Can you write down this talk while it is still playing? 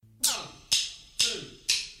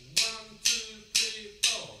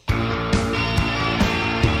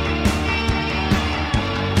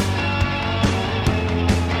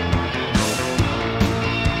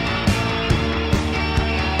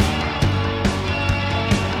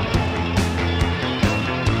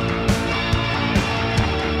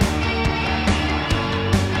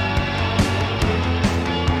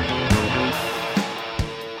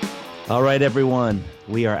right, everyone.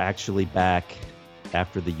 We are actually back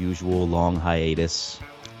after the usual long hiatus.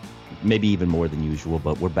 Maybe even more than usual,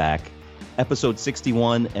 but we're back. Episode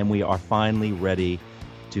 61, and we are finally ready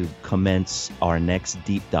to commence our next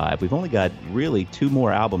deep dive. We've only got really 2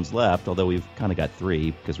 more albums left, although we've kind of got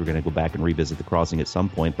 3 because we're going to go back and revisit The Crossing at some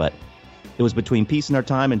point. But it was between Peace in Our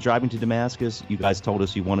Time and Driving to Damascus. You guys told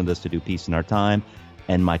us you wanted us to do Peace in Our Time,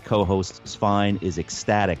 and my co-host Svein is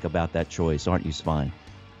ecstatic about that choice, aren't you, Svein?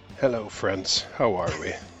 Hello, friends. How are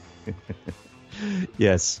we?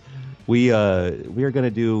 Yes, we are going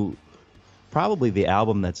to do probably the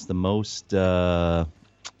album that's the most. Well,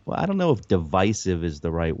 I don't know if divisive is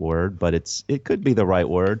the right word, but it could be the right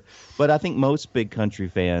word. But I think most big country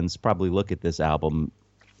fans probably look at this album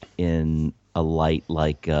in a light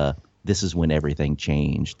like this is when everything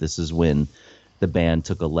changed. This is when the band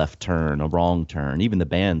took a left turn, a wrong turn. Even the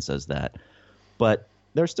band says that. But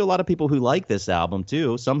there's still a lot of people who like this album,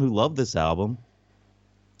 too. Some who love this album.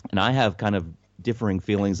 And I have kind of differing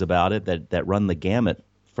feelings about it that run the gamut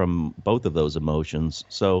from both of those emotions.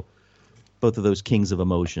 So both of those kings of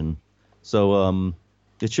emotion. So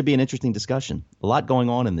it should be an interesting discussion. A lot going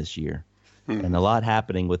on in this year and a lot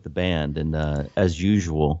happening with the band. And as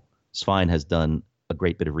usual, Svein has done a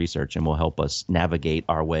great bit of research and will help us navigate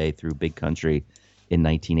our way through big country in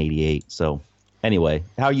 1988. So anyway,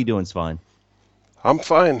 how are you doing, Svein? I'm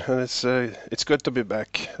fine, and it's good to be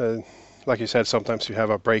back. Like you said, sometimes we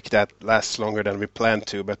have a break that lasts longer than we planned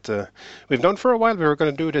to, but we've known for a while we were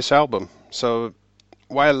going to do this album. So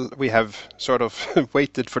while we have sort of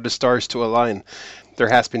waited for the stars to align, there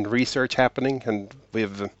has been research happening, and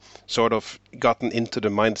we've sort of gotten into the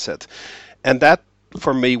mindset. And that,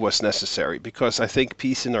 for me, was necessary, because I think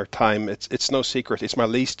Peace in Our Time, it's no secret, it's my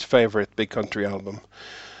least favorite big country album.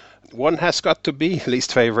 One has got to be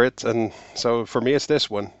least favorite, and so for me it's this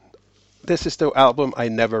one. This is the album I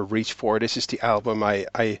never reach for. This is the album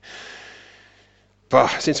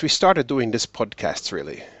since we started doing this podcast,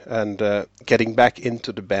 really, and getting back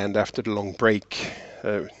into the band after the long break,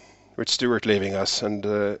 with Stuart leaving us and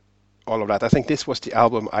all of that, I think this was the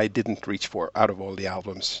album I didn't reach for out of all the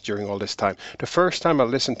albums during all this time. The first time I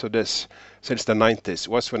listened to this since the 90s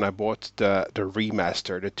was when I bought the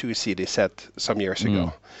remaster, the 2 CD set some years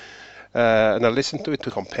ago. And I listened to it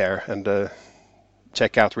to compare and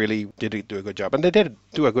check out really did it do a good job. And they did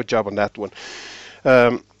do a good job on that one.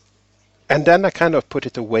 And then I kind of put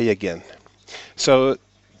it away again. So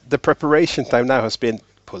the preparation time now has been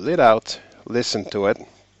pull it out, listen to it.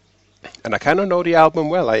 And I kind of know the album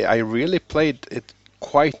well. I really played it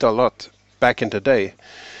quite a lot back in the day.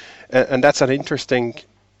 And that's an interesting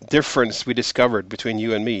difference we discovered between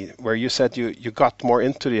you and me, where you said you got more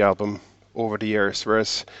into the album over the years,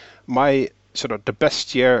 whereas my sort of the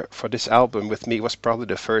best year for this album with me was probably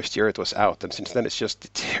the first year it was out, and since then it's just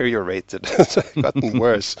deteriorated. It's gotten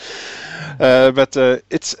worse. But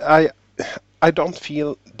I don't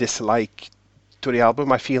feel dislike to the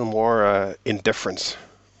album. I feel more indifference.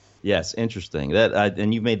 Yes, interesting.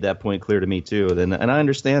 And you made that point clear to me too, and I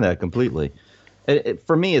understand that completely.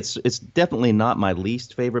 For me, it's definitely not my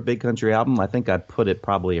least favorite big country album. I think I'd put it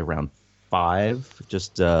probably around 5,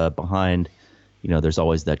 just behind. There's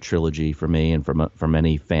always that trilogy for me and for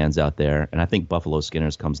many fans out there. And I think Buffalo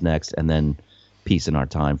Skinners comes next, and then Peace in Our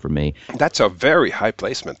Time for me. That's a very high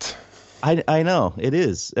placement. I know, it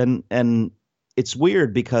is. And it's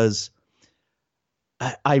weird because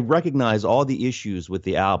I recognize all the issues with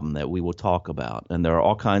the album that we will talk about. And there are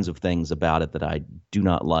all kinds of things about it that I do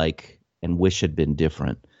not like and wish had been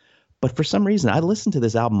different. But for some reason, I listen to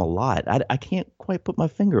this album a lot. I can't quite put my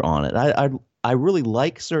finger on it. I really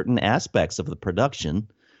like certain aspects of the production.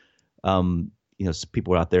 Some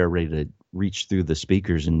people out there are ready to reach through the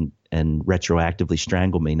speakers and retroactively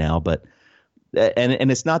strangle me now. But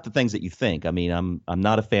and it's not the things that you think. I mean, I'm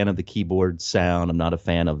not a fan of the keyboard sound. I'm not a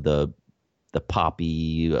fan of the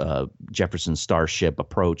poppy Jefferson Starship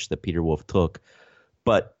approach that Peter Wolf took.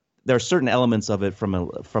 But there are certain elements of it from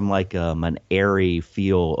an airy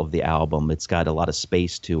feel of the album. It's got a lot of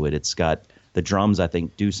space to it. It's got the drums, I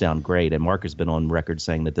think, do sound great. And Mark has been on record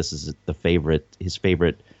saying that this is his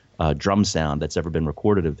favorite drum sound that's ever been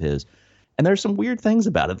recorded of his. And there's some weird things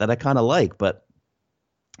about it that I kind of like. But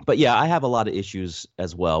yeah, I have a lot of issues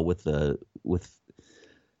as well with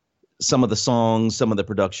some of the songs, some of the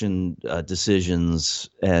production decisions,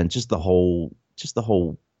 and just the whole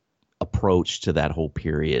approach to that whole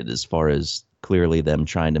period, as far as clearly them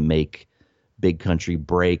trying to make big country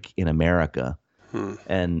break in America.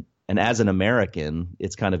 And as an American,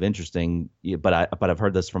 it's kind of interesting, but I've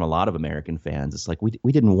heard this from a lot of American fans. It's like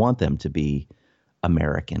we didn't want them to be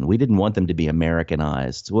American. We didn't want them to be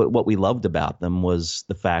Americanized. What we loved about them was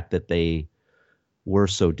the fact that they were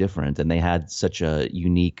so different and they had such a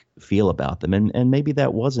unique feel about them. And maybe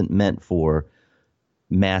that wasn't meant for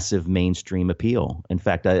massive mainstream appeal. In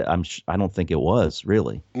fact, I don't think it was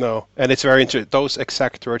really. No, and it's very interesting. Those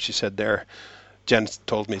exact words you said there, Jen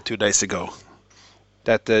told me 2 days ago.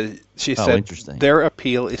 That she said their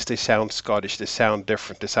appeal is they sound Scottish, they sound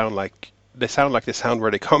different, they sound like they sound where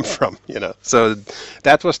they come from, you know. So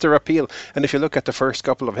that was their appeal. And if you look at the first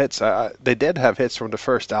couple of hits, they did have hits from the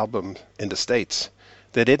first album in the States.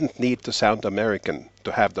 They didn't need to sound American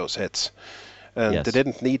to have those hits. And Yes. they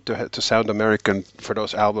didn't need to sound American for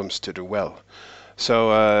those albums to do well.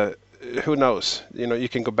 So who knows? You know, you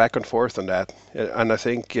can go back and forth on that. And I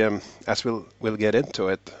think as we'll get into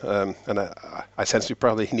it, and I sense we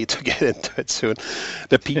probably need to get into it soon,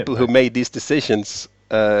 the people who made these decisions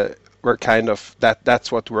were kind of,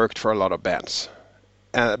 that's what worked for a lot of bands.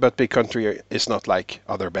 But big country is not like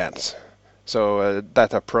other bands. So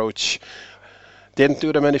that approach didn't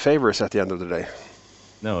do them any favors at the end of the day.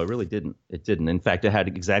 No, it really didn't. It didn't. In fact, it had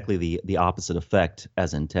exactly the opposite effect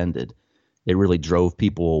as intended. It really drove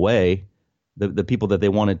people away. The people that they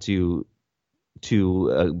wanted to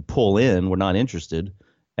pull in were not interested,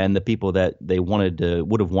 and the people that they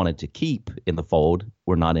would have wanted to keep in the fold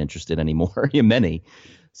were not interested anymore. Many.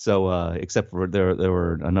 So except for there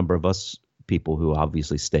were a number of us people who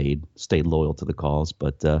obviously stayed loyal to the cause.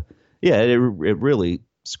 But it really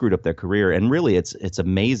screwed up their career, and really it's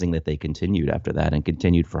amazing that they continued after that and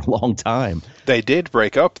continued for a long time. They did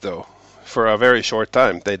break up though, for a very short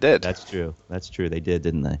time. They did. That's true. They did,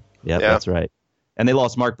 didn't they? Yeah, that's right. And they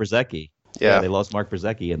lost Mark Brzezicki. Yeah, they lost Mark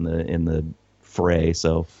Brzezicki in the fray,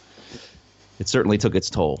 so it certainly took its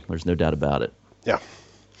toll. There's no doubt about it. Yeah.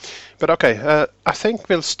 But okay, I think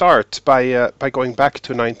we'll start by going back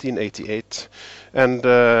to 1988,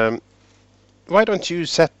 and why don't you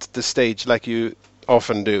set the stage like you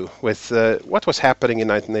often do with what was happening in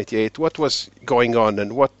 1988, what was going on,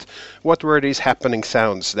 and what were these happening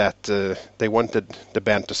sounds that they wanted the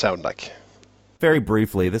band to sound like? Very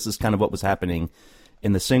briefly, this is kind of what was happening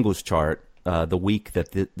in the singles chart the week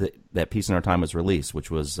that that Peace in Our Time was released, which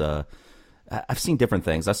was I've seen different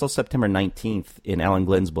things. I saw September 19th in Alan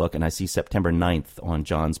Glenn's book, and I see September 9th on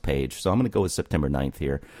John's page. So I'm going to go with September 9th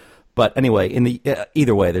here. But anyway, in the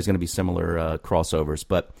either way, there's going to be similar crossovers.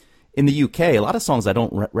 But in the UK, a lot of songs I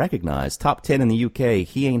don't recognize. Top 10 in the UK,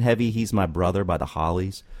 He Ain't Heavy, He's My Brother by the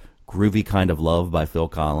Hollies. Groovy Kind of Love by Phil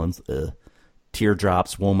Collins.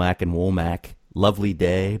 Teardrops, Womack and Womack. Lovely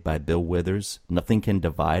Day by Bill Withers. Nothing Can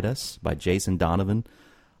Divide Us by Jason Donovan.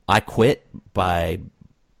 I Quit by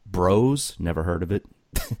Bros, never heard of it.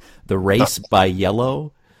 The Race by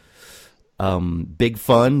Yellow. Big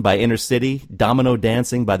Fun by Inner City. Domino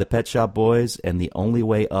Dancing by the Pet Shop Boys. And The Only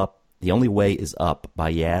Way Is Up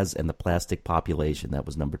by Yaz and the Plastic Population. That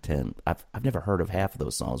was number 10. I've never heard of half of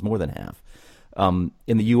those songs, more than half.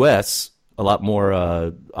 In the U.S., a lot more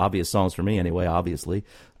obvious songs for me anyway, obviously.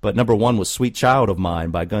 But number 1 was Sweet Child of Mine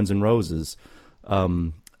by Guns N' Roses.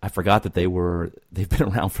 I forgot that they've been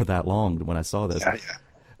around for that long when I saw this.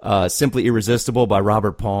 Yeah. Simply Irresistible by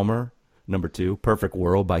Robert Palmer, number 2. Perfect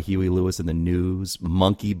World by Huey Lewis and the News.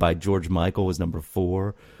 Monkey by George Michael was number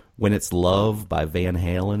 4. When It's Love by Van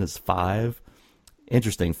Halen is 5.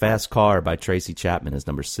 Interesting. Fast Car by Tracy Chapman is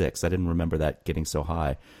number 6. I didn't remember that getting so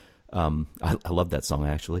high. I love that song,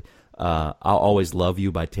 actually. I'll Always Love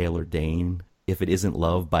You by Taylor Dane. If It Isn't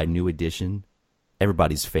Love by New Edition.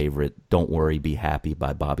 Everybody's favorite, Don't Worry, Be Happy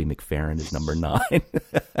by Bobby McFerrin is number 9.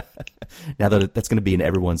 Now that's going to be in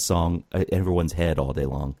everyone's head all day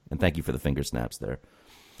long. And thank you for the finger snaps there.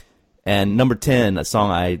 And number 10, a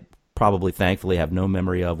song I probably thankfully have no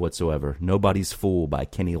memory of whatsoever, Nobody's Fool by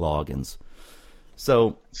Kenny Loggins.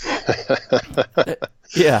 So,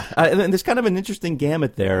 yeah, and there's kind of an interesting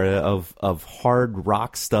gamut there of hard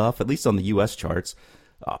rock stuff, at least on the U.S. charts.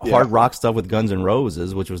 Hard rock stuff with Guns N'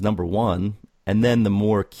 Roses, which was number 1, and then the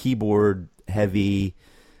more keyboard-heavy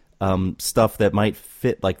stuff that might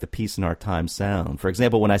fit like the Peace in Our Time sound. For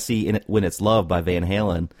example, when I see When It's Love by Van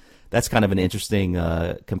Halen, that's kind of an interesting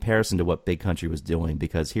comparison to what Big Country was doing,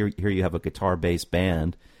 because here you have a guitar-based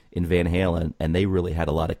band in Van Halen, and they really had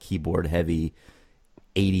a lot of keyboard-heavy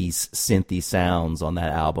 80s synthy sounds on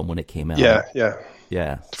that album when it came out.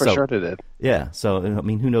 Yeah. For sure they did. Yeah, so, I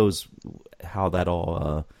mean, who knows how that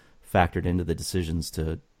all factored into the decisions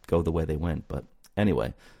to go the way they went. But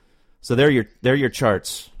anyway, so they're your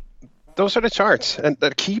charts. Those are the charts. And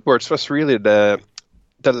the keyboards was really the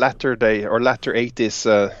latter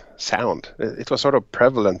 80s sound. It was sort of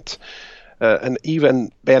prevalent. And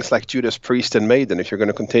even bands like Judas Priest and Maiden, if you're going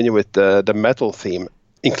to continue with the metal theme,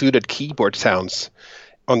 included keyboard sounds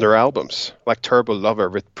on their albums, like Turbo Lover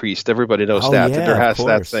with Priest. Everybody knows Oh, that. yeah, There of has that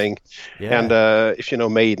course. thing. Yeah. And if you know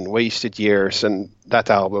Maiden, Wasted Years, and that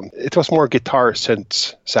album, it was more guitar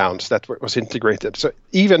synth sounds that was integrated. So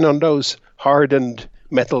even on those hardened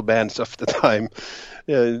metal bands of the time,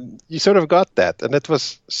 you sort of got that. And it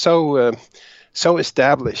was so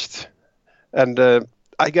established. And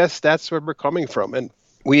I guess that's where we're coming from. And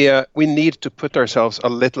we need to put ourselves a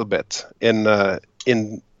little bit in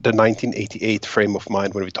the 1988 frame of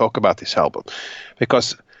mind when we talk about this album,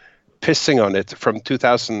 because pissing on it from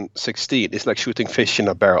 2016 is like shooting fish in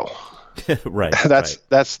a barrel. Right. That's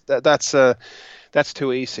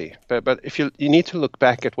too easy. But if you need to look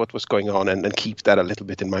back at what was going on and keep that a little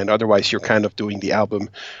bit in mind. Otherwise, you're kind of doing the album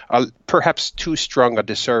perhaps too strong a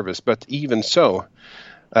disservice. But even so,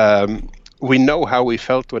 we know how we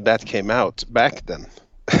felt when that came out back then,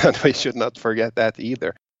 and we should not forget that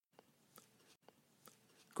either.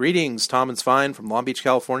 Greetings, Tom and Svein from Long Beach,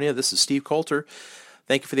 California. This is Steve Coulter.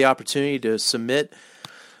 Thank you for the opportunity to submit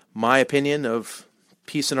my opinion of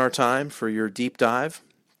Peace in Our Time for your deep dive.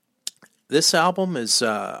 This album is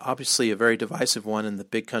obviously a very divisive one in the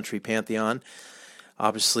big country pantheon,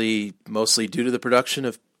 obviously mostly due to the production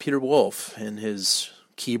of Peter Wolf and his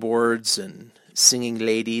keyboards and singing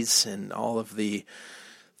ladies and all of the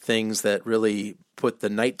things that really put the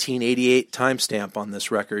 1988 timestamp on this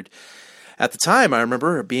record. At the time, I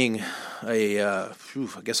remember being I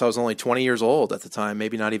guess I was only 20 years old at the time,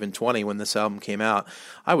 maybe not even 20 when this album came out.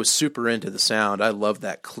 I was super into the sound. I loved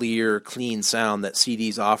that clear, clean sound that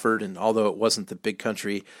CDs offered, and although it wasn't the big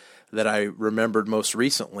country that I remembered most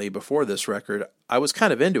recently before this record, I was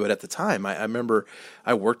kind of into it at the time. I remember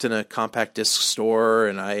I worked in a compact disc store,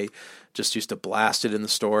 and I just used to blast it in the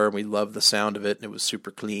store, and we loved the sound of it, and it was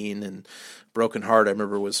super clean. And Broken Heart, I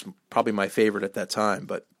remember, was probably my favorite at that time,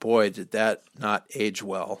 but boy, did that not age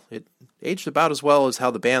well. It aged about as well as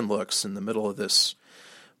how the band looks in the middle of this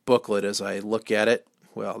booklet as I look at it.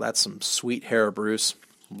 Well, that's some sweet hair, Bruce.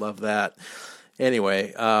 Love that.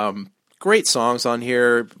 Anyway, great songs on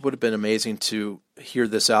here. It would have been amazing to hear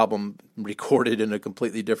this album recorded in a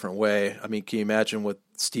completely different way. I mean, can you imagine what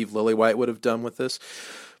Steve Lillywhite would have done with this?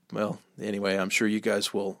 Well, anyway, I'm sure you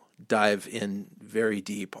guys will dive in very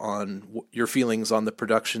deep on your feelings on the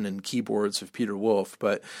production and keyboards of Peter Wolf.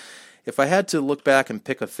 But if I had to look back and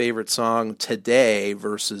pick a favorite song today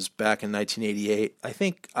versus back in 1988, I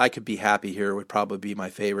think I Could Be Happy Here would probably be my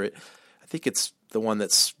favorite. I think it's the one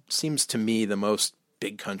that seems to me the most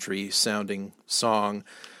big country sounding song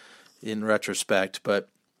in retrospect, but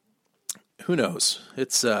who knows?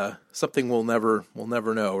 It's something we'll never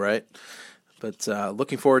know, right? But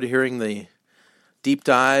looking forward to hearing the deep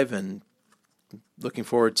dive and looking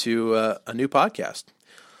forward to a new podcast.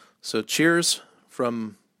 So cheers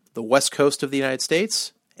from the west coast of the United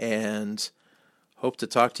States, and hope to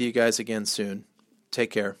talk to you guys again soon.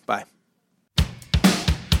 Take care. Bye.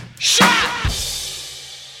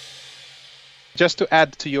 Just to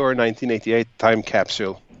add to your 1988 time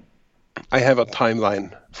capsule, I have a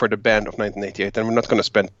timeline for the band of 1988, and we're not going to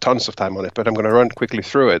spend tons of time on it, but I'm going to run quickly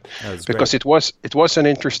through it because it was an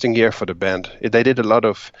interesting year for the band. They did a lot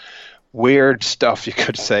of weird stuff, you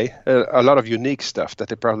could say, a lot of unique stuff that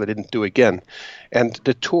they probably didn't do again. And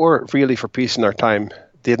the tour really for Peace in Our Time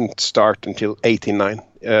didn't start until 89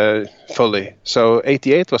 fully. So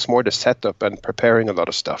 88 was more the setup and preparing a lot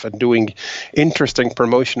of stuff and doing interesting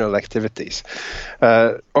promotional activities.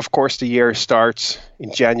 Of course, the year starts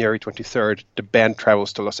in January 23rd. The band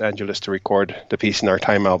travels to Los Angeles to record the Peace in Our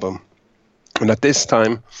Time album. And at this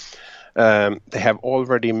time, they have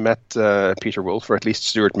already met Peter Wolf, or at least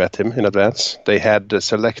Stuart met him in advance. They had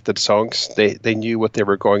selected songs. They knew what they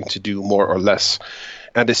were going to do more or less.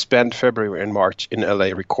 And they spent February and March in LA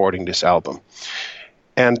recording this album.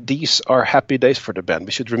 And these are happy days for the band.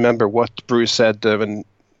 We should remember what Bruce said when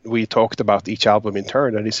we talked about each album in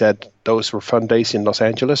turn. And he said those were fun days in Los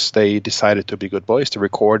Angeles. They decided to be good boys. They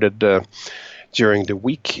recorded during the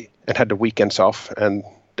week and had the weekends off. And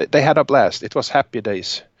they had a blast. It was happy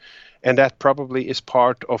days. And that probably is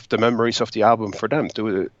part of the memories of the album for them,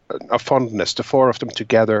 a fondness, the four of them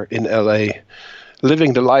together in LA,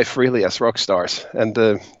 living the life really as rock stars. And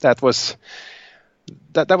that was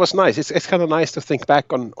nice. It's kind of nice to think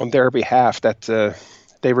back on their behalf that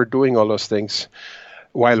they were doing all those things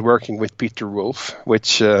while working with Peter Wolf,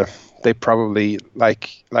 which they probably,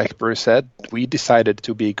 like Bruce said, we decided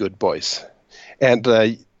to be good boys.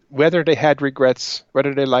 And whether they had regrets,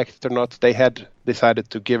 whether they liked it or not, they had decided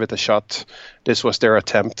to give it a shot. This was their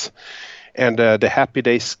attempt. And the Happy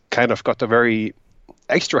Days kind of got a very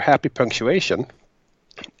extra happy punctuation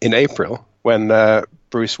in April when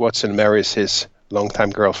Bruce Watson marries his longtime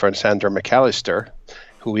girlfriend Sandra McAllister,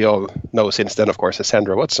 who we all know since then, of course, as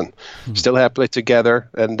Sandra Watson. Still happily together,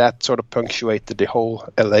 and that sort of punctuated the whole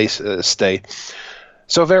LA stay.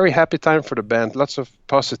 So a very happy time for the band. Lots of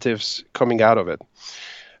positives coming out of it.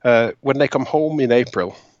 When they come home in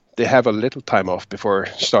April, they have a little time off before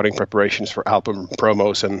starting preparations for album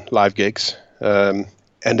promos and live gigs. And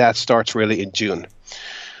that starts really in June.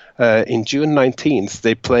 In June 19th,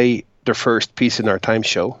 they play their first Peace in Our Time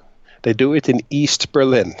show. They do it in East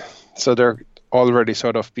Berlin. So they're already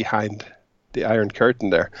sort of behind the Iron Curtain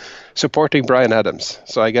there, supporting Bryan Adams.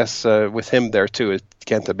 So I guess with him there too, it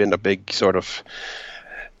can't have been a big sort of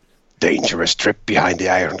dangerous trip behind the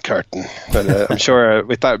Iron Curtain. But I'm sure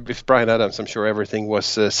with Bryan Adams, I'm sure everything was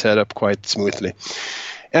set up quite smoothly.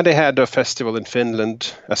 And they had a festival in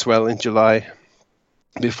Finland as well in July,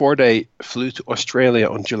 before they flew to Australia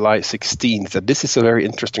on July 16th. And this is a very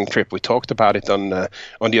interesting trip. We talked about it on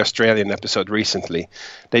the Australian episode recently.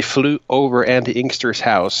 They flew over Andy Inkster's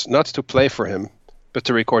house, not to play for him, but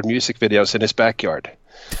to record music videos in his backyard.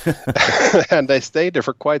 And they stayed there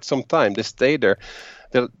for quite some time. They stayed there.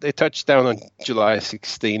 They touched down on July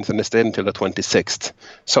 16th and they stayed until the 26th.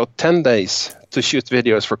 So 10 days to shoot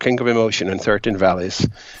videos for King of Emotion and 13 Valleys,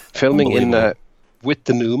 filming in with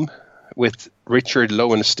the Noom, with Richard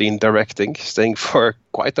Lowenstein directing, staying for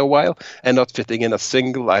quite a while and not fitting in a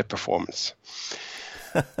single live performance.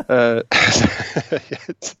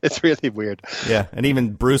 It's really weird. Yeah, and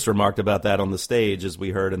even Bruce remarked about that on the stage, as we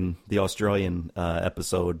heard in the Australian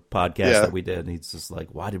episode podcast that we did. He's just like,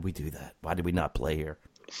 why did we do that? Why did we not play here?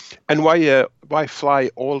 And why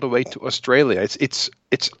fly all the way to Australia? It's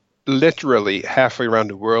literally halfway around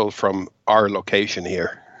the world from our location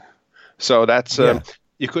here. So that's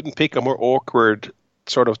you couldn't pick a more awkward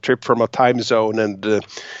sort of trip from a time zone, and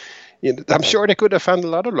I'm sure they could have found a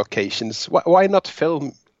lot of locations. Why not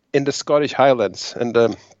film in the Scottish Highlands? And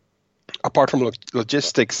apart from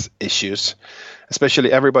logistics issues,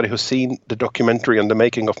 especially everybody who's seen the documentary on the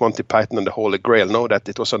making of Monty Python and the Holy Grail know that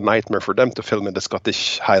it was a nightmare for them to film in the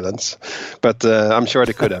Scottish Highlands. But I'm sure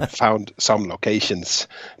they could have found some locations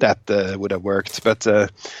that would have worked. But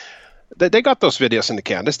they got those videos in the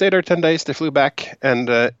can. They stayed there 10 days. They flew back. And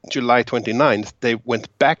July 29th, they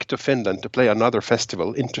went back to Finland to play another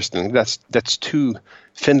festival. Interestingly, that's 2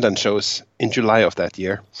 Finland shows in July of that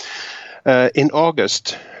year. In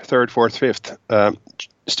August, 3rd, 4th, 5th,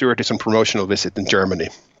 Stuart is on promotional visit in Germany.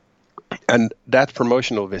 And that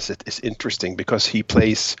promotional visit is interesting because he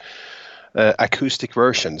plays acoustic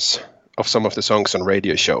versions of some of the songs on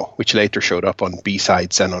Radio Show, which later showed up on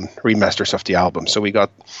B-sides and on remasters of the album. So we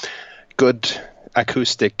got good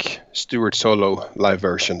acoustic Stuart solo live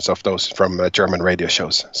versions of those from German radio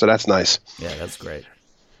shows. So that's nice. Yeah, that's great.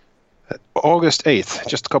 August 8th,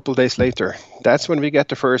 just a couple of days later, that's when we get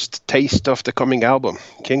the first taste of the coming album.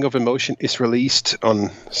 King of Emotion is released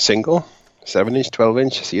on single, 7-inch,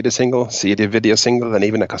 12-inch, CD single, CD video single, and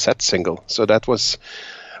even a cassette single. So that was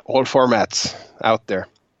all formats out there.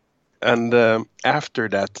 And after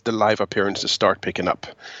that, the live appearances start picking up,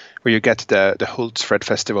 where you get the Hultsfred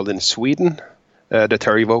Festival in Sweden, the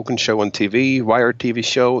Terry Wogan show on TV, Wired TV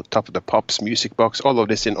show, Top of the Pops, Music Box, all of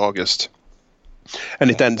this in August. And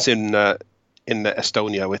it ends in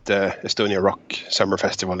Estonia with the Estonia Rock Summer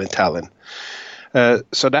Festival in Tallinn.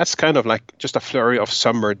 So that's kind of like just a flurry of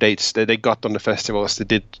summer dates that they got on the festival as they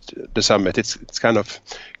did the summit. It's kind of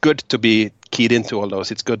good to be keyed into all those.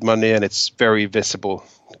 It's good money and it's very visible,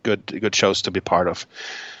 good shows to be part of.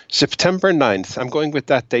 September 9th, I'm going with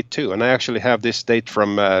that date too, and I actually have this date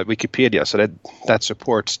from Wikipedia, so that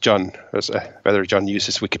supports John. Whether John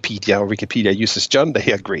uses Wikipedia or Wikipedia uses John,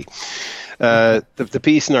 they agree. The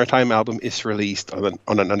Peace in Our Time album is released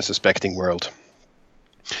on an unsuspecting world.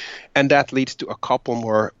 And that leads to a couple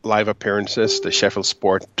more live appearances. The Sheffield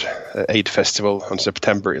Sport 8 Festival on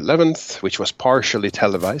September 11th, which was partially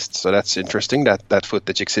televised. So that's interesting. That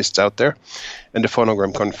footage exists out there. And the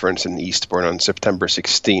Phonogram Conference in Eastbourne on September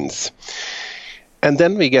 16th. And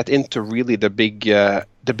then we get into really the big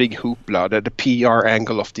hoopla, the PR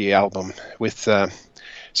angle of the album. With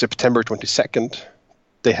September 22nd,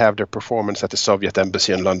 they have their performance at the Soviet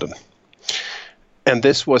Embassy in London. And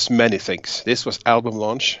this was many things. This was album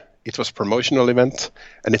launch. It was promotional event,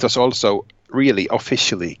 and it was also really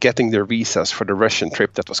officially getting their visas for the Russian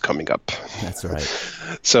trip that was coming up. That's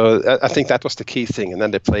right. So I think that was the key thing, and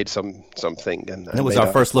then they played something. And it was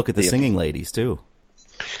our first look at the singing ladies, too.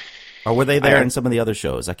 Or were they there in some of the other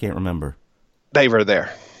shows? I can't remember. They were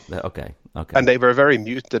there. Okay. And they were very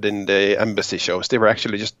muted in the embassy shows. They were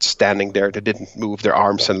actually just standing there. They didn't move their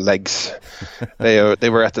arms and legs. They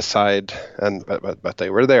were at the side, but they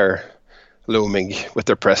were there, looming with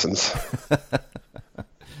their presence.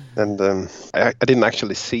 And I didn't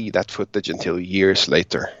actually see that footage until years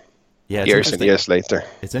later. Yeah, years and years later.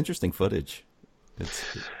 It's interesting footage.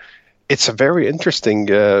 It's a very interesting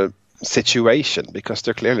situation, because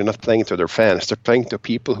they're clearly not playing to their fans. They're playing to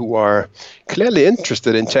people who are clearly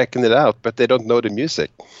interested in checking it out, but they don't know the music.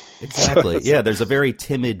 Exactly. Yeah, there's a very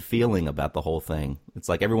timid feeling about the whole thing. It's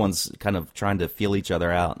like everyone's kind of trying to feel each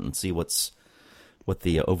other out and see what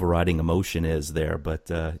the overriding emotion is there. But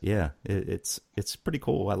yeah, it's pretty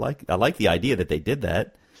cool. I like the idea that they did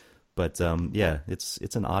that. But yeah,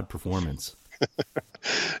 it's an odd performance.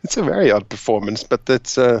 It's a very odd performance, but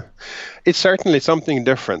it's certainly something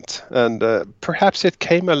different, and perhaps it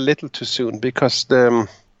came a little too soon, because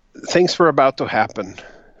things were about to happen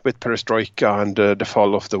with perestroika and the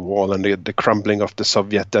fall of the wall and the crumbling of the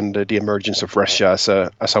Soviet and the emergence of Russia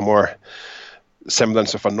as a more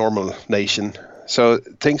semblance of a normal nation. So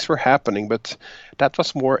things were happening, but that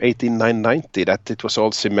was more 1890 that it was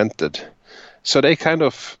all cemented. So they kind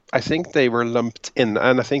of, I think they were lumped in,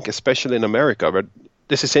 and I think especially in America, but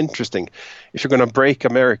this is interesting. If you're going to break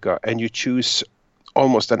America and you choose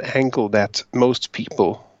almost an angle that most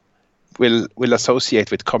people will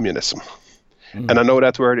associate with communism. And I know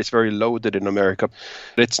that word is very loaded in America,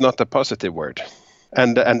 but it's not a positive word.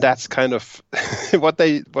 And that's kind of what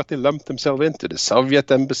they lumped themselves into, the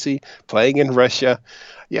Soviet embassy playing in Russia.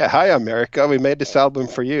 Yeah, hi America, we made this album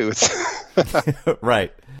for you.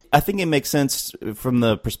 Right. I think it makes sense from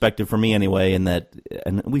the perspective, for me anyway, in that,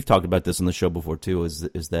 and we've talked about this on the show before too, is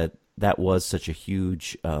that was such a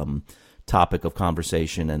huge topic of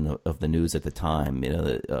conversation and of the news at the time. You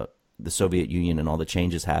know, the Soviet Union and all the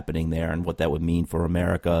changes happening there, and what that would mean for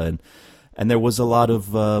America, and there was a lot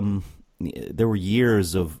of there were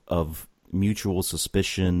years of mutual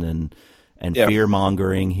suspicion and fear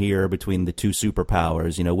mongering here between the two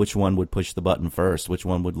superpowers. You know, which one would push the button first, which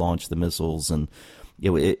one would launch the missiles, and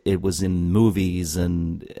it was in movies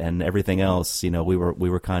and everything else. You know, we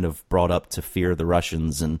were kind of brought up to fear the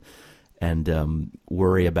Russians and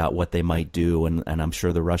worry about what they might do, and I'm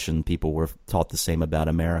sure the Russian people were taught the same about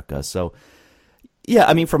America. So, yeah,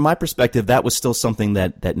 I mean, from my perspective, that was still something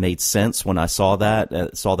that made sense when I saw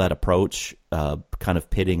that approach, kind of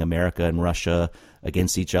pitting America and Russia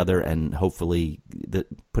against each other, and hopefully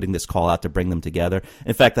putting this call out to bring them together.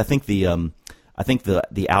 In fact, I think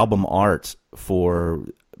the album art for,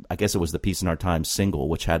 I guess it was the Peace in Our Time single,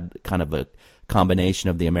 which had kind of a combination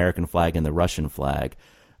of the American flag and the Russian flag.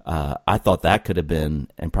 I thought that could have been,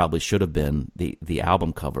 and probably should have been, the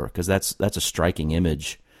album cover, because that's a striking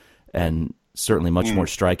image, and certainly much more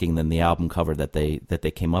striking than the album cover that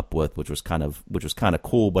they came up with, which was kind of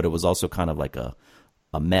cool, but it was also kind of like a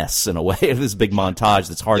mess in a way. It was a big montage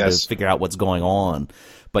that's hard to figure out what's going on.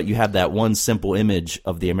 But you have that one simple image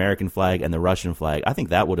of the American flag and the Russian flag. I think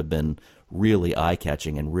that would have been really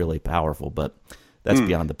eye-catching and really powerful, but that's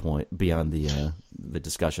beyond the point, beyond the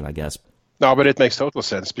discussion, I guess. No, but it makes total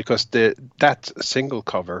sense, because that single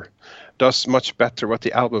cover does much better what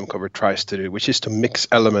the album cover tries to do, which is to mix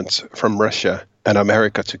elements from Russia and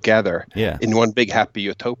America together in one big happy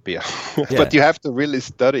utopia. But you have to really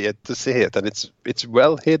study it to see it, and it's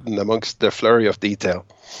well hidden amongst the flurry of detail.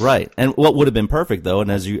 Right. And what would have been perfect, though, and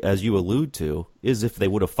as you allude to, is if they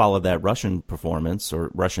would have followed that Russian performance or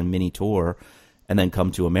Russian mini tour and then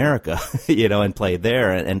come to America, you know, and play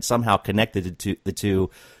there, and somehow connected the two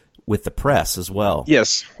with the press as well.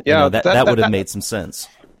 Yes. Yeah. You know, that would have made some sense.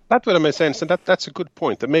 That would have made sense, and that's a good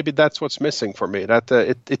point. And maybe that's what's missing for me. That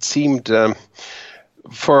it seemed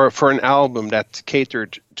for an album that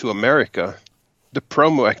catered to America, the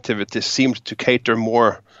promo activities seemed to cater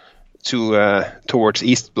more towards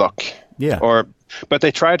East Bloc. Yeah. But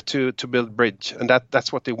they tried to build bridge, and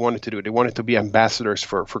that's what they wanted to do. They wanted to be ambassadors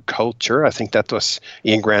for culture. I think that was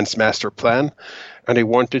Ian Grant's master plan. And they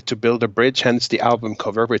wanted to build a bridge, hence the album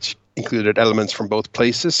cover, which included elements from both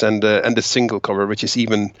places, and the single cover, which is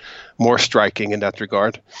even more striking in that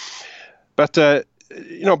regard. But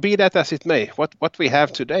be that as it may, what we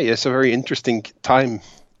have today is a very interesting time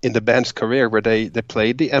in the band's career, where they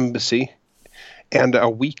played the embassy, and a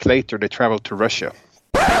week later they traveled to Russia.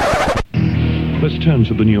 Let's turn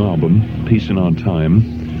to the new album, Peace in Our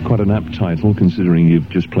Time. quite an apt title, considering you've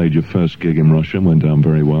just played your first gig in Russia and went down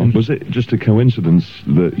very well. Was it just a coincidence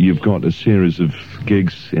that you've got a series of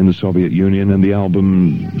gigs in the Soviet Union, and the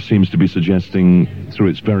album seems to be suggesting, through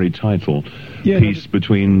its very title, peace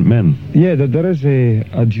between men? Yeah, there is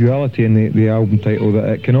a duality in the album title, that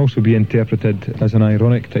it can also be interpreted as an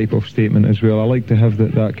ironic type of statement as well. I like to have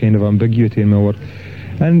that kind of ambiguity in my work.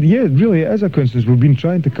 And yeah, really, it is a coincidence. We've been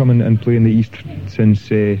trying to come in and play in the East since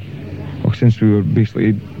we were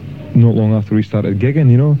basically not long after we started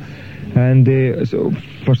gigging, you know. And so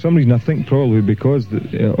for some reason, I think probably because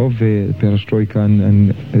of the perestroika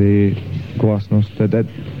and the glasnost, that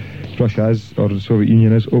Russia is, or the Soviet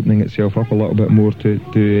Union is, opening itself up a little bit more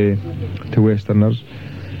to Westerners,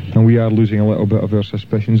 and we are losing a little bit of our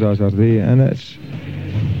suspicions, as are they. And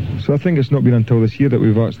so I think it's not been until this year that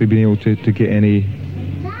we've actually been able to get any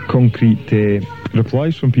concrete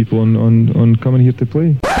replies from people on coming here to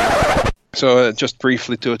play. So just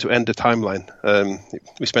briefly to end the timeline,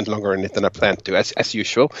 we spent longer on it than I planned to, as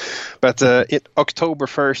usual. But October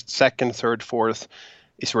 1st, 2nd, 3rd, 4th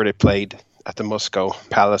is where they played at the Moscow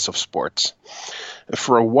Palace of Sports.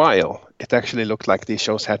 For a while, it actually looked like these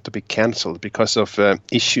shows had to be cancelled because of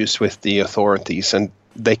issues with the authorities, and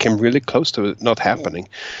they came really close to it not happening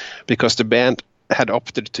because the band had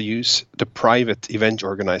opted to use the private event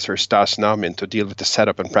organizer Stas Namin to deal with the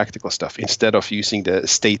setup and practical stuff instead of using the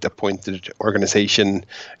state-appointed organization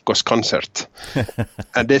Goskoncert.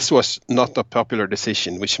 And this was not a popular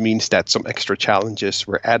decision, which means that some extra challenges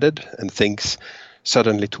were added and things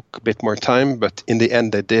suddenly took a bit more time. But in the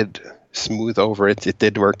end, they did smooth over it. It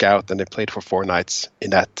did work out, and they played for 4 nights in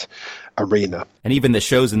that arena. And even the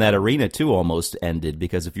shows in that arena too almost ended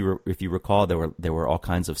because if you recall, there were all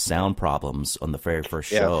kinds of sound problems on the very first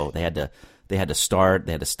show. They had to start,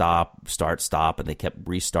 they had to stop, and they kept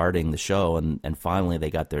restarting the show, and finally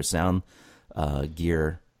they got their sound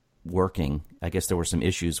gear working. I guess there were some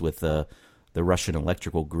issues with the Russian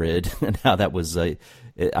electrical grid and how that was. I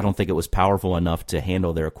don't think it was powerful enough to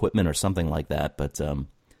handle their equipment or something like that. But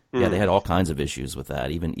yeah, they had all kinds of issues with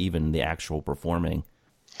that. Even the actual performing.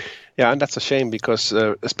 Yeah, and that's a shame because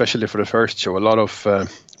especially for the first show, a lot of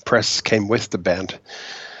press came with the band.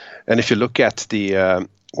 And if you look at the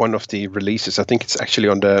one of the releases, I think it's actually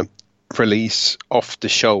on the release of the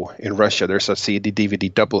show in Russia, there's a CD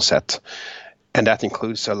DVD double set. And that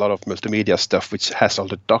includes a lot of multimedia stuff, which has all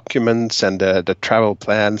the documents and the travel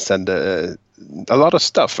plans and a lot of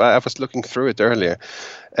stuff. I was looking through it earlier.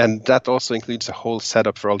 And that also includes a whole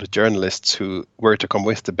setup for all the journalists who were to come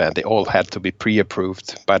with the band. They all had to be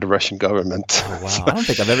pre-approved by the Russian government. Oh, wow. I don't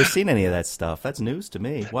think I've ever seen any of that stuff. That's news to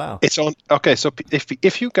me. Wow. It's on. Okay, so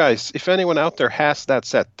if you guys, if anyone out there has that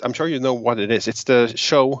set, I'm sure you know what it is. It's the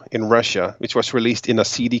show in Russia, which was released in a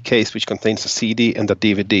CD case, which contains a CD and a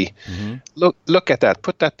DVD. Mm-hmm. Look at that.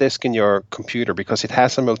 Put that disc in your computer because it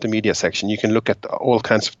has a multimedia section. You can look at all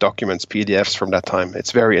kinds of documents, PDFs from that time.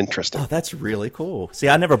 It's very interesting. Oh, that's really cool. See,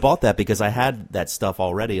 I never bought that because I had that stuff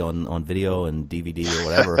already on video and DVD or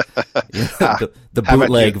whatever. the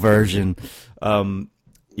bootleg version.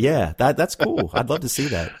 Yeah, that's cool. I'd love to see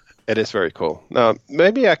that. It is very cool. Now,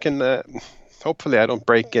 maybe I can. Hopefully, I don't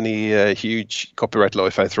break any huge copyright law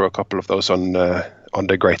if I throw a couple of those on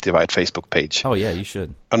the Great Divide Facebook page. Oh yeah, you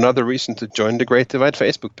should. Another reason to join the Great Divide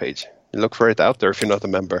Facebook page. Look for it out there if you're not a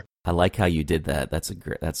member. I like how you did that. That's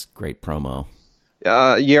great promo.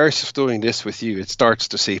 Years of doing this with you, it starts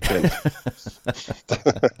to seep in.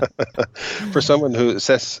 For someone who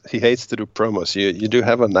says he hates to do promos, you do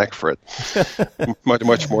have a knack for it.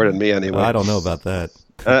 much more than me, anyway. I don't know about that.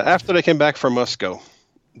 After they came back from Moscow,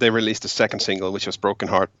 they released the second single, which was Broken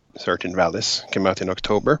Heart, 13 Valleys, came out in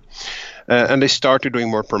October. And they started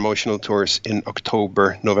doing more promotional tours in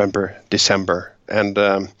October, November, December. And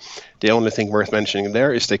the only thing worth mentioning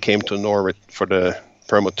there is they came to Norway for the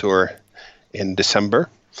promo tour in December.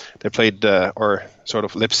 They played or sort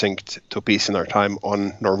of lip-synced to Peace in Our Time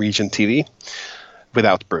on Norwegian TV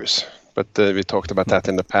without Bruce. But we talked about that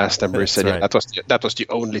in the past, and Bruce said, right. Yeah, that was the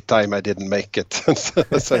only time I didn't make it.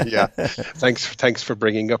 So yeah, thanks for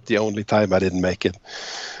bringing up the only time I didn't make it.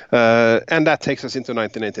 And that takes us into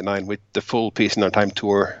 1989 with the full Peace in Our Time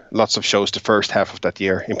tour, lots of shows the first half of that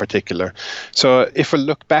year in particular. So if we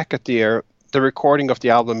look back at the year, the recording of the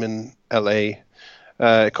album in LA,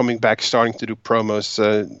 coming back, starting to do promos,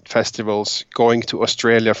 festivals, going to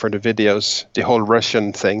Australia for the videos, the whole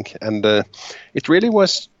Russian thing. And it really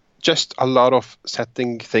was just a lot of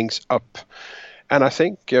setting things up. And I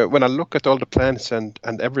think when I look at all the plans and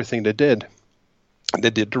everything they did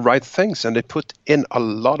the right things, and they put in a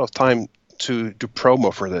lot of time to do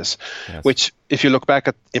promo for this, yes. Which if you look back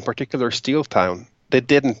at, in particular, Steel Town, they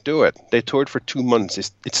didn't do it. They toured for 2 months.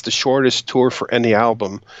 It's the shortest tour for any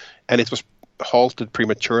album, and it was halted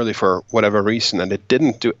prematurely for whatever reason, and it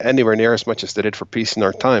didn't do anywhere near as much as they did for Peace in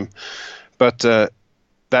Our Time. But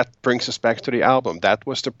that brings us back to the album. That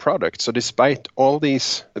was the product. So despite all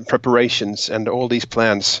these preparations and all these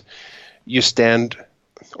plans, you stand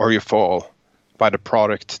or you fall by the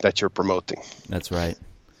product that you're promoting. That's right.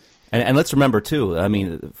 And let's remember too, I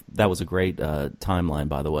mean, that was a great timeline,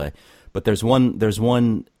 by the way. But there's one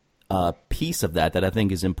piece of that I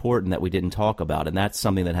think is important that we didn't talk about, and that's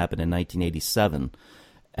something that happened in 1987,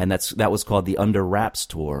 and that was called the Under Wraps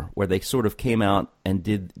tour, where they sort of came out and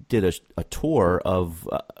did a tour of,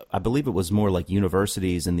 I believe it was more like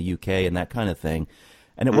universities in the UK and that kind of thing,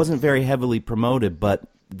 and it wasn't very heavily promoted. But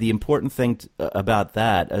the important thing about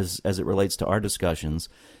that, as it relates to our discussions,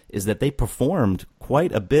 is that they performed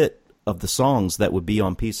quite a bit of the songs that would be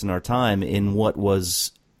on Peace in Our Time in what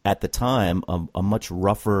was, at the time, a much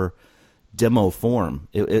rougher demo form.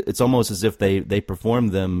 It's almost as if they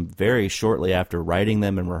performed them very shortly after writing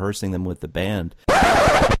them and rehearsing them with the band.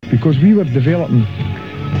 Because we were developing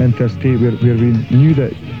into a state where we knew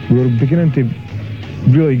that we were beginning to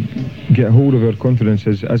really get hold of our confidence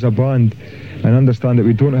as a band and understand that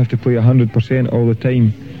we don't have to play 100% all the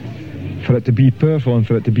time for it to be powerful and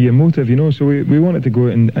for it to be emotive, you know. So we wanted to go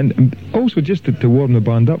out and also just to warm the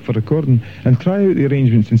band up for recording and try out the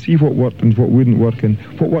arrangements and see what worked and what wouldn't work, and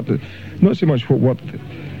what worked, not so much what worked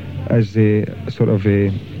as a sort of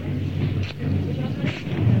a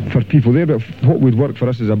for people there, but what would work for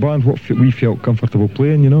us as a band, what we felt comfortable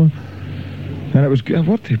playing, you know. And it worked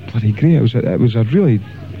bloody great. It was a really,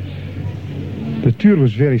 the tour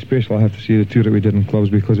was very special, I have to say, the tour that we did in clubs,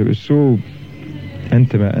 because it was so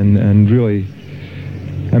intimate and really,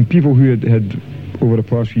 and people who had over the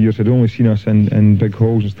past few years had only seen us in big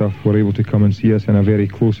halls and stuff were able to come and see us in a very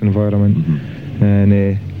close environment,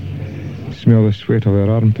 and smell the sweat of our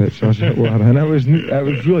armpits, as it were. And it was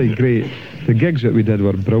really great. The gigs that we did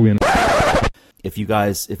were brilliant.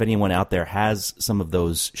 If anyone out there has some of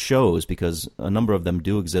those shows, because a number of them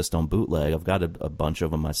do exist on bootleg, I've got a bunch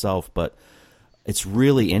of them myself, but it's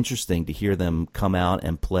really interesting to hear them come out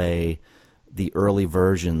and play the early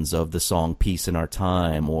versions of the song Peace in Our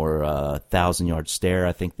Time, or 1,000 Yard Stare.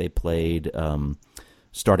 I think they played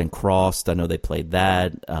Starting Crossed. I know they played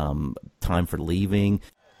that. Time for Leaving.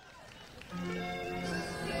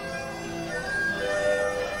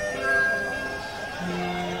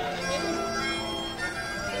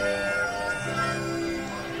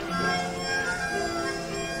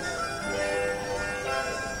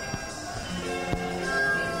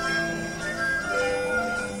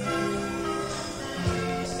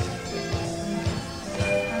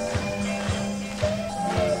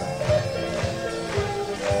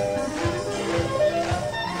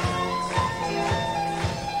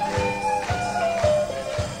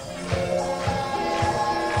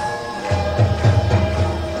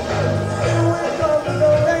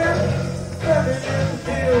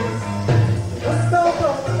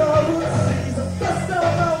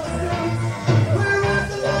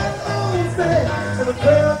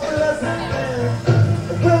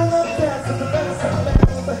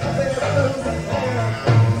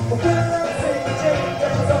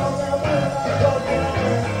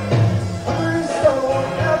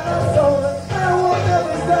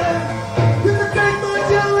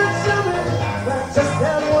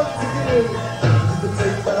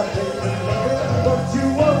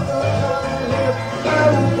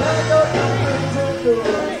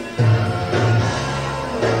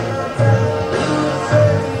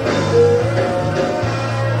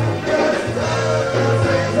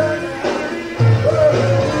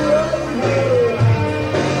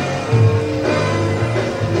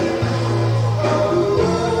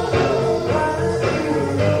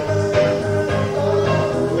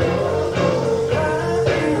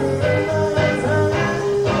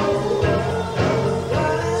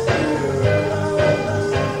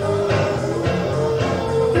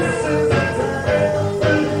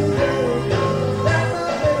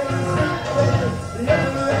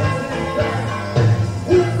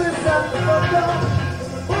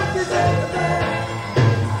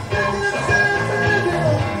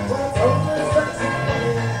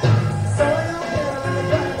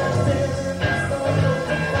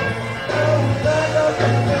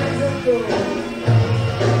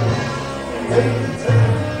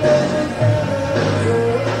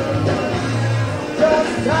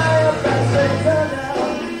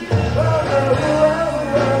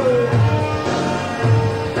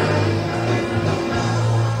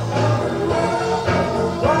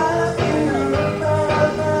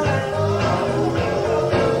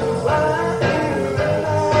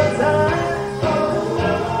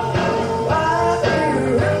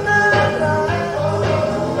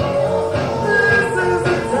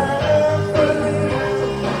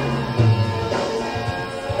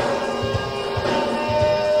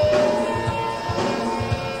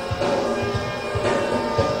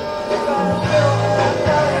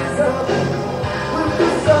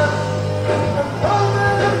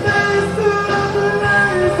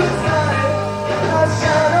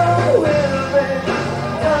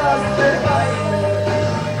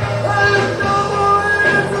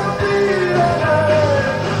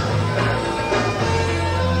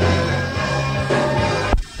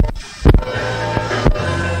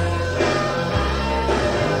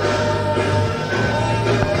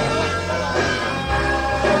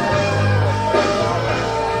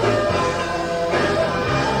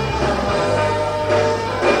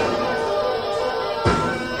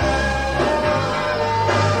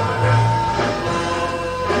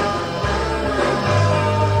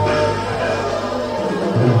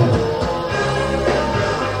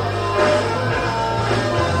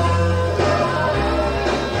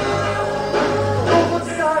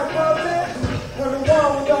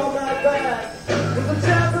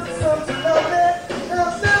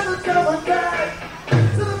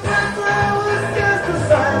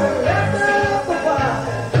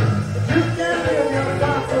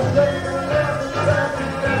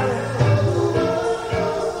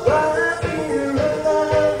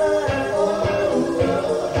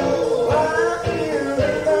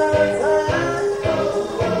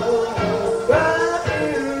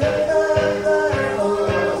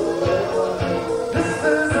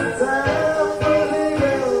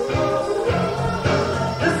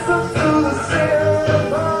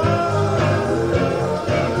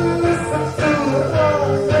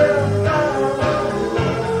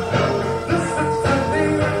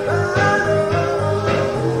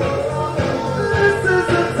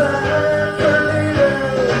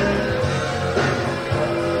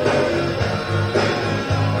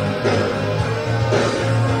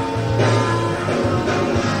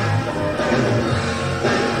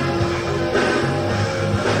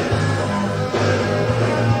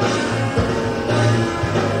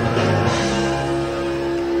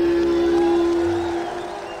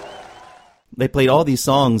 They played all these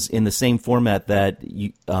songs in the same format that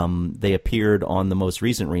they appeared on the most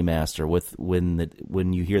recent remaster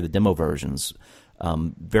when you hear the demo versions.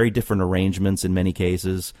 Very different arrangements in many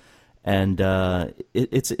cases, and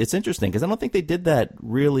it's interesting because I don't think they did that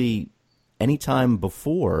really any time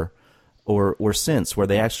before or since, where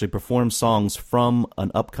they actually performed songs from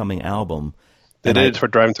an upcoming album. They did it for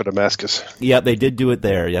Driving to Damascus. Yeah, they did do it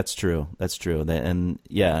there. That's true. And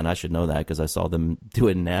I should know that because I saw them do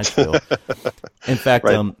it in Nashville. In fact,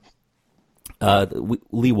 right.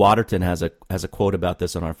 Lee Waterton has a quote about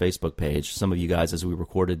this on our Facebook page. Some of you guys, as we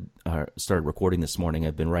started recording this morning,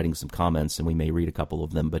 have been writing some comments, and we may read a couple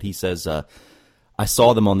of them. But he says, I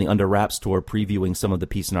saw them on the Under Wraps tour previewing some of the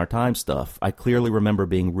Peace in Our Time stuff. I clearly remember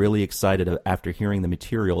being really excited after hearing the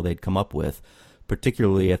material they'd come up with,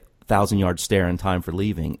 particularly at 1,000-Yard Stare and Time for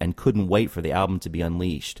Leaving, and couldn't wait for the album to be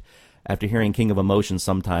unleashed. After hearing King of Emotion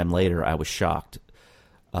sometime later, I was shocked.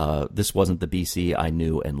 This wasn't the BC I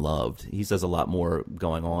knew and loved. He says a lot more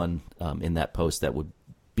going on in that post that would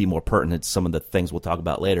be more pertinent to some of the things we'll talk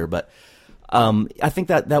about later. But I think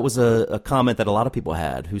that was a comment that a lot of people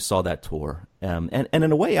had who saw that tour. And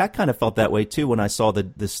in a way, I kind of felt that way, too, when I saw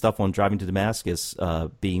this stuff on Driving to Damascus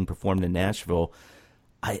being performed in Nashville.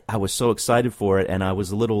 I was so excited for it, and I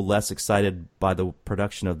was a little less excited by the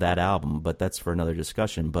production of that album, but that's for another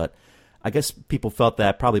discussion. But I guess people felt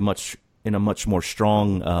that probably in a much more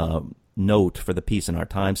strong note for the Peace in Our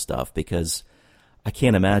Time stuff, because I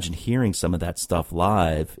can't imagine hearing some of that stuff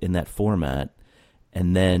live in that format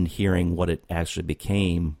and then hearing what it actually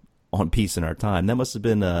became on Peace in Our Time. That must have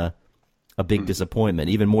been a big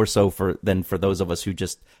disappointment, even more so than for those of us who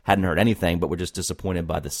just hadn't heard anything but were just disappointed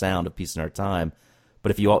by the sound of Peace in Our Time. But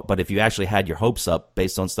if you actually had your hopes up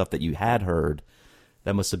based on stuff that you had heard,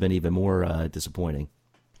 that must have been even more disappointing.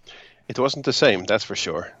 It wasn't the same, that's for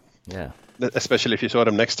sure. Yeah. Especially if you saw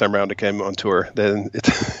them next time around they came on tour, then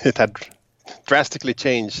it had drastically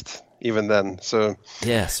changed even then. So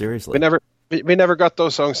yeah, seriously. We never got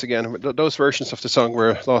those songs again. Those versions of the song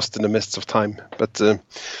were lost in the mists of time. But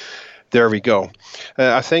there we go.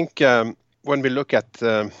 I think when we look at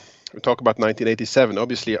we talk about 1987,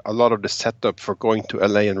 obviously a lot of the setup for going to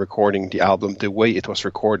LA and recording the album, the way it was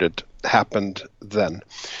recorded, happened then.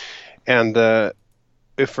 And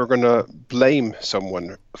if we're going to blame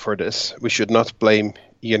someone for this, we should not blame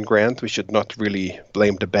Ian Grant. We should not really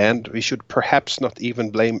blame the band. We should perhaps not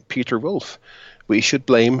even blame Peter Wolf. We should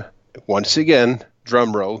blame, once again,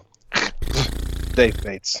 drum roll, Dave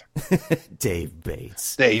Bates. Dave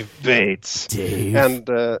Bates. And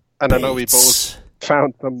I know we both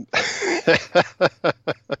found some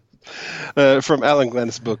from Alan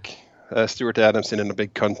Glenn's book, Stuart Adamson in a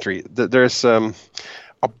Big Country. There's a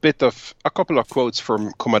couple of quotes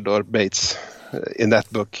from Commodore Bates in that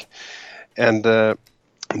book. And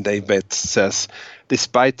Dave Bates says,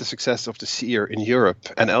 despite the success of the Seer in Europe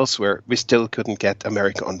and elsewhere, we still couldn't get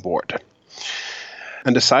America on board.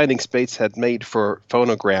 And the signings Bates had made for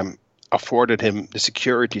Phonogram afforded him the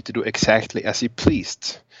security to do exactly as he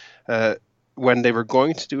pleased. When they were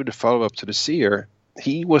going to do the follow-up to the Seer,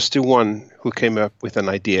 he was the one who came up with an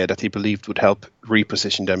idea that he believed would help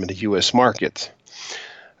reposition them in the U.S. market.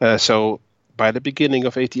 So by the beginning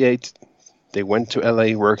of '88, they went to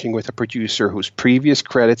L.A. working with a producer whose previous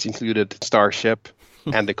credits included Starship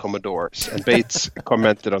and the Commodores. And Bates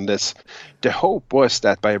commented on this. The hope was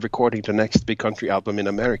that by recording the next big country album in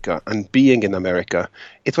America and being in America,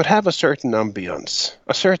 it would have a certain ambience,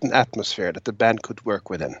 a certain atmosphere that the band could work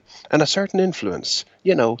within, and a certain influence.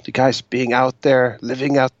 You know, the guys being out there,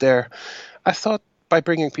 living out there. I thought by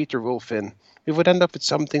bringing Peter Wolf in, we would end up with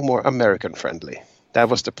something more American-friendly. That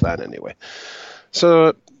was the plan anyway.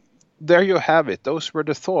 So there you have it. Those were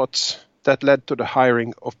the thoughts that led to the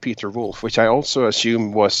hiring of Peter Wolf, which I also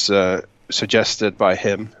assume was suggested by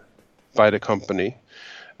him, by the company.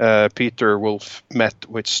 Peter Wolf met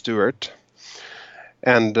with Stuart,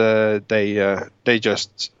 and they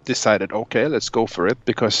just decided, okay, let's go for it,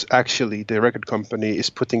 because actually the record company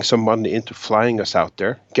is putting some money into flying us out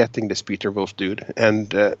there, getting this Peter Wolf dude,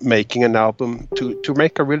 and making an album to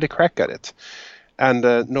make a really crack at it. And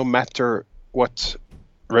no matter what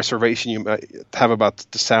reservation you might have about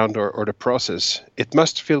the sound or the process, it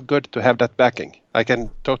must feel good to have that backing. I can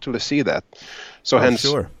totally see that. So hence,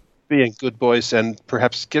 being good boys and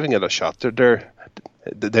perhaps giving it a shot.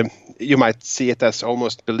 You might see it as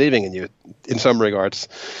almost believing in you in some regards,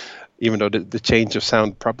 even though the change of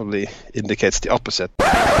sound probably indicates the opposite.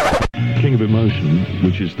 King of Emotion,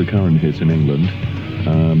 which is the current hit in England,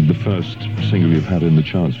 the first single you've had in the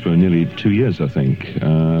charts for nearly 2 years, I think.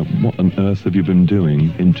 What on earth have you been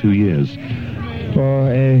doing in 2 years?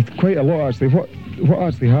 Quite a lot actually. What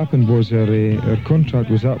actually happened was our contract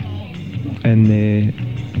was up in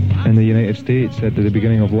the United States at the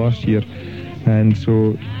beginning of last year, and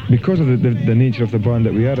so because of the nature of the band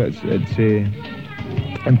that we are, it's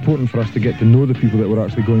important for us to get to know the people that we're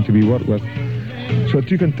actually going to be worked with. So it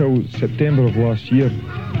took until September of last year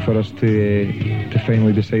for us to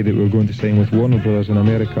finally decide that we were going to sign with Warner Brothers in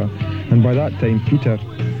America. And by that time, Peter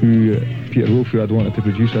Wolf, who had wanted to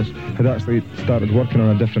produce us, had actually started working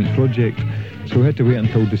on a different project. So we had to wait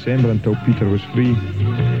until December until Peter was free.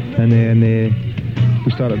 And then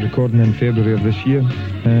we started recording in February of this year,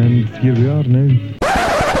 and here we are now.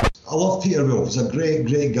 I love Peter Wolf. He's a great,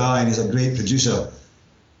 great guy, and he's a great producer.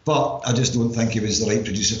 But I just don't think he was the right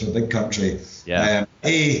producer for Big Country. Yeah.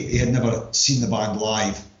 He had never seen the band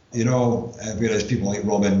live, whereas people like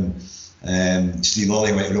Robin, Steve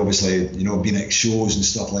Lillywhite had obviously, been at shows and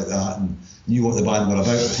stuff like that and knew what the band were about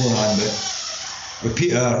beforehand. But with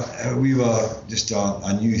Peter, we were just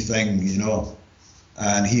a new thing,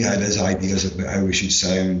 and he had his ideas about how we should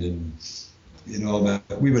sound, and,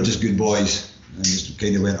 but we were just good boys and just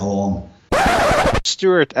kind of went along.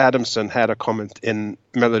 Stuart Adamson had a comment in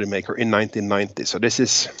Melody Maker in 1990. So this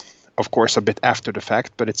is, of course, a bit after the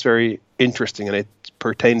fact, but it's very interesting and it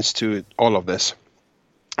pertains to all of this.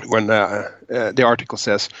 When the article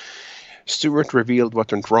says, Stuart revealed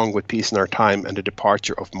what went wrong with Peace in Our Time and the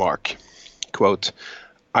departure of Mark. Quote,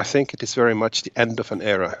 I think it is very much the end of an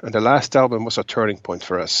era, and the last album was a turning point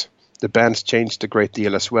for us. The band's changed a great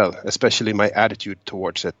deal as well, especially my attitude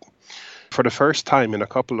towards it. For the first time in a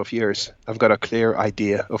couple of years, I've got a clear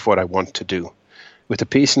idea of what I want to do. With the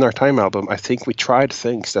Peace in Our Time album, I think we tried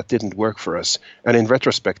things that didn't work for us. And in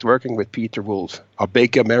retrospect, working with Peter Wolf, a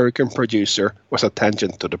big American producer, was a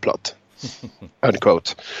tangent to the plot.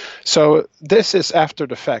 Unquote. So this is after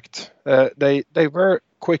the fact. They were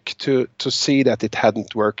quick to see that it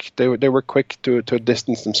hadn't worked. They were quick to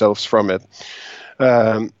distance themselves from it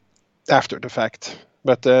after the fact.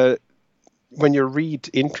 But when you read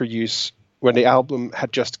interviews when the album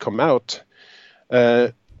had just come out,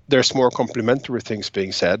 there's more complimentary things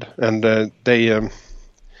being said, and I'll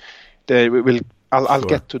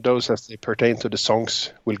get to those as they pertain to the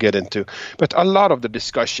songs we'll get into. But a lot of the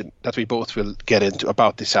discussion that we both will get into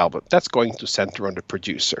about this album, that's going to center on the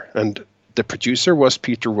producer, and the producer was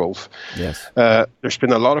Peter Wolf. Yes. There's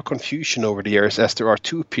been a lot of confusion over the years, as there are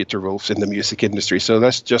two Peter Wolfs in the music industry. So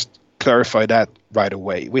let's just clarify that right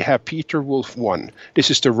away. We have Peter Wolf 1. This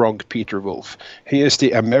is the wrong Peter Wolf. He is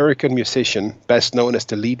the American musician, best known as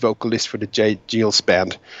the lead vocalist for the R.E.L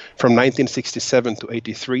band from 1967 to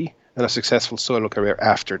 83, and a successful solo career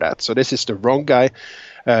after that. So this is the wrong guy.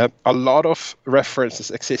 A lot of references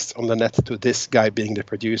exist on the net to this guy being the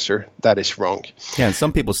producer. That is wrong. Yeah, and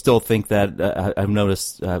some people still think that, I've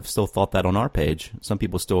noticed, I've still thought that on our page. Some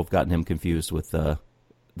people still have gotten him confused with the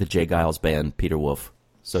J. Giles band, Peter Wolf.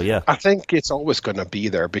 So yeah, I think it's always going to be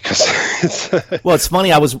there because well, it's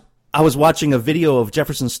funny. I was watching a video of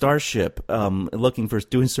Jefferson Starship,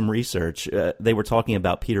 doing some research. They were talking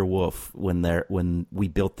about Peter Wolf when We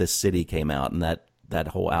Built This City came out, and that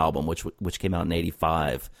whole album, which came out in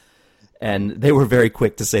 '85, and they were very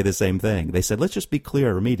quick to say the same thing. They said, "Let's just be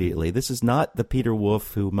clear immediately. This is not the Peter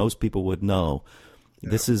Wolf who most people would know.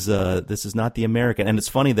 Yeah. This is not the American." And it's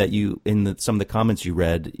funny that some of the comments you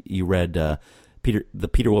read. The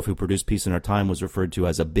Peter Wolf who produced Peace in Our Time was referred to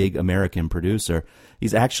as a big American producer.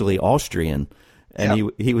 He's actually Austrian,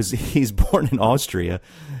 and he's born in Austria,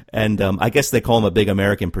 and I guess they call him a big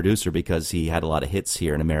American producer because he had a lot of hits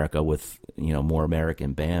here in America with more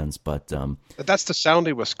American bands. But that's the sound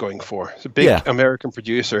he was going for. It's a big American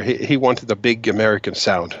producer. He wanted a big American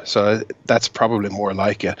sound, so that's probably more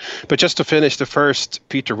like it. But just to finish, the first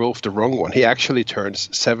Peter Wolf, the wrong one, he actually turns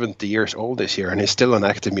 70 years old this year, and he's still an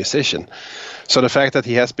active musician. So the fact that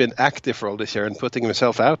he has been active for all this year and putting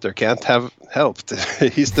himself out there can't have helped.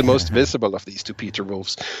 He's the most visible of these two Peter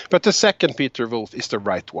Wolves. But the second Peter Wolf is the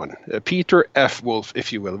right one. Peter F. Wolf,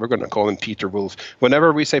 if you will. We're going to call him Peter Wolf.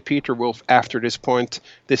 Whenever we say Peter Wolf after this point,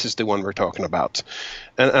 this is the one we're talking about.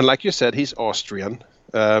 And like you said, he's Austrian.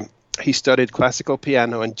 He studied classical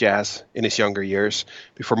piano and jazz in his younger years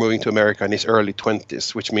before moving to America in his early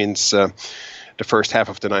 20s, which means the first half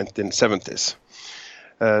of the 1970s.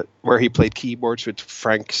 Where he played keyboards with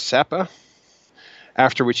Frank Zappa,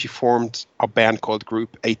 after which he formed a band called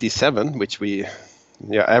Group 87, which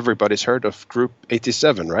everybody's heard of Group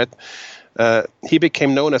 87, right? He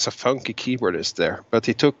became known as a funky keyboardist there, but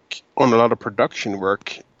he took on a lot of production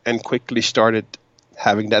work and quickly started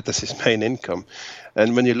having that as his main income.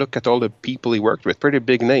 And when you look at all the people he worked with, pretty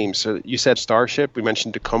big names. So you said Starship, we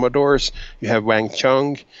mentioned the Commodores, you have Wang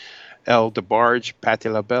Chung, R.E.L, The Barge, Patti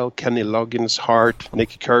LaBelle, Kenny Loggins, Hart,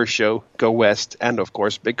 Nick Kershaw, Go West, and of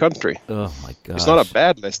course Big Country. Oh my God! It's not a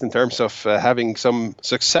bad list in terms of having some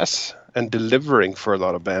success and delivering for a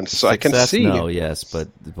lot of bands. So Success, I can see. No, yes, but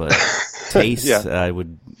taste, Yeah. I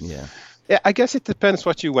would, yeah. Yeah, I guess it depends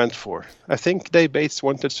what you went for. I think Dave Bates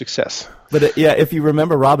wanted success. But yeah, if you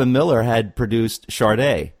remember, Robin Miller had produced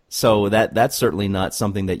Sade, so that's certainly not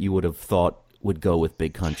something that you would have thought would go with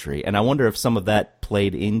Big Country. And I wonder if some of that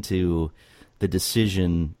played into the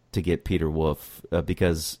decision to get Peter Wolf,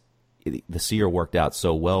 because the Seer worked out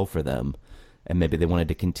so well for them, and maybe they wanted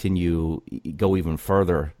to go even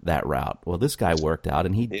further that route. Well, this guy worked out,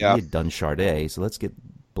 and he had done Sade, so let's get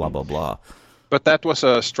blah, blah, blah. But that was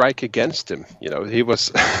a strike against him. You know, he was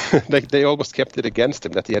they almost kept it against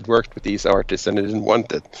him that he had worked with these artists and he didn't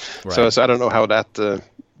want it. Right. So I don't know how that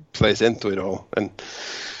plays into it all. And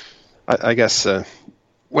I guess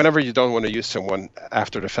whenever you don't want to use someone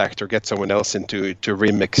after the fact or get someone else to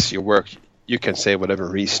remix your work, you can say whatever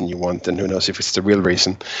reason you want, and who knows if it's the real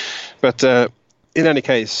reason. But in any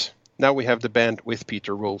case, now we have the band with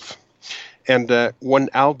Peter Wolf. And one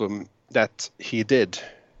album that he did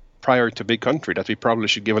prior to Big Country that we probably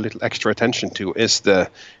should give a little extra attention to is the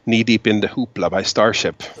Knee Deep in the Hoopla by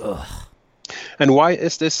Starship. Ugh. And why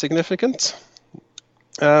is this significant?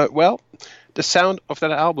 Well, the sound of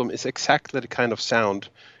that album is exactly the kind of sound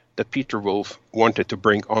that Peter Wolf wanted to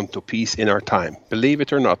bring onto Peace in Our Time. Believe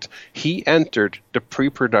it or not, he entered the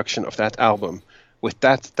pre-production of that album with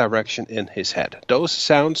that direction in his head. Those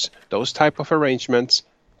sounds, those type of arrangements,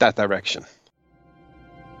 that direction.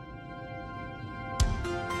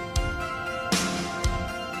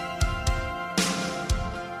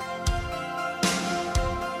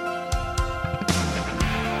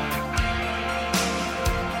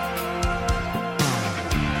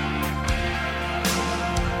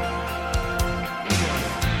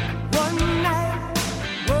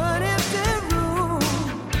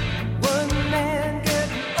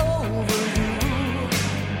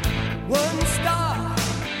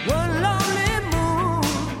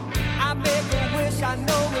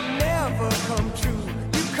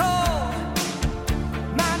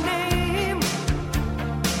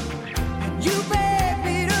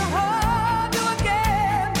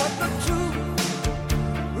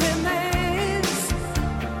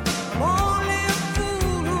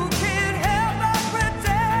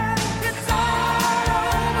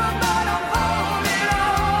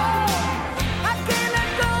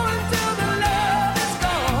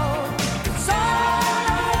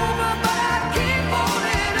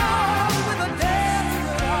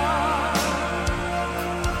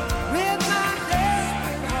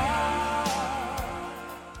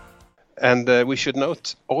 And we should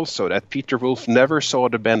note also that Peter Wolf never saw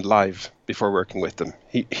the band live before working with them.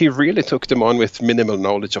 He really took them on with minimal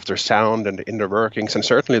knowledge of their sound and the inner workings and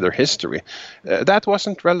certainly their history. That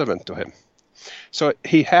wasn't relevant to him. So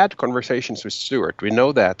he had conversations with Stewart. We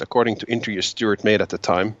know that according to interviews Stewart made at the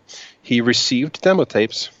time. He received demo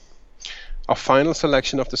tapes. A final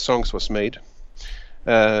selection of the songs was made,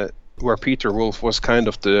 where Peter Wolf was kind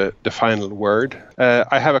of the final word.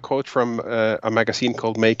 I have a quote from a magazine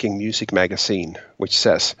called Making Music Magazine, which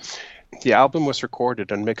says, "The album was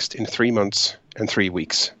recorded and mixed in 3 months and 3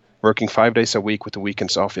 weeks, working 5 days a week with the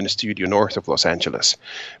weekends off in a studio north of Los Angeles.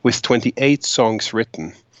 With 28 songs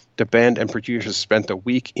written, the band and producers spent a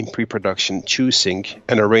week in pre-production choosing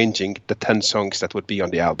and arranging the 10 songs that would be on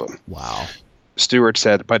the album." Wow. Stewart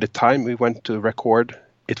said, "By the time we went to record,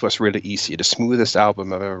 it was really easy, the smoothest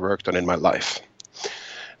album I've ever worked on in my life,"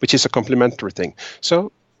 which is a complimentary thing.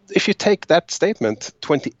 So if you take that statement,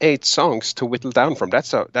 28 songs to whittle down from,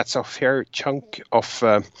 that's a fair chunk of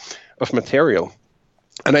material.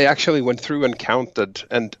 And I actually went through and counted,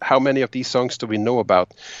 and how many of these songs do we know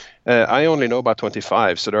about? I only know about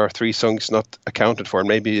 25, so there are 3 songs not accounted for.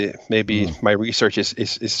 Maybe my research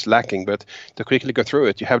is lacking, but to quickly go through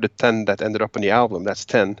it, you have the 10 that ended up on the album, that's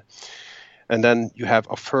 10. And then you have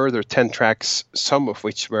a further 10 tracks, some of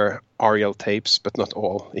which were R.E.L tapes, but not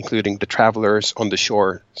all, including The Travelers, On the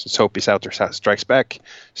Shore, Soapy's Outer Strikes Back,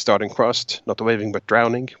 Starting Crust, Not Waving But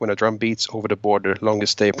Drowning, When a Drum Beats, Over the Border,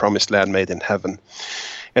 Longest Day, Promised Land, Made in Heaven.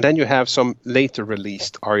 And then you have some later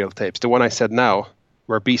released R.E.L tapes. The one I said now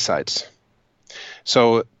were B-sides.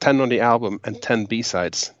 So 10 on the album and 10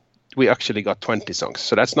 B-sides. We actually got 20 songs,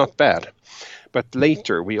 so that's not bad. But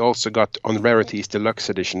later, we also got on Rarities Deluxe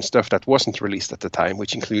Edition stuff that wasn't released at the time,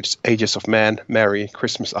 which includes Ages of Man, Mary,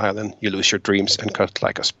 Christmas Island, You Lose Your Dreams, and Cut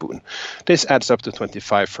Like a Spoon. This adds up to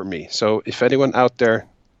 25 for me. So if anyone out there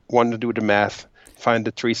want to do the math, find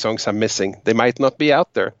the 3 songs I'm missing. They might not be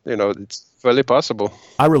out there. It's fully possible.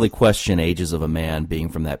 I really question Ages of a Man being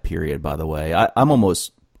from that period, by the way. I'm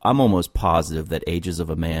almost positive that Ages of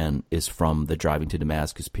a Man is from the Driving to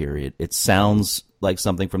Damascus period. It sounds like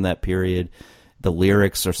something from that period. The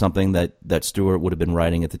lyrics are something that Stewart would have been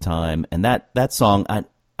writing at the time. And that song,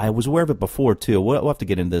 I was aware of it before, too. We'll have to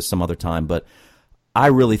get into this some other time, but I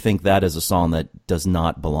really think that is a song that does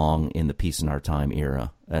not belong in the Peace in Our Time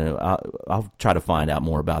era. And I'll try to find out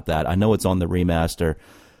more about that. I know it's on the remaster,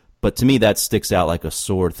 but to me that sticks out like a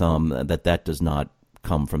sore thumb that does not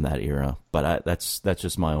come from that era. But that's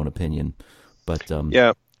just my own opinion. But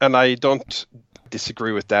yeah, and I don't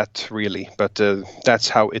disagree with that really, but that's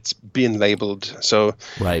how it's been labeled. So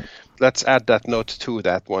right. Let's add that note to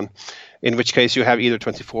that one, in which case you have either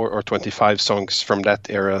 24 or 25 songs from that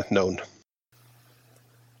era known.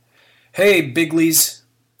 Hey, Biglies.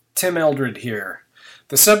 Tim Eldred here.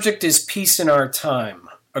 The subject is Peace in Our Time,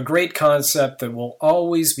 a great concept that will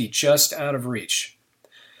always be just out of reach.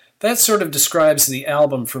 That sort of describes the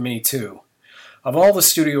album for me, too. Of all the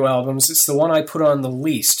studio albums, it's the one I put on the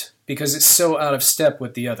least, because it's so out of step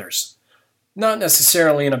with the others. Not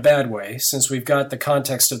necessarily in a bad way, since we've got the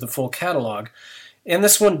context of the full catalog, and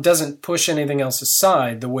this one doesn't push anything else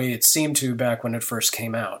aside the way it seemed to back when it first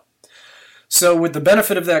came out. So with the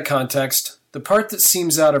benefit of that context, the part that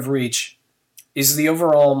seems out of reach is the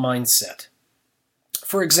overall mindset.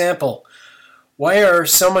 For example, why are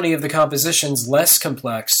so many of the compositions less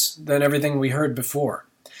complex than everything we heard before?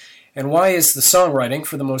 And why is the songwriting,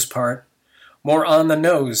 for the most part, more on the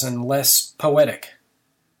nose and less poetic?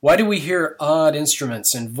 Why do we hear odd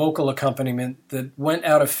instruments and vocal accompaniment that went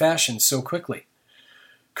out of fashion so quickly?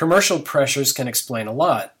 Commercial pressures can explain a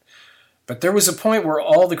lot, but there was a point where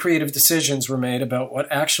all the creative decisions were made about what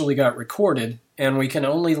actually got recorded, and we can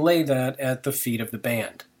only lay that at the feet of the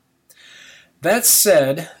band. That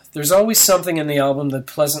said, there's always something in the album that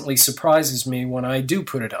pleasantly surprises me when I do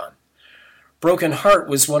put it on. Broken Heart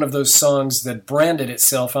was one of those songs that branded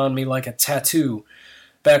itself on me like a tattoo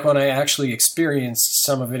back when I actually experienced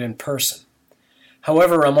some of it in person.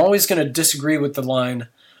 However, I'm always going to disagree with the line,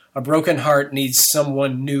 "A broken heart needs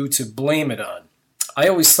someone new to blame it on." I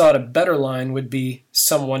always thought a better line would be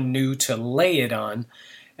someone new to lay it on,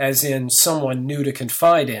 as in someone new to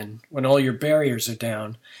confide in when all your barriers are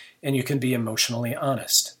down and you can be emotionally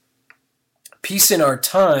honest. Peace in Our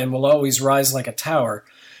Time will always rise like a tower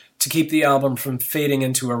to keep the album from fading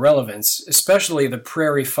into irrelevance, especially the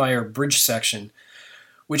Prairie Fire bridge section,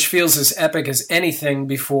 which feels as epic as anything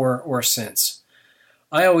before or since.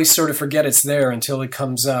 I always sort of forget it's there until it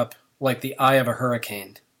comes up like the eye of a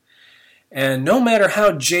hurricane. And no matter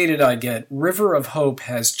how jaded I get, River of Hope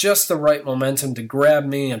has just the right momentum to grab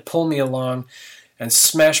me and pull me along and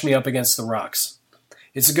smash me up against the rocks.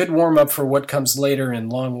 It's a good warm-up for what comes later in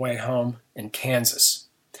Long Way Home and Kansas.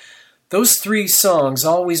 Those 3 songs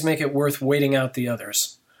always make it worth waiting out the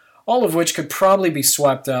others, all of which could probably be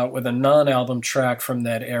swapped out with a non-album track from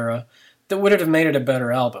that era that would have made it a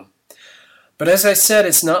better album. But as I said,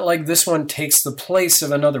 it's not like this one takes the place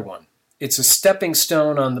of another one. It's a stepping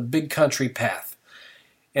stone on the big country path,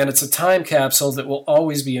 and it's a time capsule that will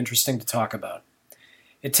always be interesting to talk about.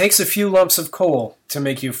 It takes a few lumps of coal to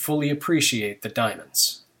make you fully appreciate the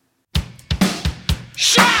diamonds.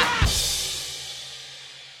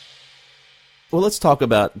 Well, let's talk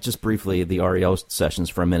about, just briefly, the R.E.L. sessions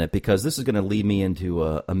for a minute, because this is going to lead me into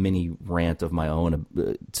a mini rant of my own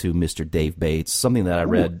to Mr. Dave Bates, something that I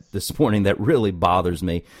read this morning that really bothers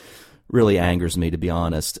me, really angers me, to be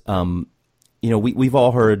honest. We've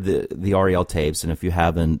all heard the R.E.L. tapes, and if you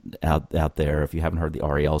haven't out there, if you haven't heard the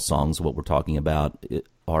R.E.L. songs, what we're talking about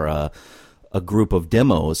are a group of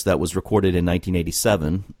demos that was recorded in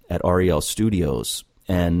 1987 at R.E.L. Studios,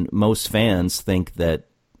 and most fans think that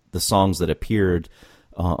the songs that appeared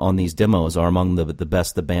on these demos are among the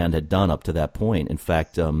best the band had done up to that point. In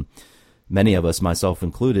fact, many of us, myself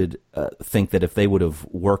included, think that if they would have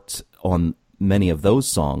worked on many of those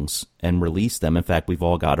songs and released them, in fact, we've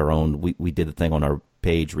all got our own, we did a thing on our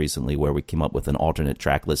page recently where we came up with an alternate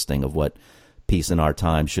track listing of what Peace in Our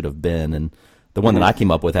Time should have been, and the one that I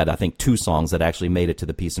came up with had, I think, 2 songs that actually made it to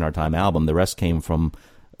the Peace in Our Time album. The rest came from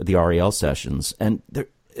the R.E.L. sessions, and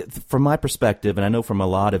from my perspective, and I know from a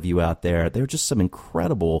lot of you out there, there are just some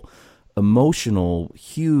incredible, emotional,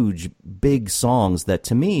 huge, big songs that,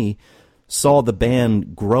 to me, saw the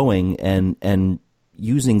band growing and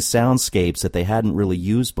using soundscapes that they hadn't really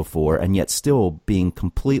used before, and yet still being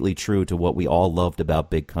completely true to what we all loved about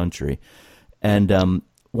big country. And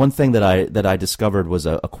one thing that I discovered was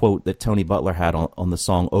a quote that Tony Butler had on the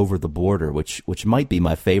song "Over the Border," which might be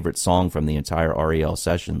my favorite song from the entire R.E.L.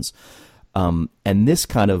 sessions. And this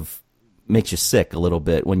kind of makes you sick a little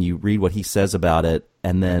bit when you read what he says about it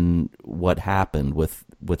and then what happened with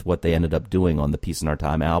what they ended up doing on the Peace in Our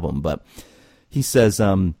Time album. But he says,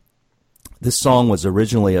 this song was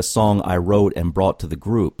originally a song I wrote and brought to the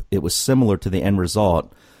group. It was similar to the end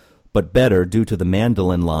result, but better due to the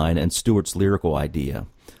mandolin line and Stewart's lyrical idea.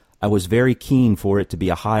 I was very keen for it to be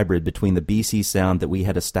a hybrid between the BC sound that we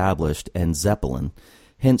had established and Zeppelin,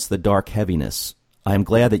 hence the dark heaviness. I am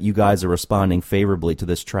glad that you guys are responding favorably to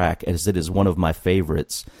this track, as it is one of my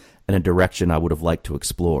favorites and a direction I would have liked to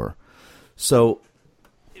explore. So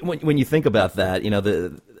when you think about that,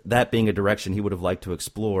 that being a direction he would have liked to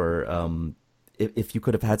explore, if you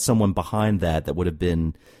could have had someone behind that would have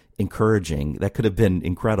been encouraging, that could have been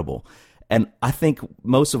incredible. And I think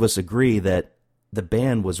most of us agree that the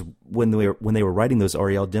band was, when they were writing those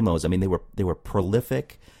R.E.L. demos, I mean, they were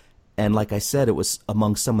prolific. And like I said, it was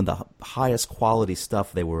among some of the highest quality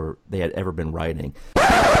stuff they had ever been writing.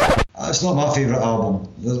 It's not my favourite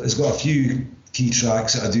album. It's got a few key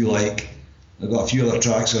tracks that I do like. I've got a few other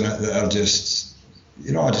tracks on it that are just,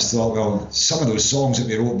 I just thought, well, some of those songs that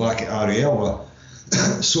we wrote back at R.E.L. were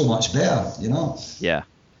so much better, Yeah.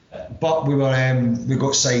 But we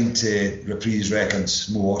got signed to Reprise Records,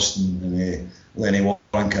 Mo Austin and Lenny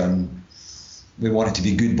Wanka, and we wanted to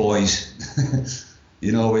be good boys.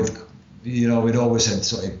 We'd always had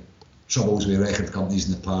sort of troubles with record companies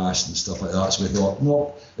in the past and stuff like that. So we thought,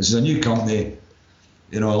 no, this is a new company.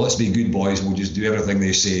 Let's be good boys. We'll just do everything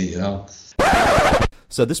they say.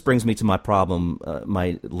 So this brings me to my problem,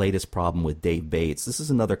 my latest problem with Dave Bates. This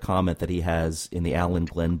is another comment that he has in the Alan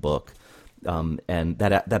Glenn book. And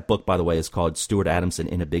that book, by the way, is called Stuart Adamson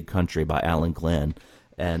in a Big Country by Alan Glenn.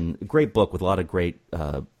 And a great book with a lot of great,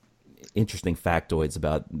 interesting factoids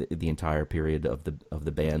about the entire period of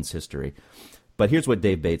the band's history. But here's what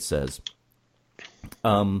Dave Bates says.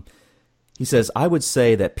 He says, I would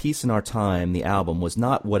say that Peace in Our Time, the album, was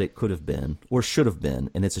not what it could have been or should have been,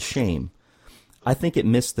 and it's a shame. I think it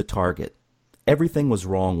missed the target. Everything was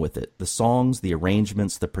wrong with it. The songs, the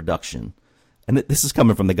arrangements, the production. And this is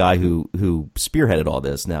coming from the guy who spearheaded all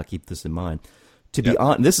this. Now, keep this in mind. To be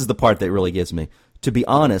honest, this is the part that really gets me. To be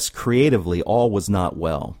honest, creatively, all was not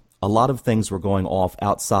well. A lot of things were going off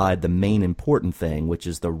outside the main important thing, which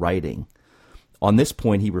is the writing. On this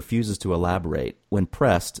point, he refuses to elaborate. When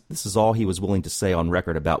pressed, this is all he was willing to say on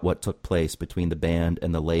record about what took place between the band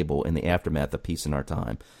and the label in the aftermath of Peace in Our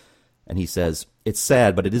Time. And he says, it's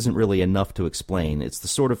sad, but it isn't really enough to explain. It's the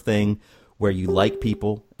sort of thing where you like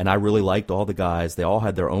people, and I really liked all the guys. They all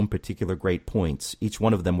had their own particular great points. Each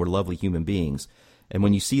one of them were lovely human beings. And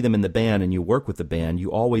when you see them in the band and you work with the band,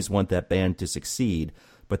 you always want that band to succeed.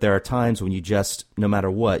 But there are times when you just, no matter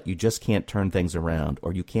what, you just can't turn things around,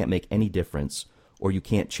 or you can't make any difference, or you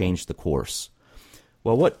can't change the course.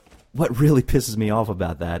 Well, what really pisses me off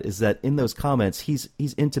about that is that in those comments, he's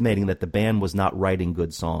intimating that the band was not writing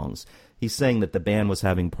good songs. He's saying that the band was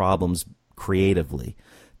having problems creatively,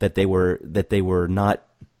 that they were not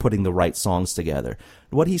putting the right songs together.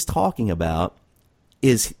 What he's talking about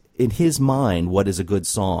is, in his mind, what is a good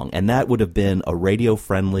song, and that would have been a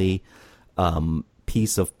radio-friendly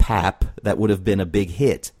piece of pap that would have been a big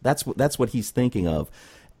hit. That's what he's thinking of.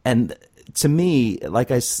 And to me,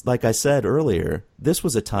 like I said earlier, this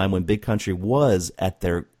was a time when Big Country was at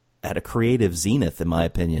a creative zenith, in my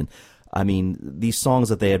opinion. I mean, these songs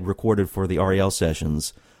that they had recorded for the R.E.L.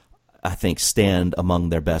 sessions, I think, stand among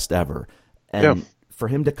their best ever. And for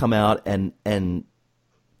him to come out and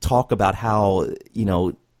talk about how,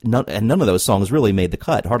 none of those songs really made the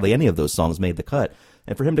cut. Hardly any of those songs made the cut.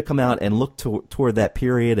 And for him to come out and look toward that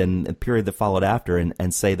period and the period that followed after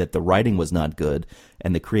and say that the writing was not good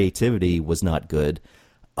and the creativity was not good,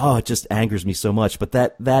 it just angers me so much. But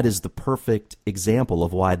that is the perfect example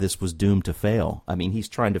of why this was doomed to fail. I mean, he's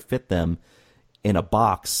trying to fit them in a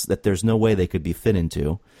box that there's no way they could be fit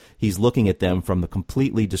into. He's looking at them from a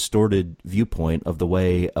completely distorted viewpoint of the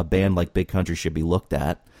way a band like Big Country should be looked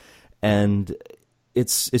at. And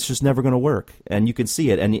it's just never going to work. And you can see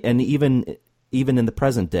it. And even in the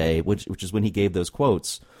present day, which is when he gave those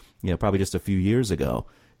quotes, probably just a few years ago,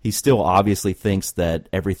 he still obviously thinks that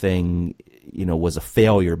everything, was a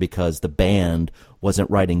failure because the band wasn't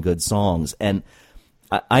writing good songs. And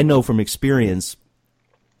I know from experience,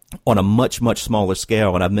 on a much, much smaller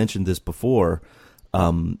scale, and I've mentioned this before,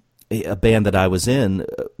 a band that I was in,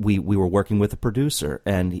 we were working with a producer,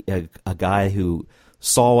 and a guy who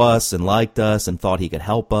saw us and liked us and thought he could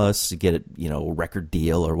help us get a record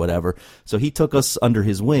deal or whatever. So he took us under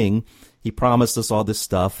his wing. He promised us all this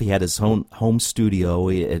stuff. He had his own home studio.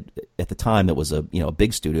 At the time, it was a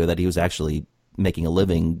big studio that he was actually making a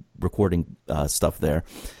living recording stuff there.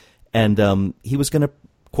 and he was going to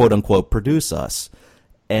quote unquote produce us.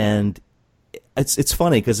 And it's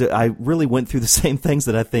funny because I really went through the same things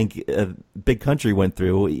that I think Big Country went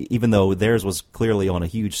through, even though theirs was clearly on a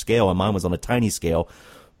huge scale and mine was on a tiny scale.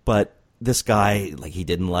 But this guy, like, he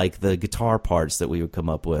didn't like the guitar parts that we would come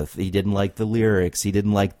up with. He didn't like the lyrics. He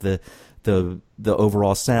didn't like the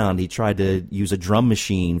overall sound. He tried to use a drum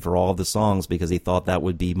machine for all of the songs because he thought that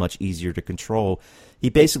would be much easier to control. He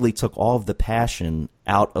basically took all of the passion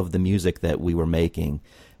out of the music that we were making.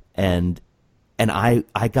 And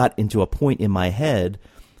I got into a point in my head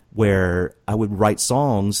where I would write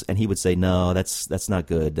songs and he would say, no, that's not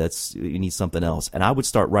good. You need something else. And I would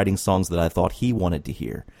start writing songs that I thought he wanted to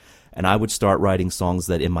hear. And I would start writing songs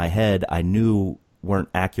that in my head I knew weren't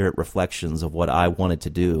accurate reflections of what I wanted to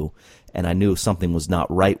do. And I knew something was not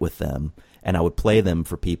right with them. And I would play them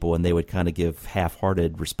for people and they would kind of give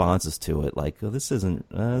half-hearted responses to it. Like, oh, this is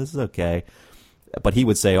okay. But he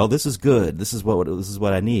would say, oh, this is good. This is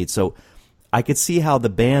what I need. So I could see how the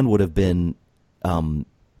band would have been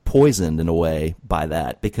poisoned in a way by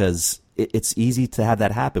that, because it's easy to have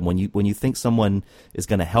that happen when you think someone is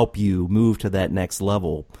going to help you move to that next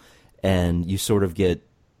level, and you sort of get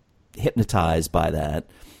hypnotized by that.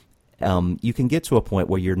 You can get to a point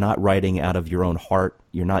where you're not writing out of your own heart.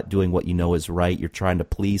 You're not doing what you know is right. You're trying to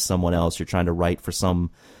please someone else. You're trying to write for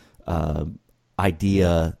some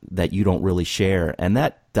idea that you don't really share, and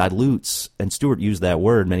that dilutes, and Stuart used that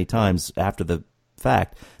word many times after the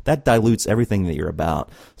fact, that dilutes everything that you're about.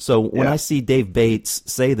 So when I see Dave Bates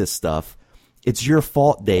say this stuff, it's your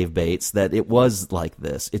fault, Dave Bates, that it was like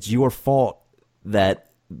this. It's your fault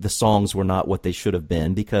that the songs were not what they should have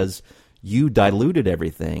been, because you diluted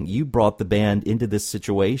everything. You brought the band into this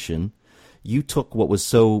situation. You took what was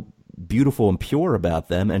so beautiful and pure about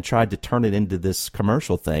them and tried to turn it into this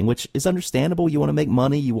commercial thing, which is understandable. You want to make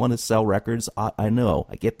money. You want to sell records. I know.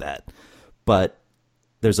 I get that. But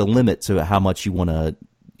there's a limit to how much you want to,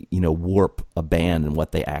 warp a band and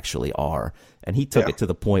what they actually are. And he took it to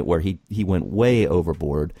the point where he went way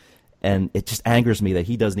overboard. And it just angers me that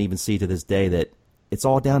he doesn't even see to this day that it's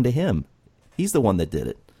all down to him. He's the one that did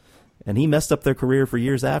it. And he messed up their career for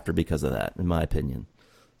years after because of that, in my opinion.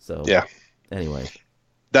 So, anyway.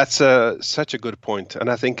 That's such a good point, and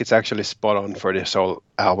I think it's actually spot on for this whole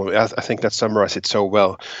album. I think that summarizes it so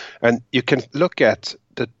well. And you can look at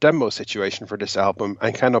the demo situation for this album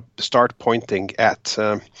and kind of start pointing at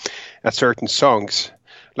certain songs.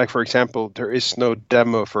 Like, for example, there is no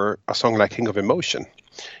demo for a song like King of Emotion.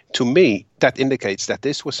 To me, that indicates that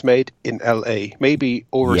this was made in L.A., maybe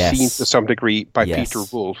overseen to some degree by Peter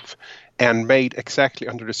Wolf, and made exactly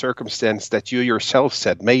under the circumstance that you yourself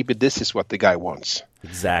said, maybe this is what the guy wants.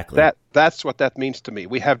 Exactly. That's what that means to me.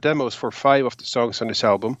 We have demos for 5 of the songs on this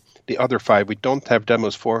album. The other 5 we don't have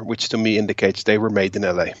demos for, which to me indicates they were made in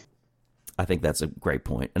LA. I think that's a great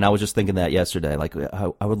point. And I was just thinking that yesterday. Like,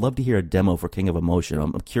 I would love to hear a demo for King of Emotion.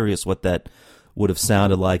 I'm curious what that would have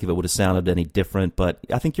sounded like, if it would have sounded any different. But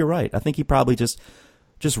I think you're right. I think he probably just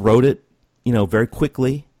wrote it, very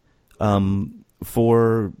quickly,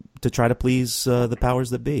 to try to please the powers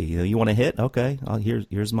that be. You want a hit? Okay,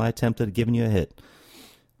 here's my attempt at giving you a hit.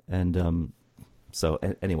 And so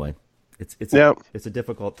anyway, it's a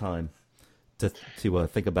difficult time to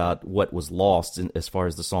think about what was lost as far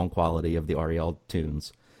as the song quality of the R.E.L.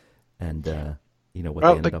 tunes, and what they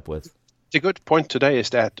ended up with. The good point today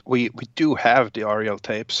is that we do have the R.E.L.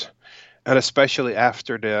 tapes, and especially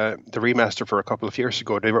after the remaster for a couple of years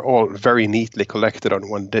ago, they were all very neatly collected on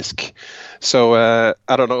one disc. So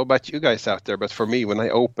I don't know about you guys out there, but for me, when I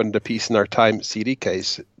opened the Peace in Our Time CD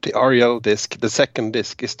case, the R.E.L. disc, the second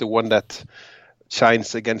disc, is the one that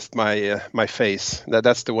shines against my face.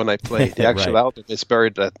 That's the one I play. The actual album is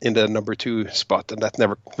buried in the number 2 spot, and that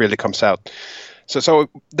never really comes out. So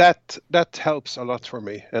that helps a lot for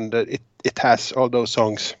me, and it has all those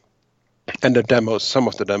songs and the demos, some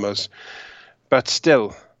of the demos, but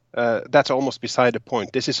still, that's almost beside the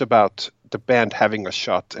point. This is about the band having a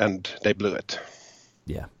shot, and they blew it.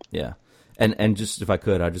 Yeah. And just, if I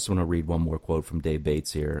could, I just want to read one more quote from Dave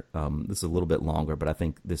Bates here. This is a little bit longer, but I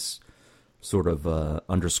think this sort of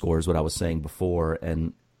underscores what I was saying before,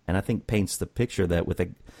 and I think paints the picture that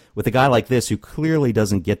with a guy like this who clearly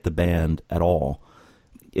doesn't get the band at all,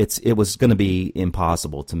 it was going to be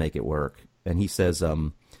impossible to make it work. And he says,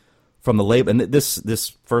 from the label, and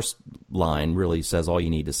this first line really says all you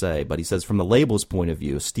need to say, but he says, from the label's point of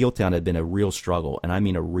view, Steeltown had been a real struggle, and I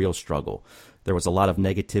mean a real struggle. There was a lot of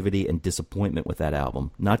negativity and disappointment with that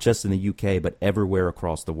album, not just in the UK, but everywhere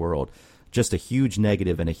across the world. Just a huge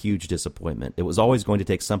negative and a huge disappointment. It was always going to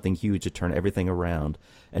take something huge to turn everything around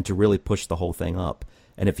and to really push the whole thing up.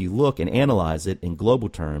 And if you look and analyze it in global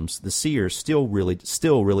terms, the Seer still really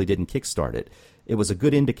didn't kickstart it. It was a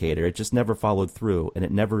good indicator. It just never followed through, and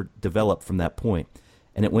it never developed from that point.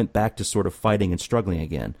 And it went back to sort of fighting and struggling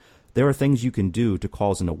again. There are things you can do to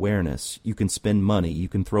cause an awareness. You can spend money. You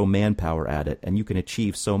can throw manpower at it, and you can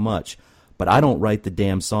achieve so much. But I don't write the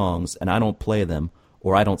damn songs, and I don't play them,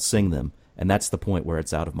 or I don't sing them. And that's the point where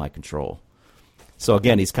it's out of my control. So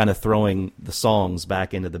again, he's kind of throwing the songs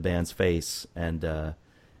back into the band's face, and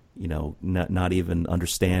not even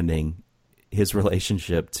understanding his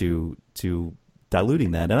relationship to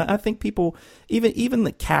diluting that. And I think people, even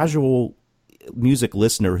the casual music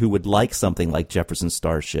listener who would like something like Jefferson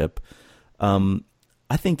Starship,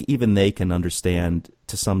 I think even they can understand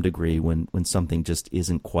to some degree when something just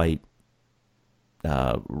isn't quite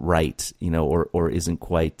right, or isn't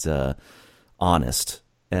quite honest.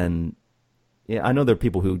 And yeah, I know there are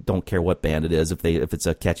people who don't care what band it is. If it's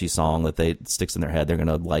a catchy song that sticks in their head, they're going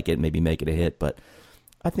to like it, maybe make it a hit. But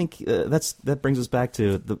I think that brings us back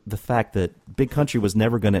to the fact that Big Country was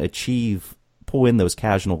never going to pull in those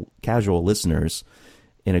casual listeners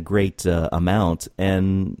in a great amount,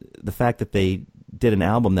 and the fact that they did an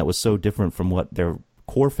album that was so different from what their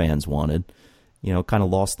core fans wanted, kind of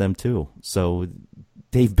lost them too. So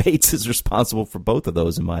Dave Bates is responsible for both of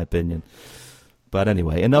those, in my opinion. But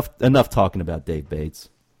anyway, enough talking about Dave Bates.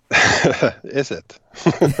 Is it?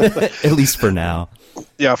 At least for now.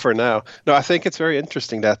 Yeah, for now. No, I think it's very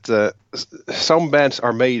interesting that some bands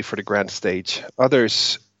are made for the grand stage.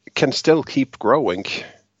 Others can still keep growing.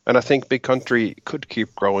 And I think Big Country could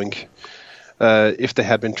keep growing if they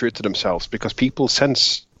had been true to themselves, because people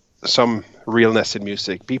sense some realness in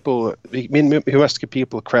music. We must give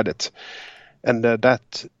people credit. And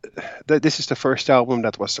this is the first album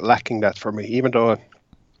that was lacking that for me, even though,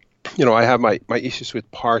 I have my issues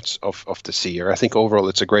with parts of the Seer. I think overall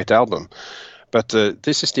it's a great album. But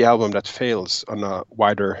this is the album that fails on a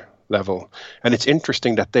wider level. And it's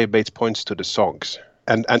interesting that Dave Bates points to the songs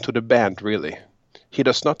and to the band, really. He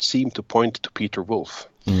does not seem to point to Peter Wolf.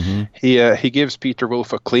 Mm-hmm. He gives Peter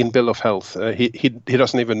Wolf a clean bill of health. He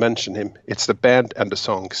doesn't even mention him. It's the band and the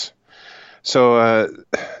songs. So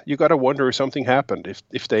you got to wonder if something happened,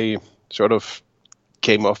 if they sort of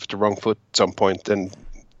came off the wrong foot at some point and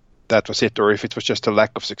that was it, or if it was just a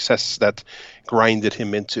lack of success that grinded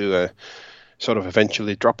him into sort of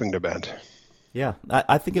eventually dropping the band. Yeah,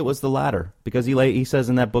 I think it was the latter, because he says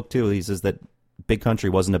in that book too, he says that Big Country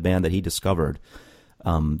wasn't a band that he discovered.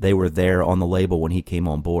 They were there on the label when he came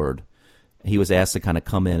on board. He was asked to kind of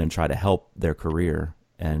come in and try to help their career.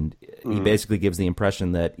 And he basically gives the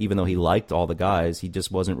impression that even though he liked all the guys, he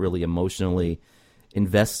just wasn't really emotionally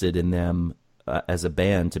invested in them as a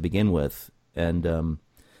band to begin with. And,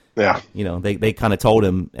 they kind of told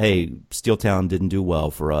him, hey, Steeltown didn't do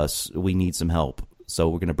well for us. We need some help. So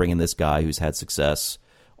we're going to bring in this guy who's had success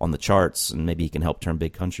on the charts, and maybe he can help turn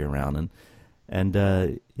Big Country around.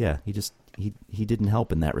 He didn't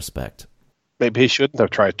help in that respect. Maybe he shouldn't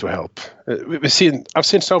have tried to help. I've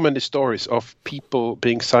seen so many stories of people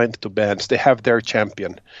being signed to bands. They have their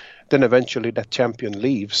champion. Then eventually that champion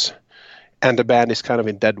leaves, and the band is kind of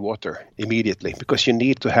in dead water immediately, because you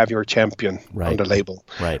need to have your champion on the label.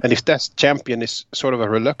 Right. And if that champion is sort of a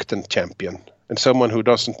reluctant champion and someone who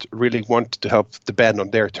doesn't really want to help the band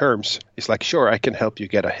on their terms, it's like, sure, I can help you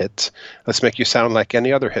get a hit. Let's make you sound like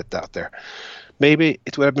any other hit out there. Maybe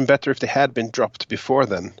it would have been better if they had been dropped before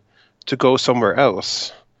then, to go somewhere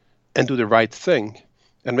else and do the right thing.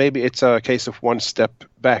 And maybe it's a case of one step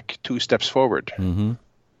back, two steps forward. Mm-hmm.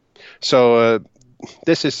 So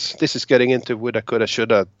this is getting into woulda, coulda,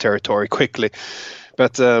 shoulda territory quickly.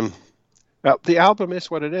 But the album is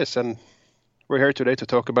what it is, and we're here today to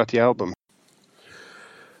talk about the album.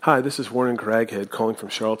 Hi, this is Warren Craghead calling from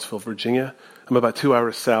Charlottesville, Virginia. I'm about 2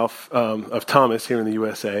 hours south of Thomas here in the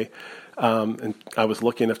USA. And I was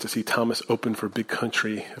lucky enough to see Thomas open for Big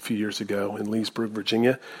Country a few years ago in Leesburg,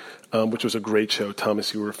 Virginia, which was a great show.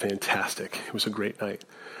 Thomas, you were fantastic. It was a great night.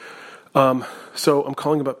 So I'm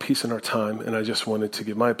calling about Peace in Our Time, and I just wanted to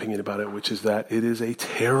give my opinion about it, which is that it is a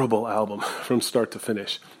terrible album from start to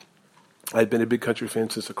finish. I'd been a Big Country fan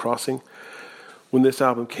since The Crossing. When this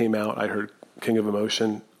album came out, I heard King of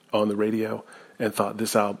Emotion on the radio and thought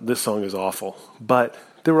this song is awful. But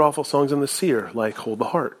there were awful songs on the Seer, like Hold the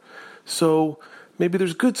Heart. So maybe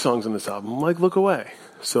there's good songs on this album, like Look Away.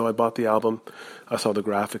 So I bought the album. I saw the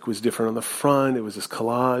graphic was different on the front. It was this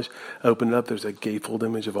collage. I opened it up. There's a gatefold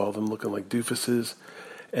image of all of them looking like doofuses.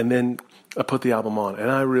 And then I put the album on,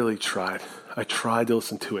 and I really tried. I tried to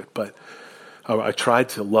listen to it, but I tried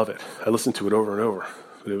to love it. I listened to it over and over,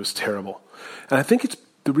 but it was terrible. And I think it's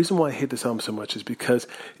the reason why I hate this album so much is because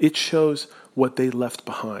it shows what they left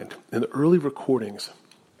behind. In the early recordings,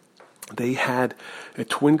 they had a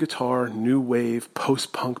twin guitar, new wave,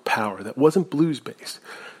 post-punk power that wasn't blues-based.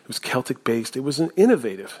 It was Celtic-based. It was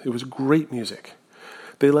innovative. It was great music.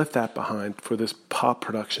 They left that behind for this pop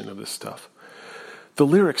production of this stuff. The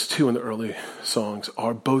lyrics, too, in the early songs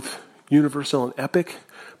are both universal and epic,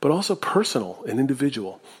 but also personal and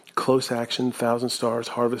individual. Close Action, 1,000 Stars,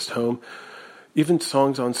 Harvest Home. Even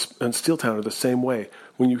songs on Steel Town are the same way.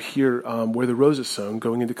 When you hear Where the Rose Is Sown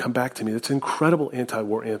going into Come Back to Me, that's an incredible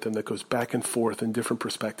anti-war anthem that goes back and forth in different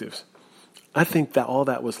perspectives. I think that all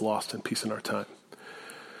that was lost in Peace in Our Time.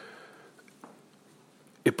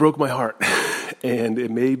 It broke my heart, and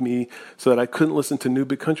it made me so that I couldn't listen to New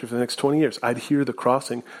Big Country for the next 20 years. I'd hear The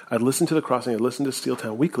Crossing, I'd listen to The Crossing, I'd listen to Steel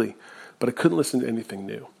Town weekly, but I couldn't listen to anything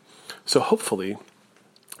new. So hopefully,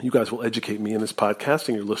 you guys will educate me in this podcast,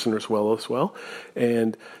 and your listeners will as well,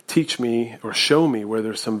 and teach me or show me where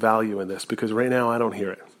there's some value in this, because right now I don't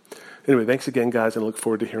hear it. Anyway, thanks again, guys, and I look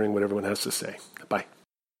forward to hearing what everyone has to say. Bye.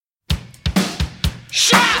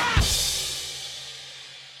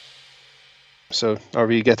 So are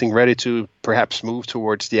we getting ready to perhaps move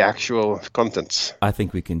towards the actual contents? I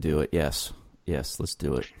think we can do it, yes. Yes, let's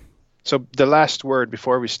do it. So the last word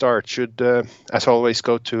before we start should, as always,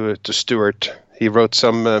 go to Stuart. He wrote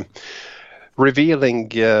some revealing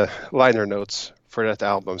liner notes for that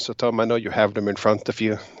album. So Tom, I know you have them in front of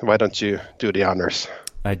you. Why don't you do the honors?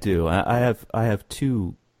 I do. I have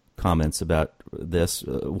two comments about this.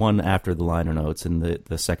 One after the liner notes, and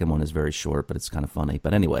the second one is very short, but it's kind of funny.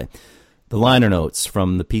 But anyway, the liner notes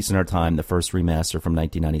from The Peace in Our Time, the first remaster from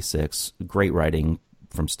 1996. Great writing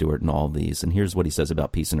from Stewart in all of these. And here's what he says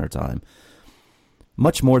about Peace in Our Time.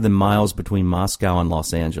 Much more than miles between Moscow and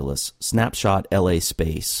Los Angeles. Snapshot LA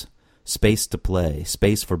space. Space to play.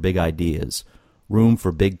 Space for big ideas. Room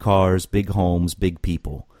for big cars, big homes, big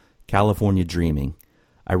people. California dreaming.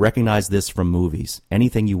 I recognize this from movies.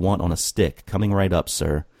 Anything you want on a stick. Coming right up,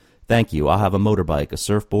 sir. Thank you. I'll have a motorbike, a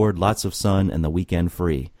surfboard, lots of sun, and the weekend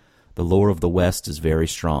free. The lore of the West is very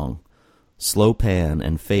strong. Slow pan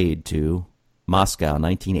and fade to Moscow,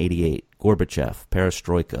 1988. Gorbachev,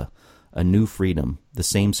 Perestroika. A new freedom, the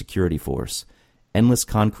same security force. Endless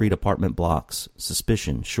concrete apartment blocks.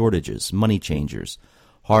 Suspicion, shortages, money changers.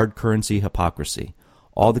 Hard currency hypocrisy.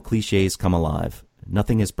 All the cliches come alive.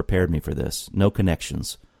 Nothing has prepared me for this. No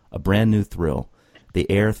connections. A brand new thrill. The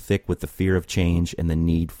air thick with the fear of change and the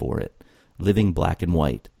need for it. Living black and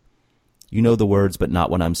white. You know the words, but not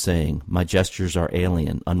what I'm saying. My gestures are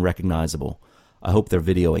alien, unrecognizable. I hope they're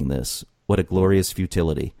videoing this. What a glorious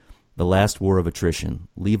futility. The last war of attrition.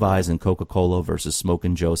 Levi's and Coca-Cola versus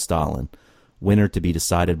Smokin' Joe Stalin. Winner to be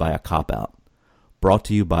decided by a cop-out. Brought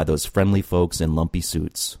to you by those friendly folks in lumpy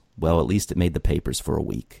suits. Well, at least it made the papers for a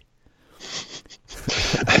week.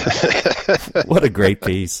 What a great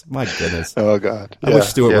piece. My goodness. Oh, God. I wish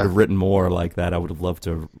Stewart would have written more like that. I would have loved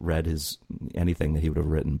to have read anything that he would have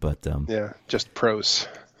written. But just prose.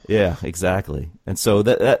 Yeah, exactly. And so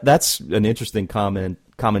that's an interesting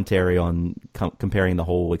commentary on comparing the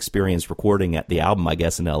whole experience recording at the album, I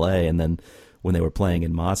guess, in L.A. and then when they were playing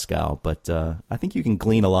in Moscow. But I think you can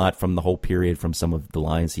glean a lot from the whole period from some of the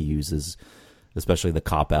lines he uses, especially the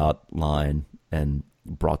cop-out line and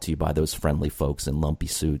brought to you by those friendly folks in lumpy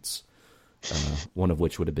suits, one of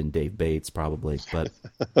which would have been Dave Bates, probably. But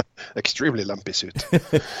extremely lumpy suit.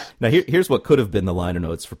 Now, here's what could have been the liner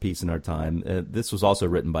notes for Peace in Our Time. This was also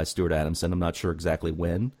written by Stuart Adamson. I'm not sure exactly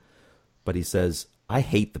when, but he says, I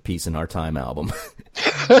hate the Peace in Our Time album.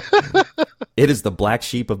 It is the black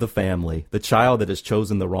sheep of the family, the child that has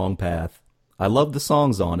chosen the wrong path. I love the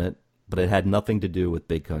songs on it, but it had nothing to do with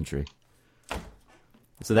Big Country.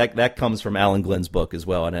 So that comes from Alan Glenn's book as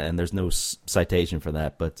well, and there's no citation for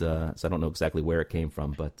that, but so I don't know exactly where it came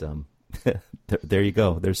from, but there you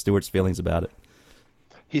go. There's Stewart's feelings about it.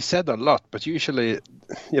 He said a lot, but usually,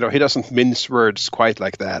 he doesn't mince words quite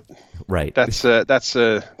like that. Right. That's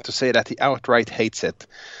to say that he outright hates it.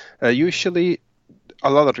 Usually,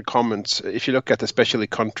 a lot of the comments, if you look at especially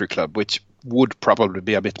Country Club, which would probably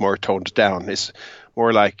be a bit more toned down, is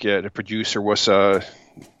more like the producer was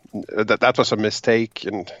that was a mistake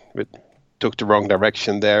and it took the wrong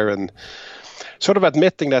direction there, and sort of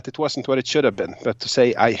admitting that it wasn't what it should have been. But to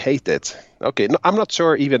say, I hate it. Okay, no, I'm not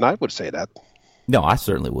sure even I would say that. No, I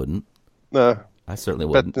certainly wouldn't. No. I certainly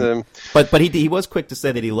wouldn't. But he was quick to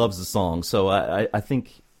say that he loves the song, so I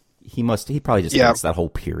think he probably just likes that whole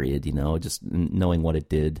period, just knowing what it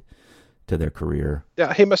did to their career.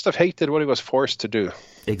 Yeah, he must have hated what he was forced to do.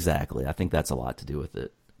 Exactly. I think that's a lot to do with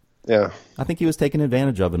it. Yeah, I think he was taken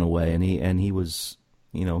advantage of in a way, and he was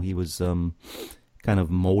kind of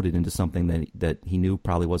molded into something that he knew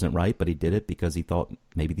probably wasn't right, but he did it because he thought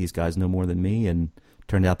maybe these guys know more than me, and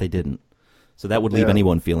turned out they didn't. So that would leave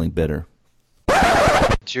anyone feeling bitter.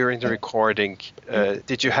 During the recording,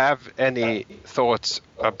 did you have any thoughts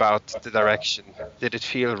about the direction? Did it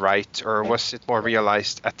feel right, or was it more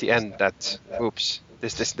realized at the end that, oops,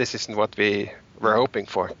 this isn't what we were hoping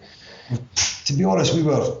for? To be honest,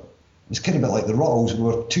 it's kind of a bit like the R.E.Ls. We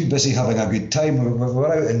were too busy having a good time. We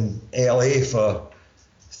were out in LA for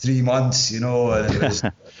 3 months, and it was,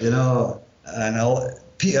 and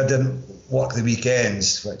Peter didn't work the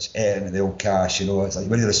weekends, which the old cash, it's like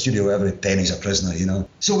when you're in the studio, every penny's a prisoner,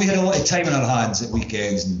 So we had a lot of time in our hands at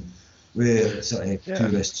weekends, and we were sort of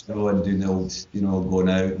tourists, and doing the old, going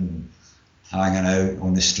out and hanging out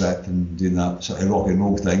on the strip and doing that sort of rock and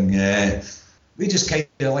roll thing. We just kind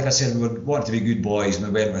of, like I said, we wanted to be good boys, and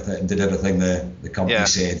we went with it and did everything the company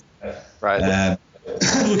said. Right.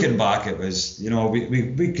 Looking back, it was,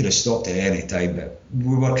 we could have stopped at any time, but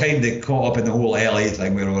we were kind of caught up in the whole LA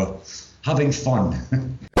thing where we were having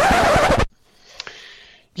fun.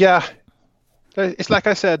 Yeah, it's like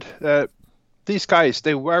I said, these guys,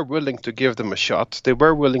 they were willing to give them a shot. They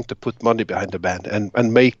were willing to put money behind the band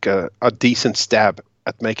and make a decent stab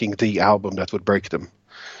at making the album that would break them.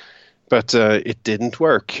 But it didn't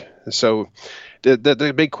work. So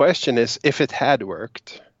the big question is, if it had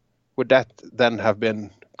worked, would that then have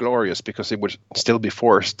been glorious, because he would still be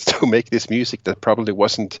forced to make this music that probably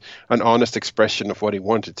wasn't an honest expression of what he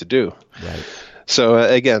wanted to do. Right. So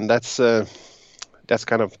again, that's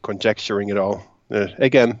kind of conjecturing it all.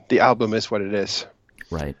 Again, the album is what it is.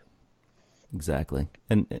 Right. Exactly.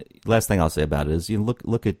 And last thing I'll say about it is,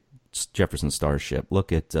 look at Jefferson Starship.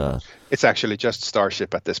 Look at it's actually just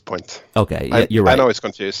Starship at this point. Okay, yeah, you're right. I know it's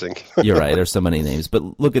confusing. You're right. There's so many names,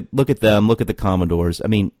 but look at them. Look at the Commodores. I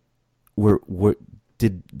mean,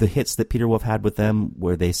 did the hits that Peter Wolf had with them,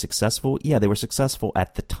 were they successful? Yeah, they were successful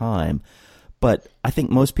at the time, but I think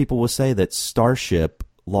most people will say that Starship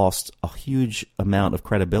lost a huge amount of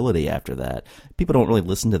credibility after that. People don't really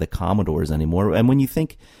listen to the Commodores anymore. And when you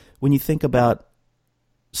think about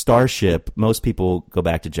Starship, most people go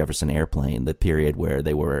back to Jefferson Airplane, the period where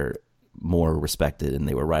they were more respected and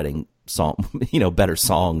they were writing better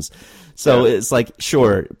songs. So it's like,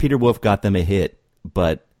 sure, Peter Wolf got them a hit,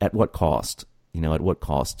 but at what cost? At what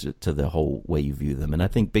cost to the whole way you view them? And I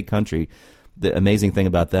think Big Country, the amazing thing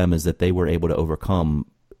about them is that they were able to overcome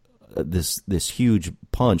this huge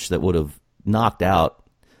punch that would have knocked out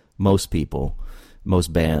most people,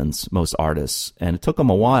 most bands, most artists. And it took them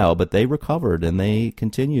a while, but they recovered and they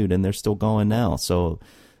continued, and they're still going now. So,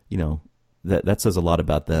 that says a lot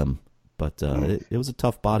about them. But it was a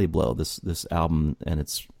tough body blow, this album and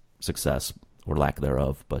its success, or lack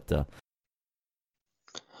thereof. But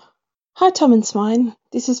Hi, Tom and Svein.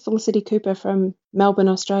 This is Felicity Cooper from Melbourne,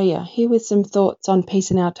 Australia, here with some thoughts on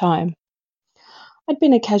Peace in Our Time. I'd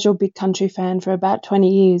been a casual Big Country fan for about 20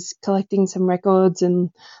 years, collecting some records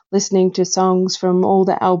and listening to songs from all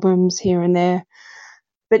the albums here and there,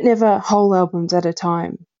 but never whole albums at a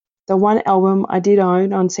time. The one album I did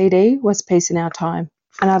own on CD was Peace in Our Time,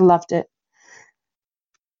 and I loved it.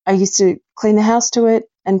 I used to clean the house to it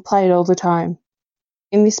and play it all the time.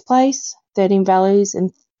 In This Place, 13 Valleys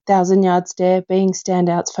and 1,000 Yard Stare being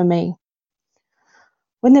standouts for me.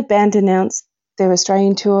 When the band announced their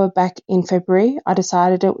Australian tour back in February, I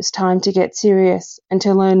decided it was time to get serious and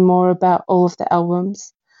to learn more about all of the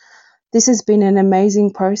albums. This has been an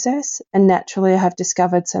amazing process, and naturally I have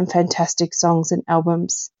discovered some fantastic songs and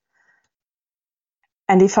albums.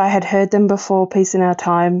 And if I had heard them before Peace in Our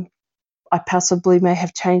Time, I possibly may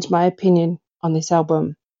have changed my opinion on this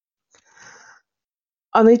album.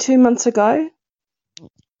 Only 2 months ago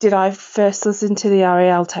did I first listen to the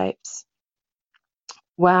R.E.L tapes.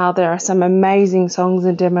 Wow, there are some amazing songs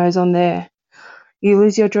and demos on there. You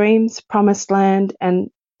Lose Your Dreams, Promised Land, and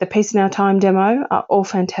the Peace in Our Time demo are all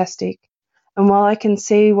fantastic. And while I can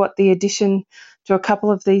see what the addition to a couple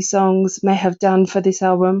of these songs may have done for this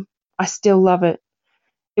album, I still love it.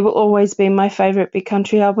 It will always be my favourite Big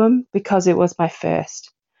Country album because it was my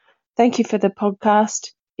first. Thank you for the podcast.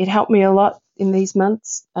 It helped me a lot in these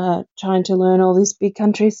months, trying to learn all this Big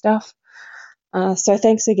Country stuff. So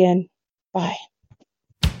thanks again. Bye.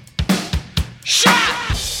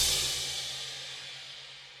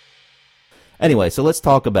 anyway, so let's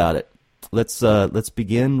talk about it. Let's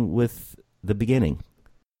begin with the beginning.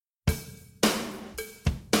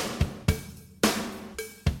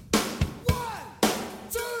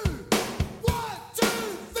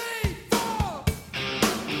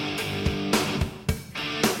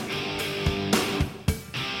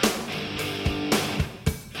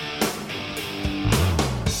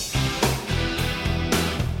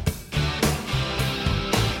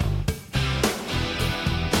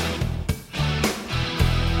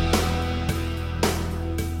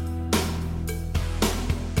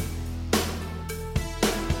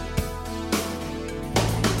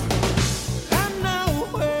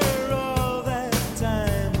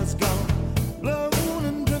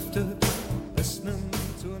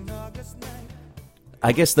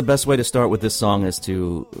 I guess the best way to start with this song is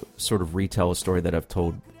to sort of retell a story that I've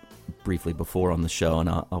told briefly before on the show, and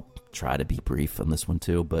I'll try to be brief on this one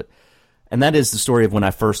too. And that is the story of when I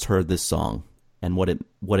first heard this song and what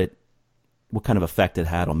kind of effect it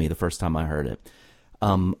had on me the first time I heard it.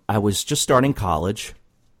 I was just starting college,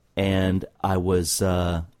 and I was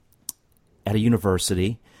at a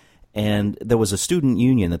university, and there was a student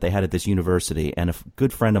union that they had at this university, and a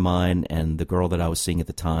good friend of mine and the girl that I was seeing at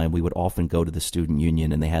the time, we would often go to the student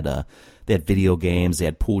union, and they had video games, they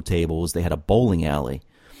had pool tables, they had a bowling alley,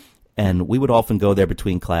 and we would often go there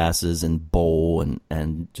between classes and bowl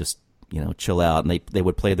and just chill out, and they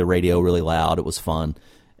would play the radio really loud. It was fun,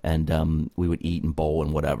 and we would eat and bowl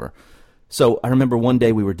and whatever. So I remember one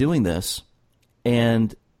day we were doing this,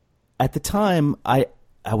 and at the time I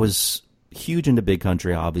was huge into Big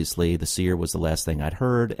Country, obviously. The Seer was the last thing I'd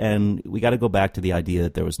heard, and we got to go back to the idea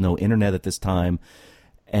that there was no internet at this time,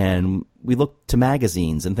 and we looked to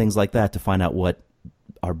magazines and things like that to find out what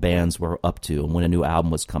our bands were up to and when a new album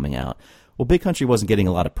was coming out. Well, Big Country wasn't getting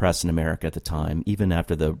a lot of press in America at the time, even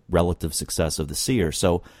after the relative success of the Seer,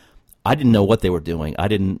 so I didn't know what they were doing.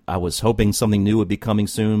 I was hoping something new would be coming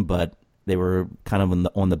soon, but they were kind of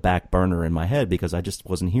on the back burner in my head because I just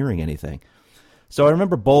wasn't hearing anything. So I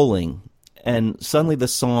remember bowling, and suddenly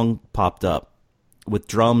this song popped up with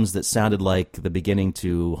drums that sounded like the beginning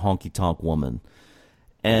to Honky Tonk Woman.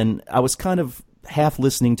 And I was kind of half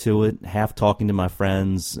listening to it, half talking to my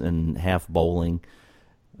friends, and half bowling.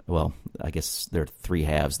 Well, I guess there are three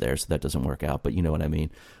halves there, so that doesn't work out, but you know what I mean.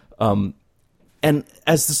 And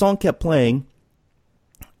as the song kept playing,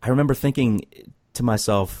 I remember thinking to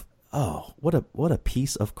myself, oh, what a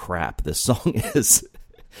piece of crap this song is.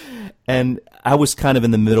 And I was kind of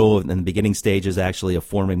in the beginning stages, actually, of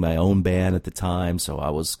forming my own band at the time, so I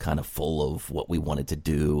was kind of full of what we wanted to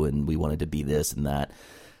do, and we wanted to be this and that.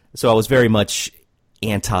 So I was very much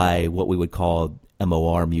anti what we would call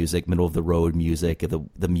MOR music, middle-of-the-road music,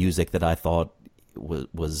 the music that I thought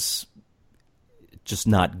was just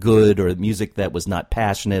not good, or music that was not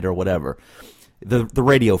passionate or whatever, the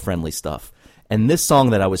radio-friendly stuff. And this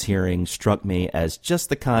song that I was hearing struck me as just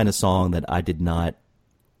the kind of song that I did not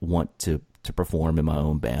want to perform in my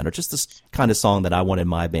own band, or just this kind of song that I wanted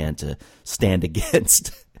my band to stand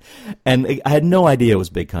against. And I had no idea it was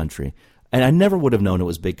Big Country, and I never would have known it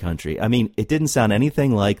was Big Country. I mean, it didn't sound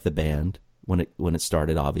anything like the band when it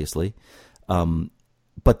started, obviously,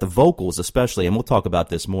 but the vocals especially, and we'll talk about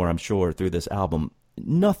this more, I'm sure, through this album,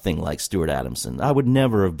 nothing like Stuart Adamson. I would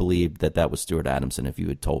never have believed that was Stuart Adamson if you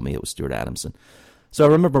had told me it was Stuart Adamson. So I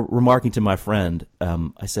remember remarking to my friend,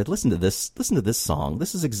 I said, listen to this song.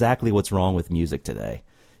 This is exactly what's wrong with music today.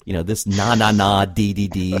 This na-na-na,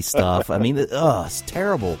 dee-dee-dee stuff. I mean, it's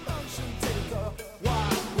terrible.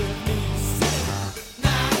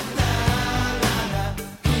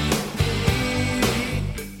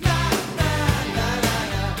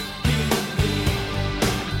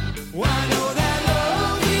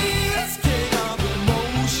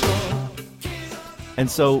 And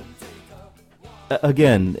so,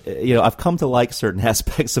 again, I've come to like certain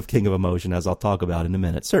aspects of King of Emotion, as I'll talk about in a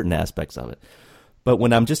minute, certain aspects of it. But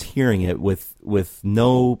when I'm just hearing it with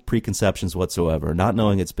no preconceptions whatsoever, not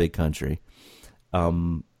knowing it's Big Country,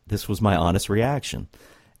 this was my honest reaction.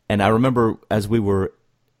 And I remember as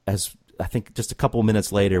I think just a couple of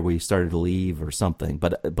minutes later, we started to leave or something,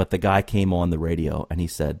 but the guy came on the radio and he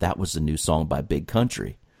said, that was the new song by Big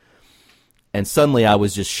Country. And suddenly I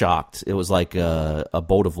was just shocked. It was like a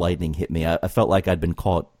bolt of lightning hit me. I felt like I'd been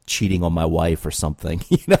caught cheating on my wife or something.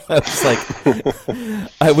 I was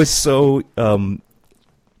like, I was so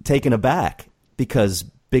taken aback because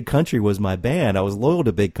Big Country was my band. I was loyal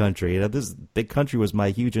to Big Country. This Big Country was my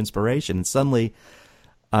huge inspiration. And suddenly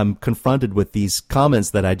I'm confronted with these comments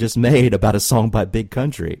that I just made about a song by Big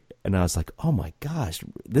Country. And I was like, oh my gosh,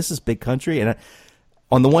 this is Big Country. And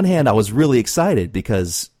on the one hand, I was really excited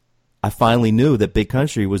because I finally knew that Big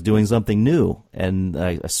Country was doing something new, and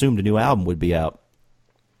I assumed a new album would be out.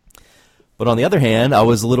 But on the other hand, I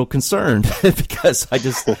was a little concerned because I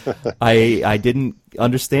didn't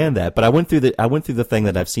understand that. But I went through the thing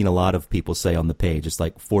that I've seen a lot of people say on the page. It's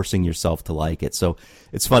like forcing yourself to like it. So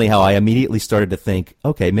it's funny how I immediately started to think,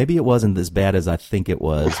 okay, maybe it wasn't as bad as I think it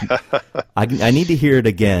was. I need to hear it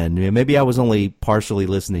again. Maybe I was only partially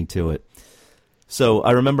listening to it. So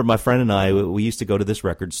I remember my friend and I, we used to go to this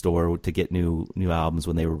record store to get new albums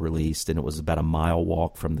when they were released, and it was about a mile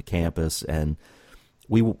walk from the campus. And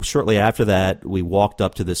shortly after that, we walked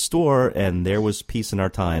up to this store, and there was Peace in Our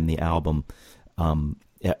Time, the album. I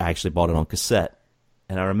actually bought it on cassette.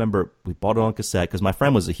 And I remember we bought it on cassette because my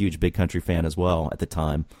friend was a huge Big Country fan as well at the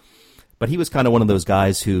time. But he was kind of one of those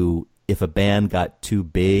guys who, if a band got too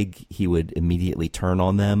big, he would immediately turn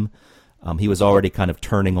on them. He was already kind of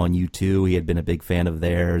turning on U2. He had been a big fan of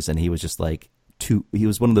theirs, and he was just like he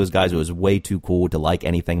was one of those guys who was way too cool to like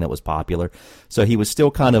anything that was popular. So he was still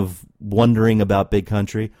kind of wondering about Big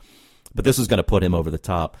Country, but this was going to put him over the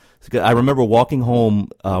top. I remember walking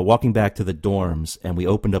back to the dorms, and we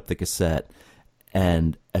opened up the cassette,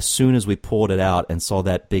 and as soon as we pulled it out and saw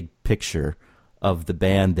that big picture of the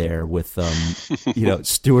band there with,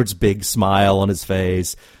 Stuart's big smile on his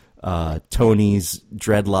face, Tony's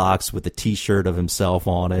dreadlocks with a T-shirt of himself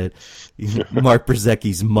on it, Mark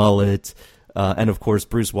Brzezicki's mullet, and of course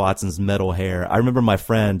Bruce Watson's metal hair. I remember my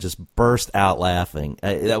friend just burst out laughing.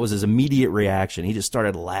 That was his immediate reaction. He just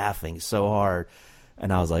started laughing so hard,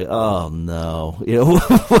 and I was like, "Oh no!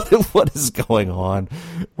 What is going on?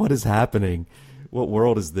 What is happening? What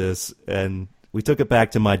world is this?" And we took it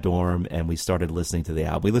back to my dorm, and we started listening to the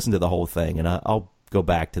album. We listened to the whole thing, and I'll go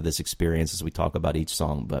back to this experience as we talk about each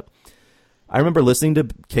song. But I remember listening to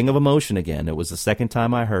King of Emotion again. It was the second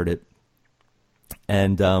time I heard it,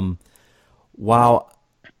 and while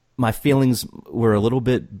my feelings were a little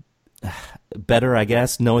bit better, I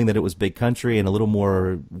guess, knowing that it was Big Country and a little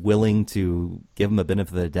more willing to give him a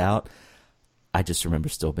benefit of the doubt, I just remember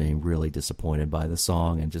still being really disappointed by the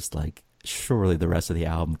song and just like, surely the rest of the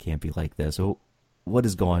album can't be like this. So what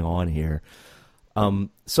is going on here?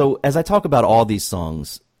 So as I talk about all these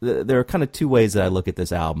songs, there are kind of two ways that I look at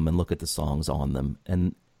this album and look at the songs on them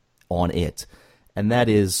and on it. And that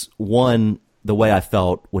is, one, the way I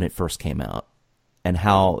felt when it first came out and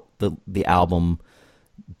how the album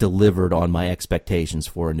delivered on my expectations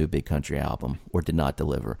for a new Big Country album, or did not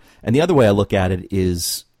deliver. And the other way I look at it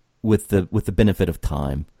is with the benefit of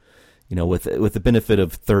time. With the benefit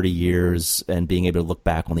of 30 years and being able to look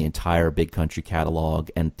back on the entire Big Country catalog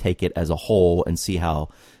and take it as a whole and see how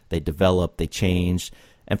they developed, they changed.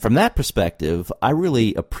 And from that perspective, I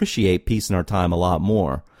really appreciate Peace in Our Time a lot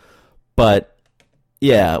more. But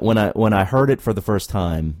yeah, when I heard it for the first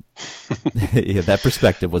time, that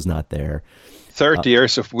perspective was not there. 30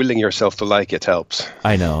 years of willing yourself to like it helps.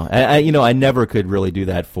 I know. I never could really do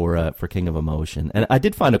that for King of Emotion. And I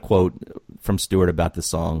did find a quote from Stuart about the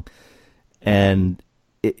song, and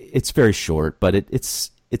it's very short, but it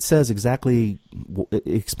explains exactly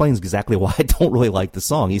why I don't really like the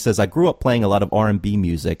song. He says, "I grew up playing a lot of R&B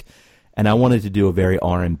music, and I wanted to do a very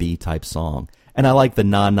R&B type song. And I like the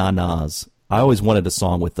na-na-nas. I always wanted a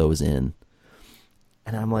song with those in."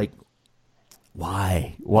 And I'm like,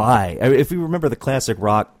 why? I mean, if you remember the Classic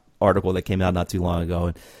Rock article that came out not too long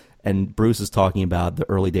ago, and Bruce is talking about the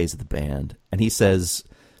early days of the band, and he says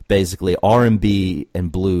basically R&B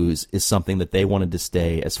and blues is something that they wanted to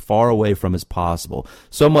stay as far away from as possible,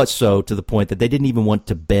 so much so to the point that they didn't even want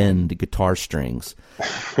to bend guitar strings.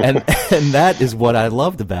 and that is what I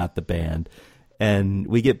loved about the band. And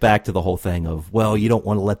we get back to the whole thing of, well, you don't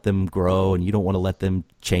want to let them grow and you don't want to let them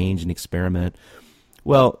change and experiment.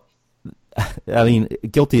 Well, I mean,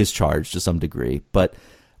 guilty as charged to some degree, but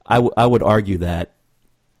I would argue that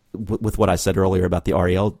with what I said earlier about the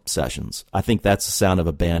R.E.L. sessions, I think that's the sound of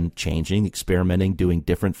a band changing, experimenting, doing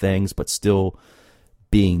different things, but still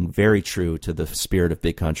being very true to the spirit of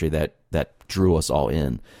Big Country that drew us all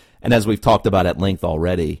in. And as we've talked about at length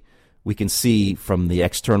already, we can see from the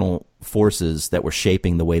external forces that were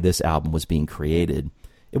shaping the way this album was being created,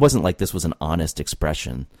 it wasn't like this was an honest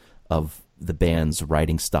expression of the band's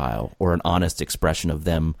writing style or an honest expression of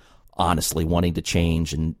them honestly wanting to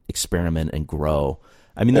change and experiment and grow.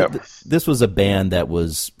 I mean, this was a band that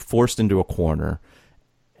was forced into a corner,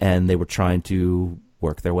 and they were trying to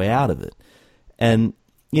work their way out of it. And,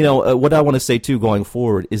 what I want to say, too, going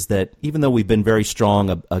forward is that even though we've been very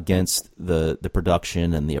strong against the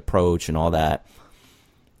production and the approach and all that,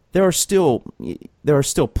 there are still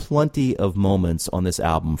plenty of moments on this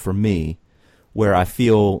album, for me, where I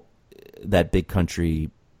feel that Big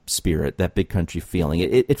Country spirit, that Big Country feeling.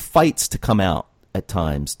 It fights to come out at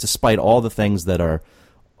times, despite all the things that are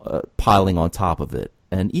piling on top of it.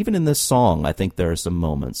 And even in this song, I think there are some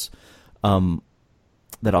moments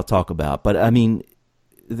that I'll talk about. But I mean,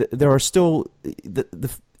 there are still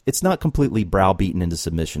it's not completely browbeaten into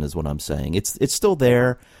submission, is what I'm saying. It's still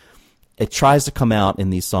there. It tries to come out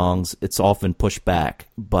in these songs. It's often pushed back,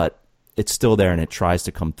 but it's still there and it tries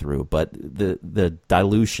to come through. But the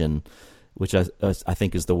dilution, which I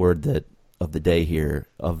think is the word of the day here,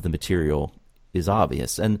 of the material, is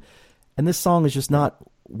obvious. And this song is just not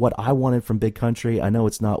what I wanted from Big Country. I know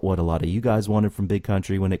it's not what a lot of you guys wanted from Big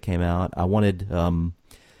Country when it came out. I wanted, I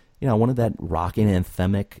wanted that rocking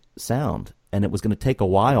anthemic sound, and it was going to take a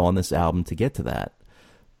while on this album to get to that.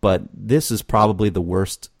 But this is probably the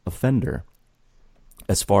worst offender.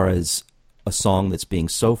 as far as a song that's being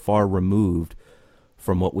so far removed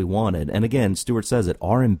from what we wanted. And again, Stewart says it,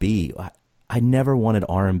 R&B. I never wanted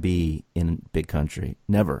R&B in Big Country.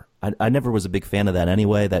 Never. I never was a big fan of that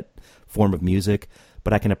anyway, that form of music,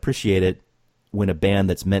 but I can appreciate it when a band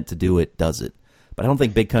that's meant to do it does it. But I don't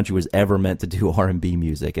think Big Country was ever meant to do R&B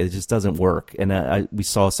music. It just doesn't work. And we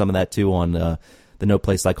saw some of that too on the No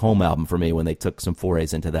Place Like Home album for me when they took some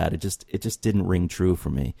forays into that. It just didn't ring true for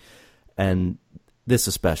me. And this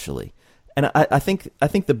especially. And I think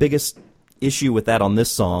the biggest issue with that on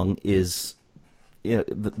this song is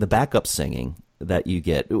the backup singing that you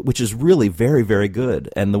get, which is really very, very good.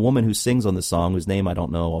 And the woman who sings on the song, whose name I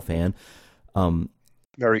don't know offhand,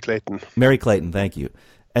 Mary Clayton. Mary Clayton, thank you.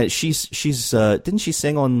 And she's didn't she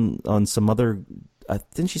sing on some other?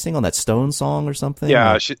 Didn't she sing on that Stone song or something?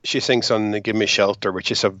 Yeah, she sings on "Give Me Shelter,"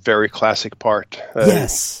 which is a very classic part.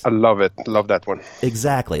 Yes, I love it. Love that one.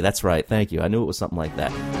 Exactly, that's right. Thank you. I knew it was something like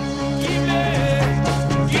that.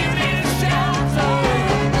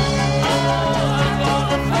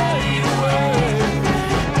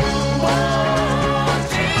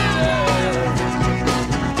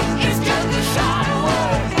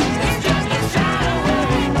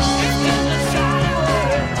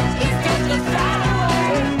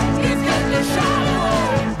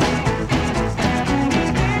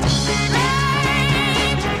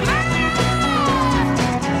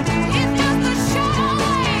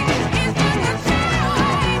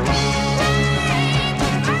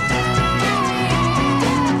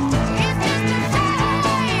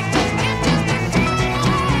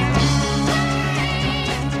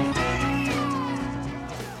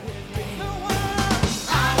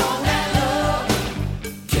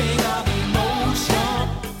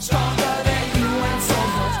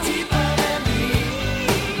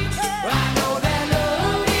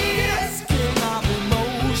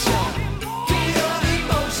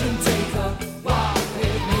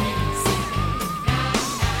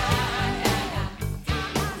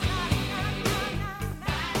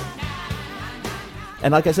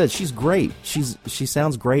 And like I said, she's great. She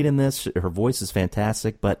sounds great in this. Her voice is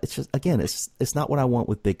fantastic, but it's just, again, it's not what I want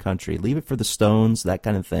with Big Country. Leave it for the Stones, that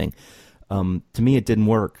kind of thing. To me, it didn't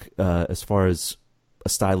work as far as a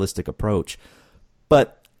stylistic approach.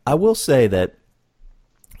 But I will say that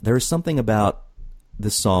there is something about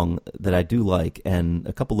this song that I do like, and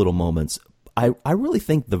a couple little moments. I really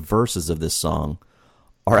think the verses of this song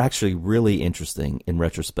are actually really interesting in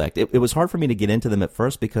retrospect. It was hard for me to get into them at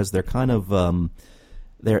first because they're kind of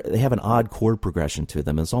they have an odd chord progression to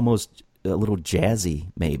them. It's almost a little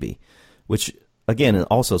jazzy, maybe, which again is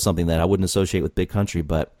also something that I wouldn't associate with Big Country.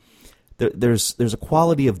 But there's a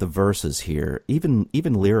quality of the verses here, even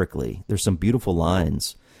lyrically. There's some beautiful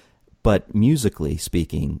lines, but musically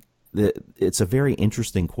speaking, it's a very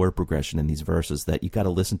interesting chord progression in these verses that you got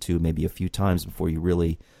to listen to maybe a few times before you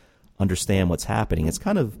really understand what's happening. It's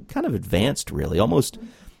kind of advanced, really, almost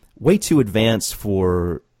way too advanced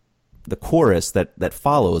for the chorus that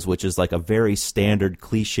follows, which is like a very standard,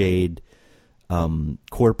 cliched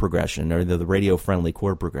chord progression, or the radio-friendly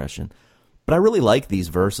chord progression. But I really like these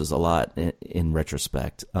verses a lot in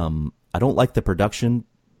retrospect. I don't like the production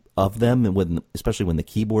of them, and especially when the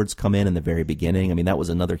keyboards come in the very beginning. I mean, that was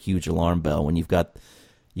another huge alarm bell when you got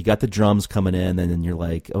the drums coming in, and then you're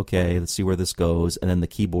like, okay, let's see where this goes. And then the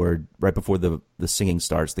keyboard, right before the singing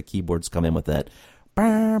starts, the keyboards come in with that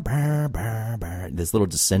burr, burr, burr, burr, this little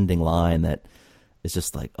descending line that is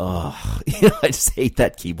just like, oh, I just hate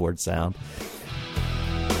that keyboard sound.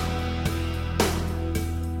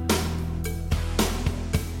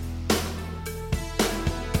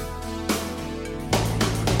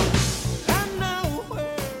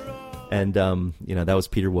 And that was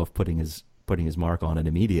Peter Wolf putting his mark on it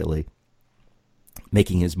immediately,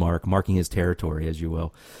 making his mark, marking his territory, as you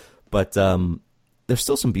will. But there's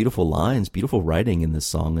still some beautiful lines, beautiful writing in this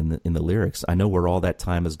song, in the lyrics. I know where all that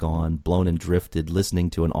time has gone, blown and drifted, listening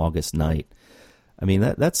to an August night. I mean,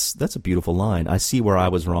 that's a beautiful line. I see where I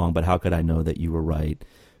was wrong, but how could I know that you were right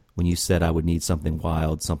when you said I would need something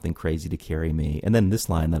wild, something crazy to carry me? And then this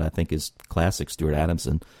line that I think is classic, Stuart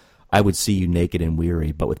Adamson, I would see you naked and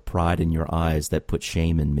weary, but with pride in your eyes that put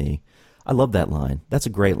shame in me. I love that line. That's a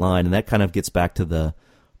great line, and that kind of gets back to the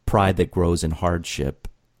pride that grows in hardship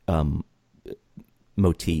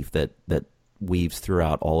motif that weaves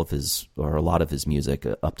throughout all of his, or a lot of his music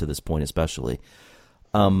up to this point especially.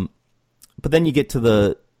 But then you get to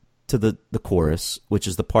the chorus, which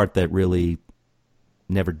is the part that really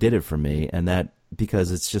never did it for me, and that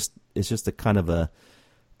because it's just a kind of a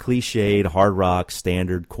cliched hard rock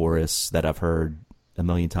standard chorus that I've heard a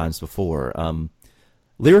million times before.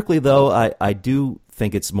 Lyrically, though, I do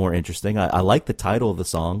think it's more interesting. I like the title of the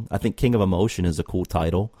song. I think King of Emotion is a cool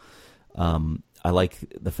title. I like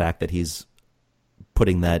the fact that he's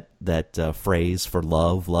putting that phrase for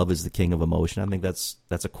love. Love is the king of emotion. I think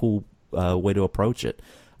that's a cool way to approach it.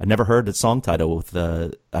 I've never heard that song title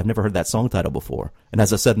before. And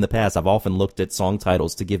as I said in the past, I've often looked at song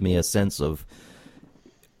titles to give me a sense of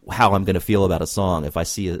how I'm going to feel about a song. If I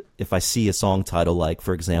see a song title like,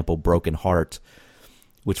 for example, Broken Heart,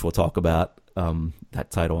 which we'll talk about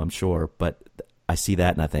that title, I'm sure, but I see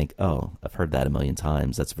that and I think, oh, I've heard that a million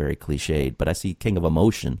times. That's very cliched. But I see King of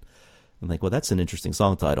Emotion. I'm like, well, that's an interesting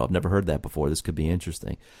song title. I've never heard that before. This could be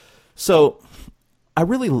interesting. So I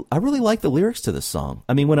really like the lyrics to this song.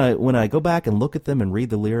 I mean, when I go back and look at them and read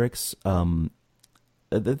the lyrics,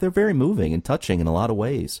 they're very moving and touching in a lot of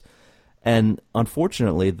ways. And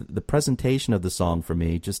unfortunately, the presentation of the song for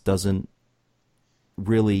me just doesn't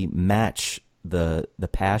really match the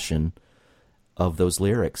passion of those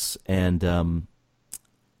lyrics. And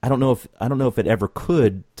I don't know if it ever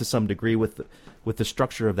could to some degree with the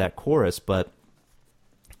structure of that chorus, but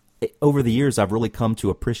over the years I've really come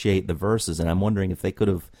to appreciate the verses, and I'm wondering if they could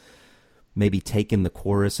have maybe taken the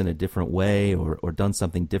chorus in a different way or done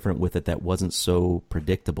something different with it that wasn't so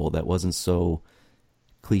predictable, that wasn't so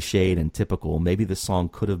cliched and typical. Maybe the song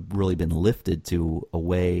could have really been lifted to a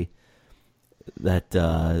way that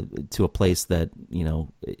to a place that, you know,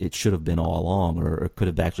 it should have been all along, or it could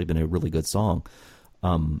have actually been a really good song.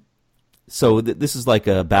 So this is like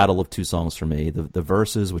a battle of two songs for me. The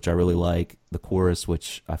verses, which I really like, the chorus,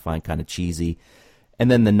 which I find kind of cheesy, and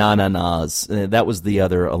then the na-na-nas. That was the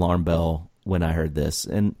other alarm bell when I heard this.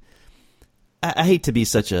 And I hate to be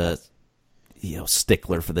such a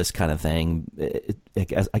stickler for this kind of thing.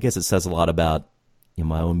 I guess it says a lot about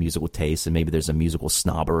my own musical taste, and maybe there's a musical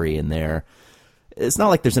snobbery in there. It's not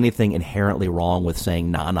like there's anything inherently wrong with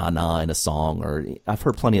saying na na na in a song, or I've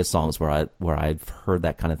heard plenty of songs where I've heard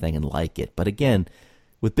that kind of thing and like it. But again,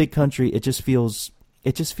 with Big Country, it just feels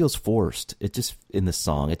forced. It just in the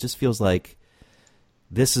song, it just feels like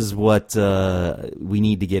this is what we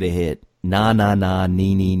need to get a hit. Na na na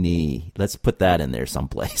nee nee nee. Let's put that in there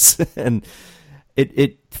someplace. And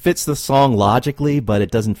it fits the song logically, but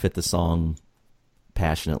it doesn't fit the song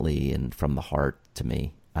passionately and from the heart to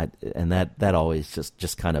me. And that always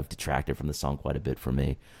just kind of detracted from the song quite a bit for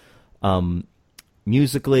me.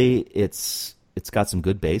 Musically, it's got some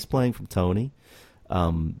good bass playing from Tony.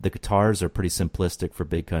 The guitars are pretty simplistic for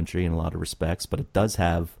Big Country in a lot of respects, but it does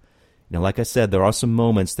have, like I said, there are some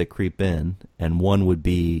moments that creep in, and one would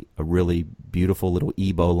be a really beautiful little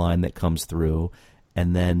Ebo line that comes through,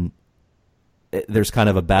 and then there's kind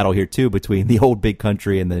of a battle here too between the old Big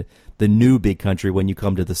Country and the new Big Country when you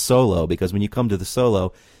come to the solo, because when you come to the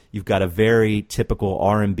solo, you've got a very typical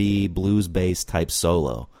R&B blues bass type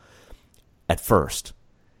solo at first.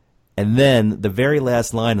 And then the very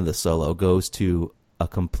last line of the solo goes to a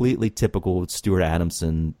completely typical Stuart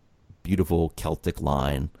Adamson beautiful Celtic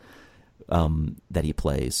line that he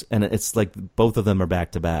plays. And it's like both of them are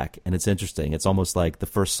back to back, and it's interesting. It's almost like the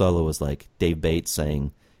first solo is like Dave Bates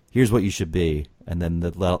saying, "Here's what you should be," and then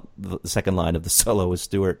the second line of the solo is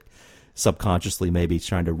Stuart subconsciously maybe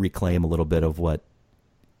trying to reclaim a little bit of what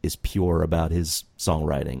is pure about his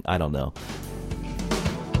songwriting. I don't know.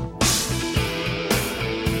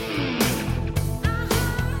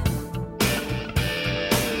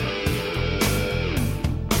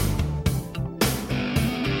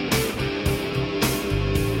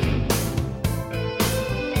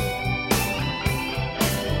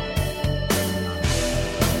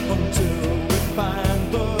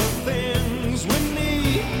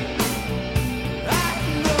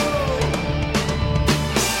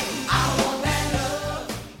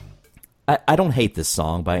 I don't hate this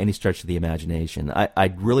song by any stretch of the imagination.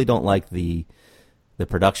 I really don't like the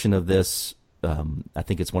production of this. I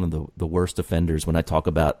think it's one of the worst offenders when I talk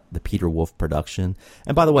about the Peter Wolf production.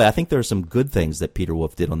 And by the way, I think there are some good things that Peter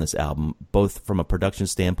Wolf did on this album, both from a production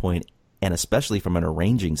standpoint and especially from an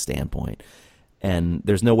arranging standpoint. And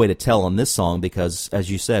there's no way to tell on this song because, as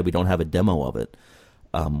you said, we don't have a demo of it,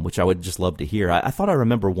 which I would just love to hear. I thought I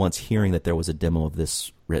remember once hearing that there was a demo of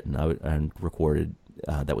this written and recorded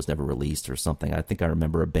that was never released or something. I think I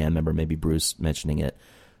remember a band member, maybe Bruce, mentioning it.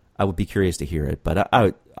 I would be curious to hear it, but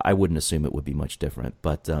I wouldn't assume it would be much different.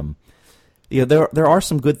 But there are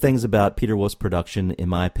some good things about Peter Wolf's production, in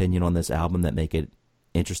my opinion, on this album that make it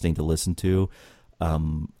interesting to listen to.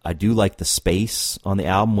 I do like the space on the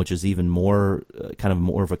album, which is even more kind of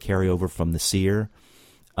more of a carryover from the Seer.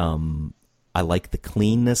 I like the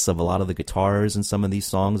cleanness of a lot of the guitars in some of these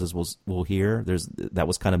songs, as we'll hear. That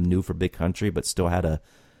was kind of new for Big Country, but still had a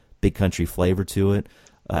Big Country flavor to it.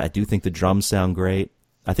 I do think the drums sound great.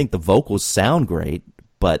 I think the vocals sound great,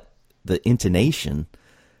 but the intonation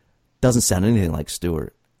doesn't sound anything like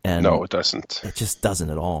Stewart. And no, it doesn't. It just doesn't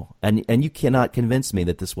at all. And you cannot convince me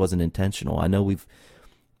that this wasn't intentional. I know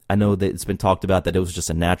that it's been talked about that it was just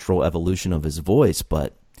a natural evolution of his voice,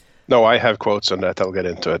 but no, I have quotes on that. I'll get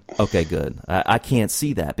into it. Okay, good. I can't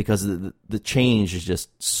see that because the change is just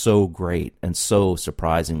so great and so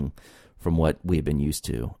surprising from what we've been used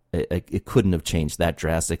to. It couldn't have changed that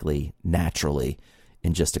drastically, naturally,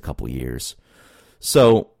 in just a couple years.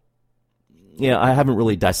 So, yeah, I haven't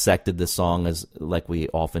really dissected this song as like we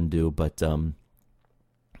often do, but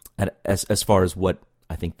as far as what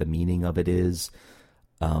I think the meaning of it is,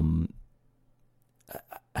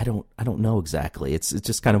 I don't know exactly. It's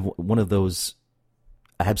just kind of one of those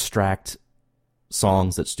abstract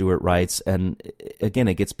songs that Stewart writes, and again,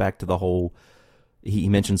 it gets back to the whole. He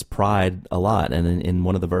mentions pride a lot, and in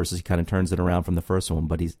one of the verses, he kind of turns it around from the first one.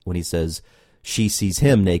 But when he says, "She sees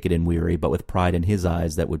him naked and weary, but with pride in his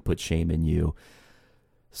eyes that would put shame in you."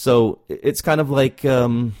 So it's kind of like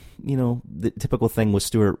the typical thing with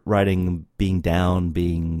Stewart writing, being down,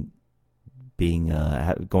 being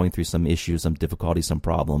going through some issues, some difficulty, some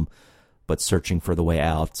problem, but searching for the way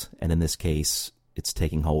out. And in this case, it's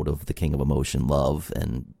taking hold of the king of emotion, love,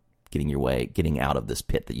 and getting out of this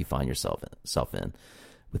pit that you find yourself in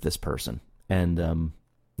with this person. And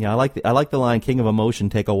I like the line, "King of emotion,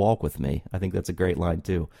 take a walk with me." I think that's a great line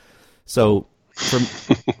too. So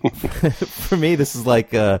for me, this is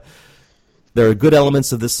like there are good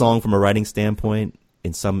elements of this song from a writing standpoint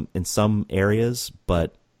in some areas,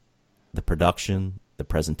 but the production, the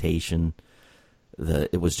presentation,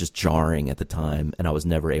 it was just jarring at the time, and I was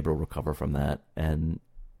never able to recover from that. And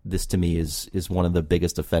this, to me, is one of the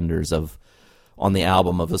biggest offenders on the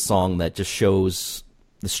album of a song that just shows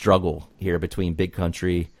the struggle here between Big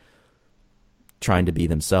Country trying to be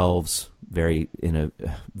themselves, very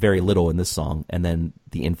little in this song, and then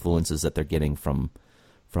the influences that they're getting from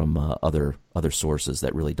other sources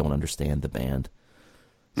that really don't understand the band.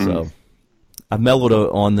 So I've mellowed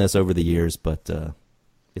on this over the years, but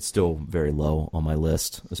it's still very low on my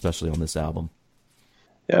list, especially on this album.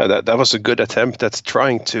 Yeah, that was a good attempt at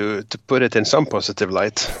trying to put it in some positive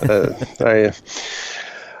light.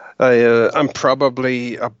 I'm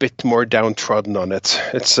probably a bit more downtrodden on it.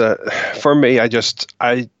 It's for me.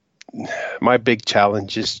 My big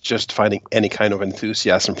challenge is just finding any kind of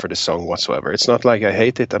enthusiasm for the song whatsoever. It's not like I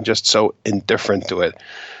hate it. I'm just so indifferent to it,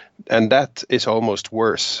 and that is almost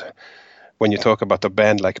worse when you talk about a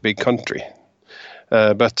band like Big Country.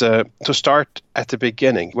 But to start at the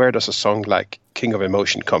beginning, where does a song like King of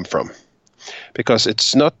Emotion come from? Because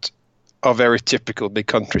it's not a very typical Big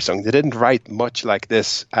Country song. They didn't write much like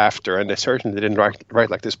this after, and they certainly didn't write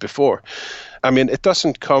like this before. I mean, it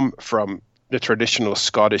doesn't come from the traditional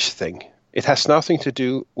Scottish thing. It has nothing to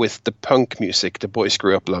do with the punk music the boys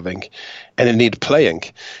grew up loving and they need playing.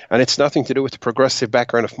 And it's nothing to do with the progressive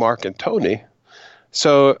background of Mark and Tony.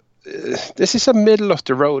 So this is a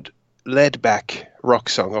middle-of-the-road, laid-back rock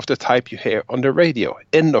song of the type you hear on the radio.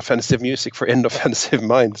 Inoffensive music for inoffensive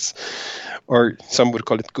minds. Or some would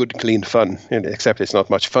call it good, clean fun, except it's not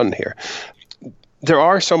much fun here. There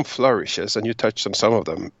are some flourishes, and you touched on some of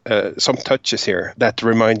them, some touches here that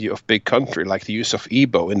remind you of Big Country, like the use of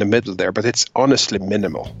EBO in the middle there, but it's honestly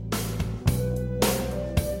minimal.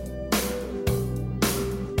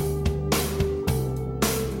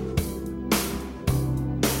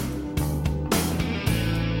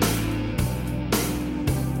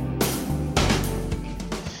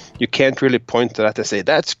 You can't really point to that and say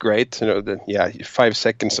that's great. 5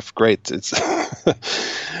 seconds of great. It's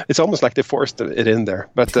it's almost like they forced it in there.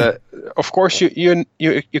 But of course, you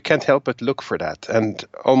can't help but look for that and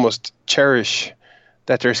almost cherish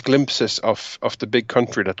that there's glimpses of the Big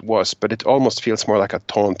Country that was. But it almost feels more like a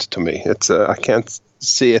taunt to me. It's I can't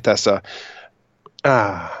see it as a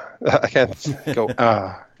I can't go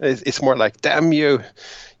It's more like, damn you.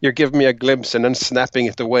 You're giving me a glimpse and then snapping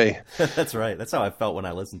it away. That's right. That's how I felt when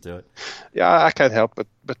I listened to it. Yeah, I can't help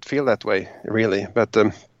but feel that way, really. But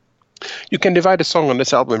you can divide a song on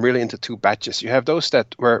this album really into two batches. You have those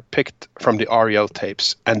that were picked from the R.E.L.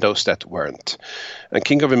 tapes and those that weren't. And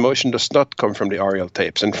King of Emotion does not come from the R.E.L.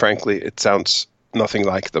 tapes, and frankly, it sounds nothing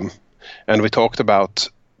like them. And we talked about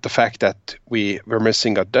the fact that we were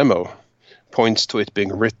missing a demo points to it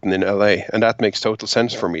being written in L.A., and that makes total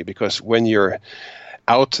sense for me, because when you're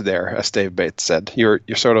out there, as Dave Bates said, you're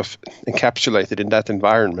sort of encapsulated in that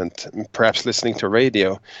environment, perhaps listening to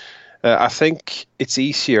radio. I think it's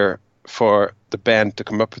easier for the band to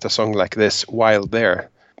come up with a song like this while there.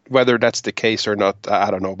 Whether that's the case or not, I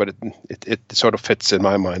don't know, but it sort of fits in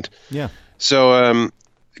my mind. Yeah. So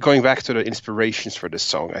going back to the inspirations for this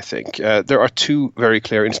song, I think there are two very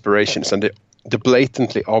clear inspirations, and the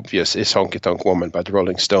blatantly obvious is Honky Tonk Woman by the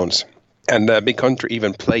Rolling Stones. And Big Country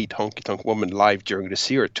even played Honky Tonk Woman live during the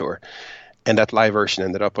Sear tour. And that live version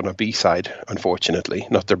ended up on a B-side, unfortunately.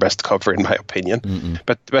 Not their best cover, in my opinion.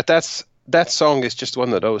 But that song is just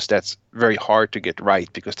one of those that's very hard to get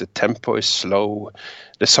right because the tempo is slow.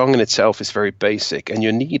 The song in itself is very basic. And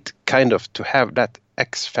you need kind of to have that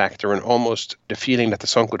X factor and almost the feeling that the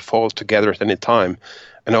song could fall together at any time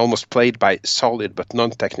and almost played by solid but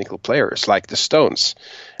non-technical players like the Stones.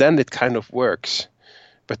 Then it kind of works.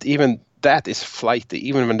 But even that is flighty.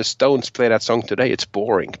 Even when the Stones play that song today, it's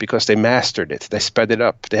boring because they mastered it. They sped it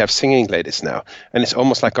up. They have singing ladies now. And it's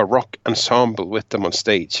almost like a rock ensemble with them on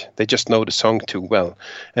stage. They just know the song too well.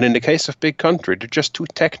 And in the case of Big Country, they're just too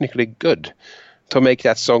technically good to make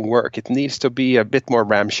that song work. It needs to be a bit more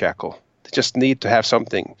ramshackle. They just need to have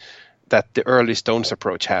something that the early Stones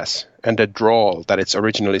approach has. And the drawl that it's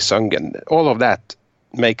originally sung in. All of that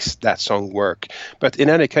makes that song work. But in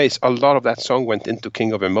any case, a lot of that song went into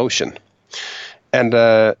King of Emotion. And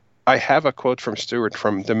I have a quote from Stewart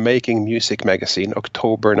from the Making Music magazine,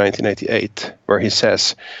 October 1988, where he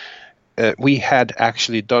says, we had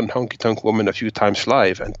actually done Honky Tonk Woman a few times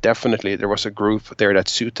live, and definitely there was a groove there that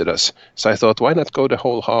suited us. So I thought, why not go the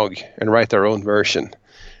whole hog and write our own version?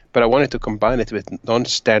 But I wanted to combine it with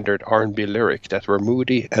non-standard R&B lyric that were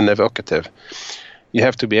moody and evocative. You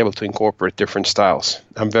have to be able to incorporate different styles.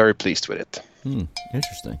 I'm very pleased with it.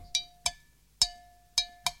 Interesting.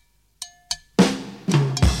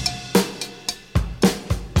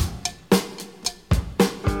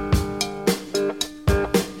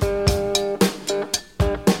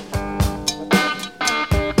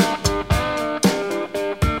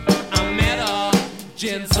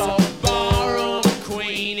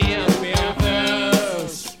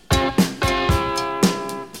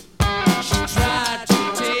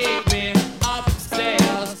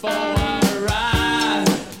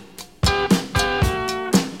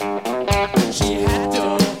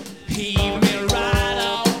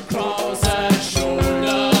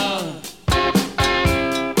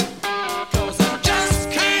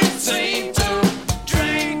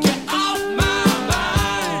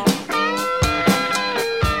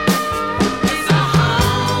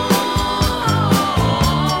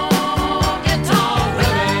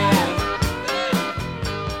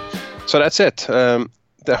 So that's it. The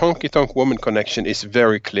Honky Tonk Woman connection is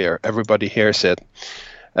very clear. Everybody hears it.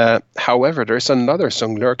 However, there's another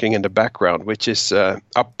song lurking in the background, which is a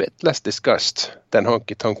bit less discussed than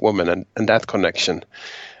Honky Tonk Woman and that connection.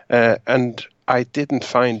 And I didn't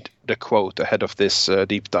find the quote ahead of this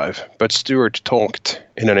deep dive, but Stewart talked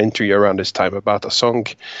in an interview around this time about a song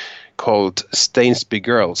called Stainsby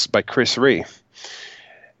Girls by Chris R.E.L.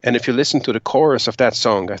 And if you listen to the chorus of that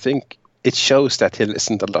song, I think it shows that he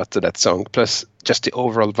listened a lot to that song, plus just the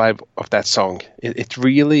overall vibe of that song. It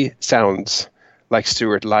really sounds like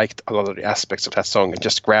Stewart liked a lot of the aspects of that song and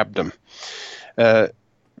just grabbed them.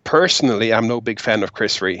 Personally, I'm no big fan of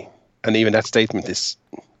Chris R.E.L, and even that statement is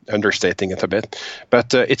understating it a bit.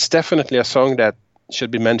 But it's definitely a song that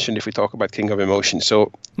should be mentioned if we talk about King of Emotion.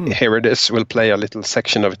 So here it is. We'll play a little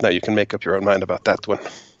section of it now. You can make up your own mind about that one.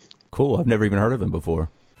 Cool. I've never even heard of him before.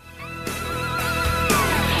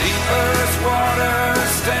 First water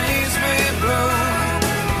stains me blue,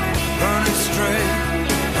 running straight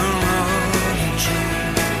and running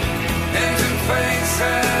true. Engine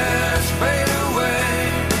faces fade away,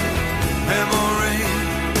 memory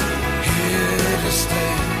here to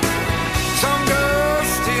stay. Some girls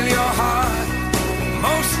steal your heart,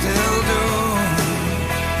 most still do.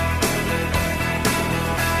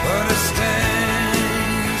 But a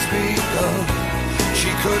Stainsby girl, she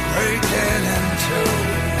could break it in two.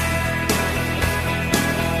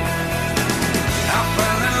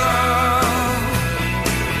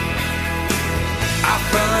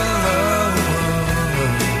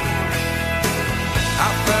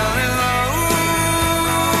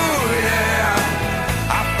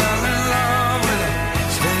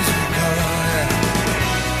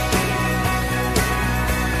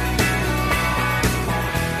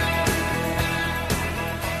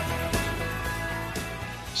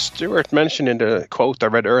 Stewart mentioned in the quote I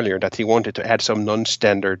read earlier that he wanted to add some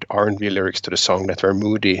non-standard R&B lyrics to the song that were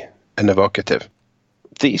moody and evocative.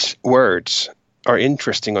 These words are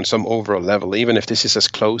interesting on some overall level, even if this is as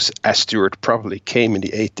close as Stewart probably came in the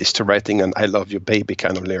 80s to writing an I love you baby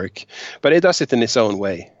kind of lyric. But he does it in his own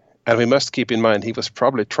way. And we must keep in mind he was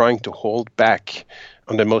probably trying to hold back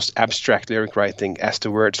on the most abstract lyric writing, as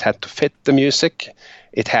the words had to fit the music.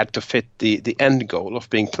 It had to fit the end goal of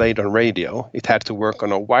being played on radio. It had to work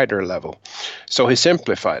on a wider level. So he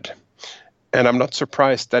simplified. And I'm not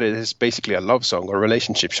surprised that it is basically a love song or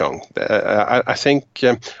relationship song. I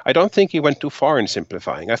don't think he went too far in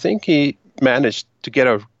simplifying. I think he managed to get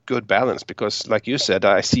a good balance because, like you said,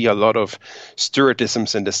 I see a lot of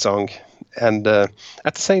Stewartisms in this song. And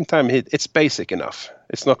at the same time, it's basic enough.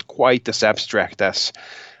 It's not quite as abstract as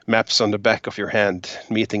maps on the back of your hand,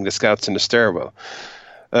 meeting the scouts in the stairwell.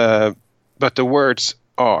 But the words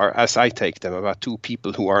are, as I take them, about two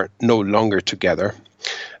people who are no longer together.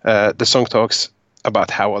 The song talks about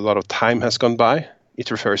how a lot of time has gone by.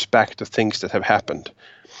 It refers back to things that have happened,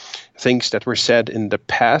 things that were said in the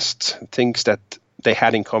past, things that they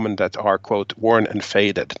had in common that are, quote, worn and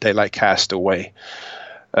faded. They like cast away.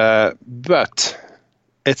 But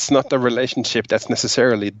it's not a relationship that's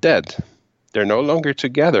necessarily dead. They're no longer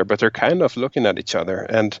together, but they're kind of looking at each other.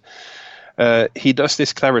 And he does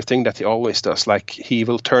this clever thing that he always does, like he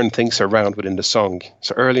will turn things around within the song.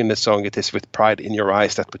 So early in the song, it is with pride in your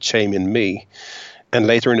eyes that put shame in me. And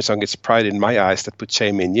later in the song, it's pride in my eyes that put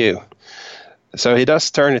shame in you. So he does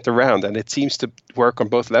turn it around, and it seems to work on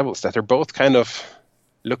both levels, that they're both kind of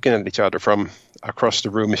looking at each other from across the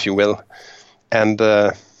room, if you will, and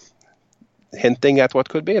hinting at what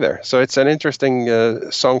could be there. So it's an interesting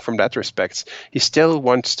song from that respect. He still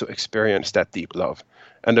wants to experience that deep love.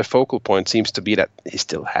 And the focal point seems to be that he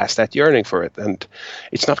still has that yearning for it. And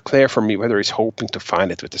it's not clear for me whether he's hoping to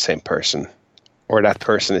find it with the same person or that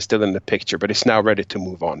person is still in the picture, but is now ready to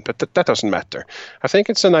move on. But that doesn't matter. I think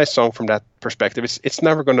it's a nice song from that perspective. It's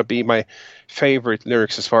never going to be my favorite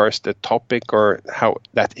lyrics as far as the topic or how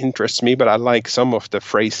that interests me, but I like some of the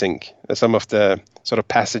phrasing, some of the sort of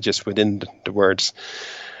passages within the words.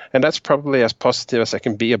 And that's probably as positive as I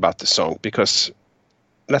can be about the song, because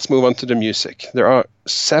let's move on to the music. There are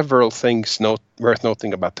several things worth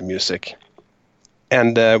noting about the music.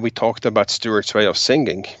 And we talked about Stewart's way of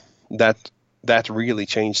singing. That really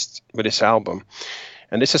changed with this album.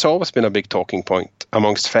 And this has always been a big talking point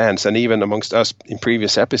amongst fans and even amongst us in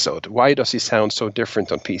previous episodes. Why does he sound so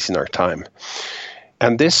different on Peace in Our Time?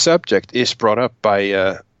 And this subject is brought up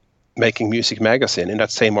by Making Music magazine in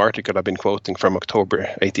that same article I've been quoting from October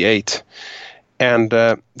 88. And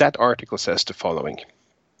that article says the following.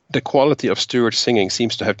 The quality of Stewart's singing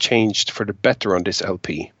seems to have changed for the better on this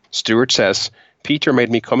LP. Stewart says, Peter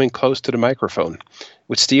made me coming close to the microphone.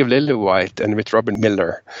 With Steve Lillywhite and with Robin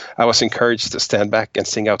Miller, I was encouraged to stand back and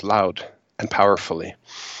sing out loud and powerfully.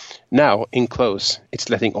 Now, in close, it's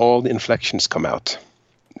letting all the inflections come out.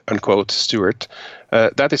 Unquote, Stewart.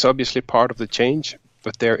 That is obviously part of the change,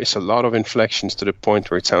 but there is a lot of inflections to the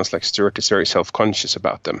point where it sounds like Stewart is very self-conscious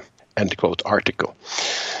about them. End quote article.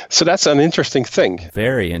 So that's an interesting thing.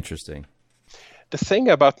 Very interesting. The thing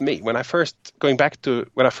about me, when I first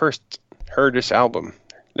heard this album,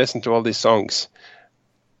 listened to all these songs,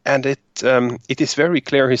 and it is very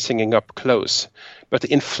clear he's singing up close, but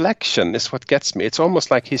the inflection is what gets me. It's almost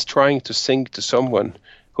like he's trying to sing to someone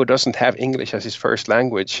who doesn't have English as his first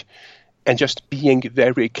language, and just being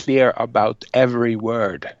very clear about every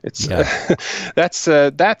word. It's that's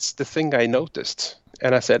the thing I noticed,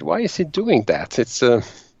 and I said, why is he doing that? It's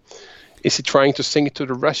is he trying to sing it to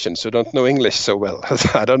the Russians who don't know English so well?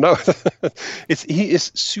 I don't know. He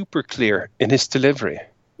is super clear in his delivery.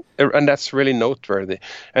 And that's really noteworthy.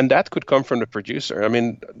 And that could come from the producer. I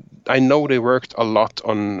mean, I know they worked a lot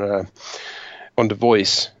on the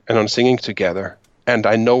voice and on singing together. And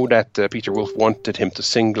I know that Peter Wolf wanted him to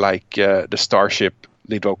sing like the Starship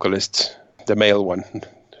lead vocalist, the male one,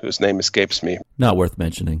 whose name escapes me. Not worth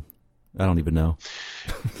mentioning. I don't even know.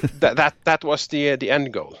 that was the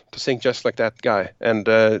end goal, to sing just like that guy. And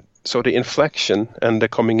so the inflection and the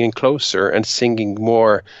coming in closer and singing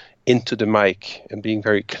more into the mic and being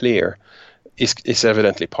very clear is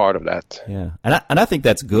evidently part of that. Yeah, and I think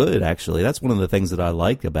that's good, actually. That's one of the things that I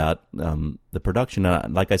like about the production.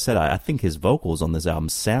 Like I said, I think his vocals on this album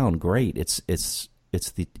sound great. It's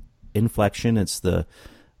the inflection, it's the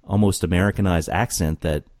almost Americanized accent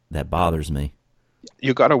that bothers me.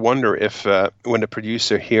 You got to wonder if when the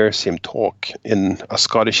producer hears him talk in a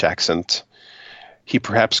Scottish accent, he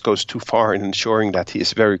perhaps goes too far in ensuring that he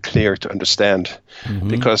is very clear to understand. Mm-hmm.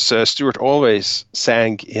 Because Stewart always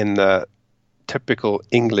sang in a typical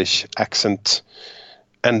English accent,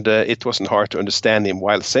 and it wasn't hard to understand him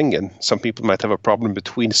while singing. Some people might have a problem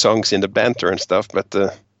between songs in the banter and stuff, but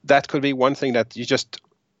that could be one thing that you just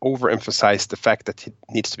overemphasize the fact that he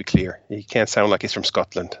needs to be clear. He can't sound like he's from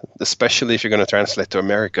Scotland, especially if you're going to translate to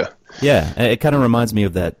America. Yeah, it kind of reminds me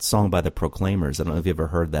of that song by the Proclaimers. I don't know if you've ever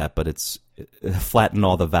heard that, but it's flatten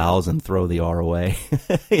all the vowels and throw the R away.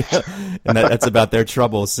 And that's about their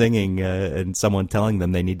trouble singing and someone telling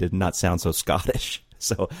them they need to not sound so Scottish.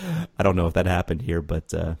 So I don't know if that happened here,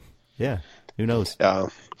 but yeah, who knows? No,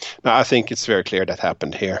 I think it's very clear that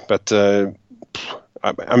happened here, but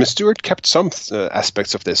Stewart kept some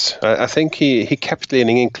aspects of this. I think he kept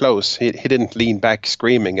leaning in close. He didn't lean back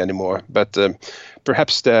screaming anymore, but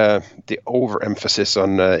perhaps the overemphasis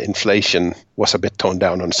on inflation was a bit toned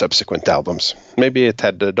down on subsequent albums. Maybe it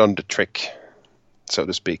had done the trick, so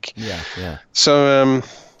to speak. Yeah. So,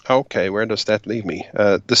 okay, where does that leave me?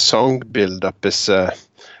 The song build-up is,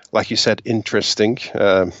 like you said, interesting.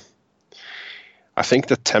 I think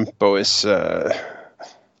the tempo is...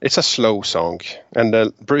 it's a slow song,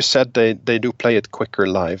 and Bruce said they do play it quicker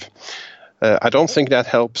live. I don't think that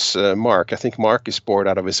helps Mark. I think Mark is bored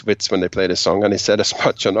out of his wits when they play this song, and he said as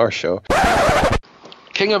much on our show.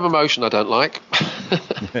 King of Emotion I don't like.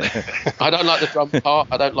 I don't like the drum part.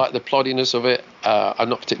 I don't like the ploddiness of it. I'm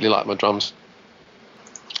not particularly like my drums.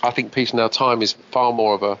 I think Peace in Our Time is far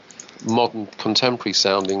more of a modern, contemporary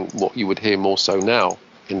sounding, what you would hear more so now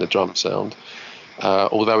in the drum sound.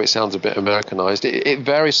 Although it sounds a bit Americanized, it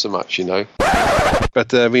varies so much, you know.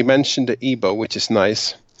 But we mentioned the EBow, which is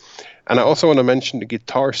nice. And I also want to mention the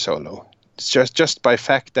guitar solo. It's just by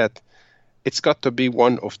fact that it's got to be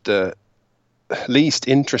one of the least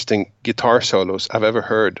interesting guitar solos I've ever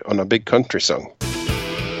heard on a big country song.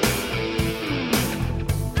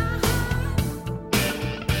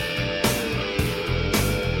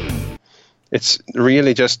 It's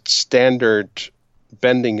really just standard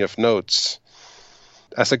bending of notes.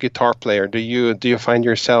 As a guitar player, do you find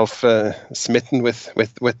yourself smitten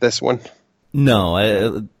with this one?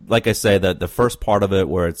 No, like I say, the first part of it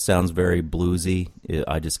where it sounds very bluesy,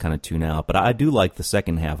 I just kind of tune out. But I do like the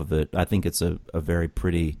second half of it. I think it's a very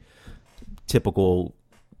pretty, typical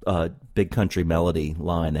big country melody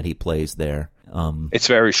line that he plays there. It's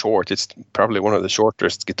very short. It's probably one of the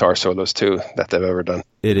shortest guitar solos, too, that they've ever done.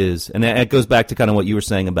 It is. And it goes back to kind of what you were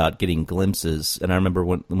saying about getting glimpses. And I remember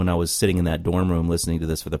when I was sitting in that dorm room listening to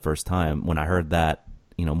this for the first time, when I heard that,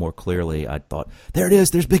 more clearly, I thought, there it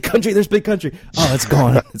is. There's big country. There's big country. Oh, it's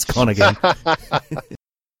gone. It's gone again.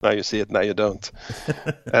 Now you see it, now you don't.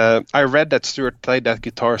 I read that Stewart played that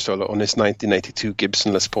guitar solo on his 1982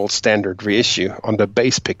 Gibson Les Paul Standard reissue on the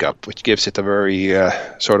bass pickup, which gives it a very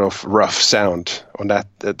sort of rough sound on that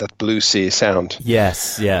bluesy sound.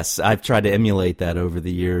 Yes. I've tried to emulate that over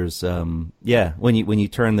the years. When you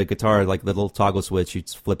turn the guitar, like the little toggle switch, you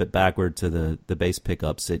flip it backward to the bass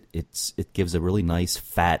pickups. It gives a really nice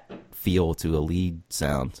fat feel to a lead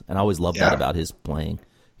sound, and I always loved that about his playing.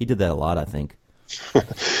 He did that a lot, I think.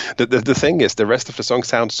 The thing is, the rest of the song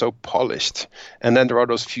sounds so polished, and then there are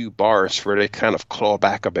those few bars where they kind of claw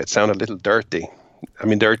back a bit, sound a little dirty. I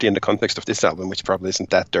mean, dirty in the context of this album, which probably isn't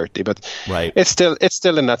that dirty, but right. It's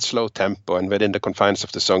still in that slow tempo and within the confines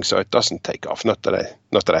of the song, so it doesn't take off. Not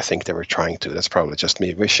that I think they were trying to. That's probably just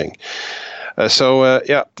me wishing.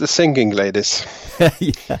 The singing ladies,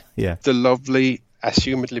 yeah, the lovely,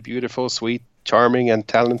 assumedly beautiful, sweet, charming, and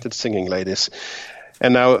talented singing ladies.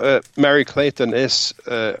 And now Mary Clayton is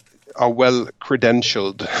a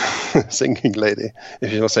well-credentialed singing lady,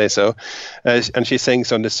 if you'll say so. And she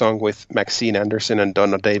sings on this song with Maxine Anderson and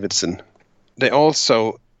Donna Davidson. They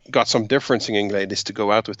also got some different singing ladies to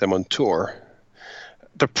go out with them on tour.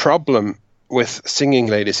 The problem with singing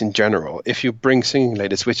ladies in general, if you bring singing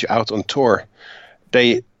ladies with you out on tour,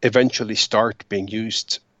 they eventually start being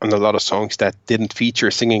used on a lot of songs that didn't feature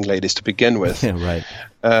singing ladies to begin with. Yeah,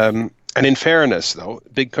 right. And in fairness, though,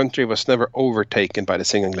 Big Country was never overtaken by the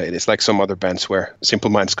singing ladies, like some other bands where Simple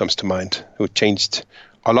Minds comes to mind, who changed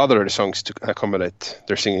a lot of their songs to accommodate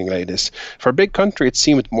their singing ladies. For Big Country, it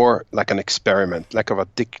seemed more like an experiment, like of a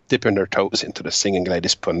dipping their toes into the singing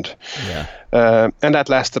ladies pond. Yeah. And that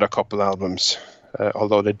lasted a couple albums,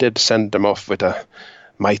 although they did send them off with a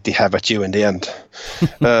mighty have at you in the end.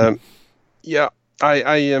 I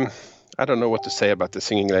don't know what to say about the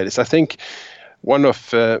singing ladies. I think one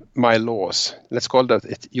of my laws, let's call that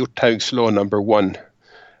Hjorthaug's law number 1.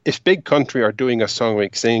 If Big Country are doing a song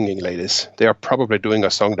with singing ladies, they are probably doing a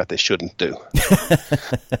song that they shouldn't do. I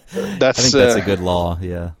think that's a good law,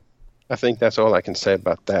 yeah. I think that's all I can say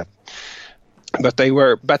about that. But they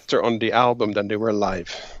were better on the album than they were live,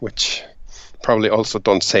 which probably also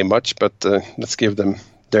don't say much, but let's give them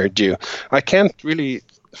their due. I can't really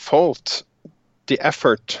fault the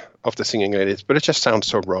effort of the singing ladies, but it just sounds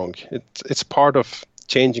so wrong. It's part of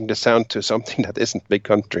changing the sound to something that isn't big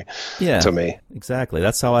country. Yeah, to me, exactly.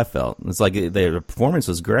 That's how I felt. It's like the performance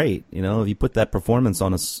was great. You know, if you put that performance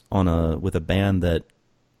on with a band that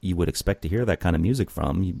you would expect to hear that kind of music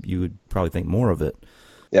from, you would probably think more of it.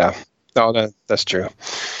 Yeah, no, that's true.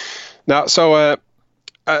 Now, so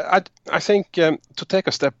I think to take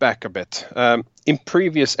a step back a bit, in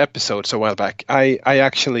previous episodes a while back, I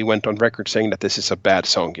actually went on record saying that this is a bad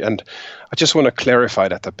song, and I just want to clarify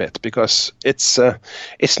that a bit, because it's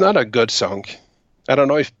not a good song. I don't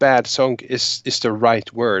know if bad song is the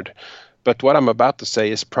right word, but what I'm about to say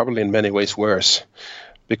is probably in many ways worse,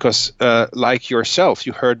 because like yourself,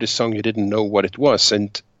 you heard this song, you didn't know what it was,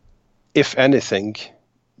 and if anything,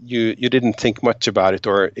 you didn't think much about it,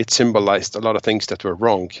 or it symbolized a lot of things that were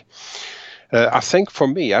wrong. I think for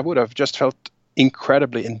me, I would have just felt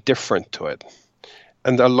incredibly indifferent to it.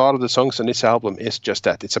 And a lot of the songs on this album is just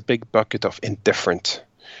that. It's a big bucket of indifferent.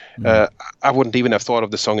 I wouldn't even have thought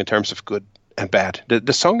of the song in terms of good and bad.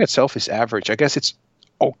 The song itself is average. I guess it's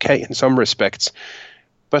okay in some respects.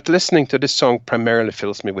 But listening to this song primarily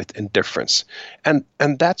fills me with indifference. And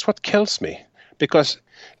that's what kills me, because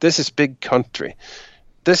this is big country.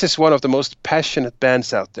 This is one of the most passionate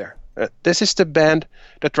bands out there. This is the band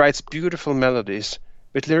that writes beautiful melodies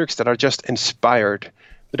with lyrics that are just inspired,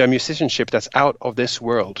 with a musicianship that's out of this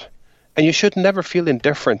world. And you should never feel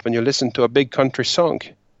indifferent when you listen to a big country song.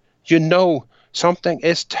 You know something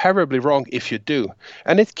is terribly wrong if you do.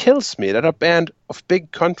 And it kills me that a band of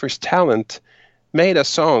big country's talent made a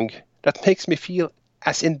song that makes me feel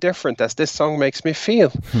as indifferent as this song makes me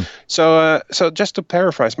feel. So just to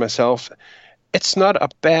paraphrase myself, it's not a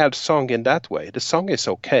bad song in that way. The song is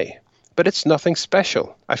okay, but it's nothing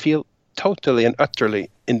special. I feel totally and utterly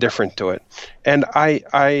indifferent to it. And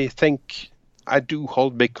I think I do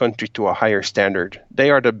hold big country to a higher standard.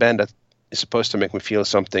 They are the band that is supposed to make me feel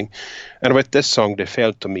something. And with this song, they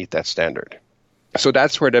failed to meet that standard. So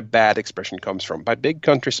that's where the bad expression comes from. By big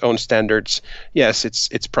country's own standards, yes,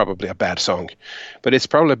 it's probably a bad song. But it's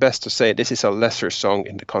probably best to say this is a lesser song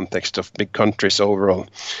in the context of big country's overall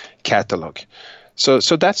catalog. So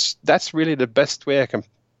that's really the best way I can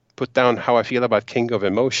put down how I feel about King of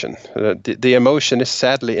Emotion. The emotion is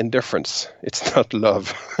sadly indifference. It's not love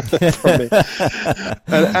for me.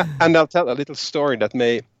 And I'll tell a little story that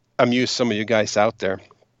may amuse some of you guys out there.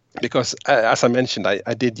 Because as I mentioned,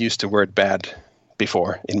 I did use the word bad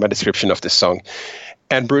before in my description of this song.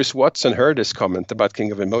 And Bruce Watson heard this comment about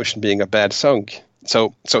King of Emotion being a bad song.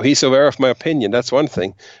 So he's aware of my opinion, that's one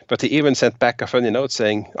thing. But he even sent back a funny note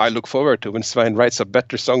saying, I look forward to when Svein writes a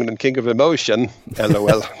better song than King of Emotion.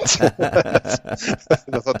 LOL. I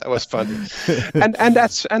thought that was funny. And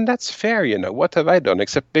that's fair, you know. What have I done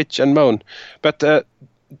except bitch and moan? But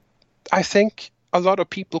I think a lot of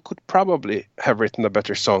people could probably have written a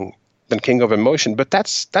better song than King of Emotion. But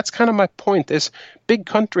that's kind of my point, is big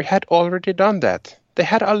country had already done that. They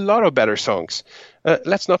had a lot of better songs.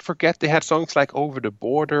 Let's not forget they had songs like Over the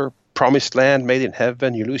Border, Promised Land, Made in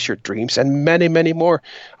Heaven, You Lose Your Dreams, and many, many more.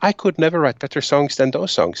 I could never write better songs than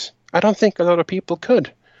those songs. I don't think a lot of people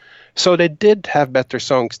could. So they did have better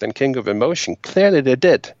songs than King of Emotion. Clearly they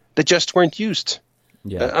did. They just weren't used.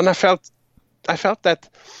 Yeah. And I felt that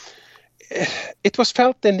it was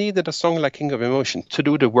felt they needed a song like King of Emotion to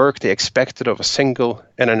do the work they expected of a single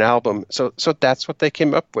and an album. So that's what they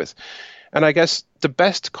came up with. And I guess the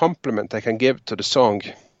best compliment I can give to the song,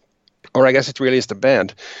 or I guess it really is the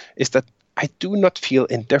band, is that I do not feel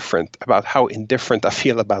indifferent about how indifferent I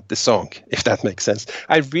feel about the song, if that makes sense.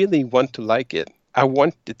 I really want to like it. I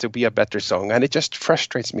want it to be a better song, and it just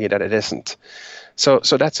frustrates me that it isn't. So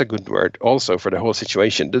that's a good word also for the whole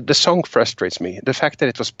situation. The song frustrates me. The fact that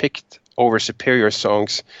it was picked over superior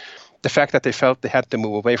songs, the fact that they felt they had to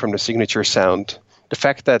move away from the signature sound, the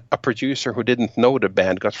fact that a producer who didn't know the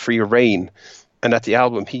band got free reign, and that the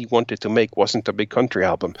album he wanted to make wasn't a big country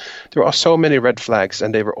album. There are so many red flags,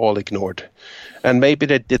 and they were all ignored. And maybe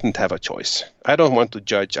they didn't have a choice. I don't want to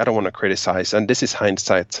judge. I don't want to criticize. And this is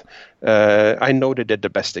hindsight. I know they did the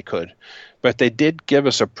best they could. But they did give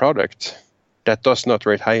us a product that does not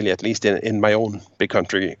rate highly, at least in my own big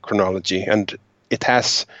country chronology. And it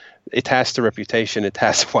has the reputation it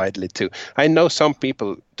has widely too. I know some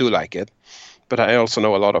people do like it, but I also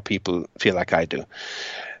know a lot of people feel like I do.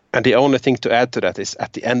 And the only thing to add to that is,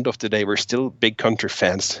 at the end of the day, we're still big country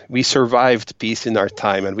fans. We survived Peace in Our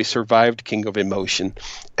Time, and we survived King of Emotion.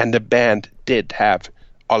 And the band did have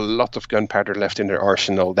a lot of gunpowder left in their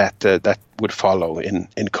arsenal that would follow in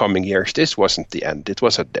coming years. This wasn't the end. It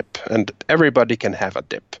was a dip. And everybody can have a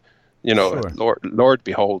dip. You know, sure. Lord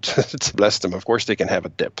behold, to bless them. Of course they can have a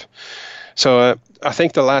dip. So I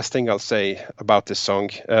think the last thing I'll say about this song,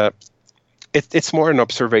 it's more an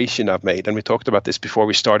observation I've made, and we talked about this before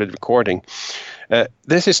we started recording.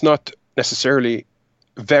 This is not necessarily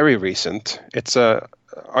very recent. It's a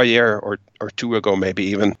year or two ago, maybe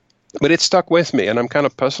even, but it stuck with me, and I'm kind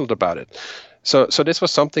of puzzled about it. So this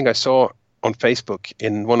was something I saw on Facebook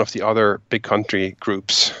in one of the other big country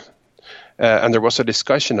groups, and there was a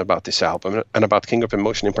discussion about this album and about King of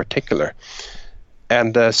Emotion in particular.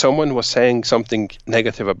 And someone was saying something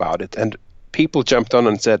negative about it, and people jumped on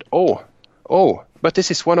and said, "Oh, but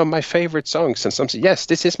this is one of my favorite songs." And some said, "Yes,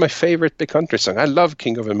 this is my favorite big country song. I love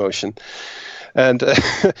King of Emotion." And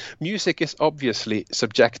music is obviously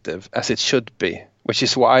subjective, as it should be, which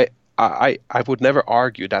is why I would never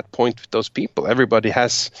argue that point with those people. Everybody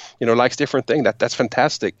has, likes different things. That's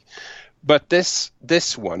fantastic. But this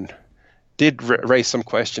one did raise some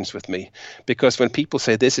questions with me, because when people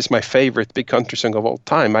say this is my favorite big country song of all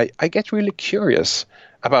time, I get really curious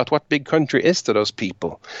about what big country is to those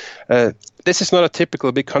people. This is not a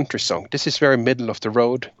typical big country song. This is very middle of the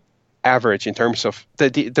road, average in terms of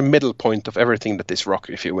the middle point of everything that is rock,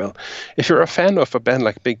 if you will. If you're a fan of a band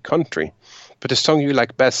like Big Country, but the song you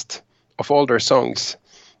like best of all their songs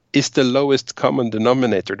is the lowest common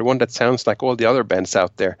denominator, the one that sounds like all the other bands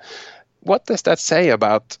out there, what does that say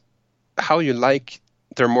about how you like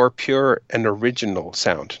their more pure and original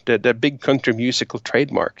sound, the big country musical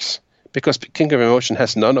trademarks? Because King of Emotion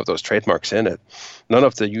has none of those trademarks in it, none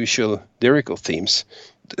of the usual lyrical themes.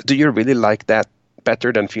 Do you really like that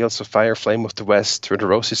better than Fields of Fire, Flame of the West, or The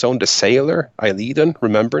Rosy Zone, The Sailor, Aileden,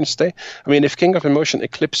 Remembrance Day? I mean, if King of Emotion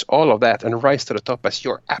eclipses all of that and rise to the top as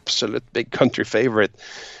your absolute big country favorite,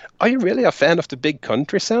 are you really a fan of the big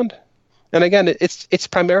country sound? And again, it's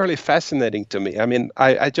primarily fascinating to me. I mean,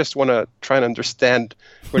 I just want to try and understand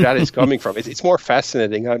where that is coming from. It's more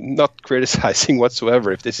fascinating. I'm not criticizing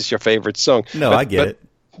whatsoever if this is your favorite song. No, I get it.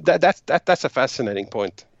 That's a fascinating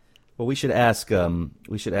point. Well, we should ask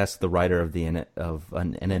the writer of an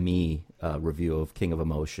NME review of King of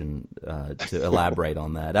Emotion to elaborate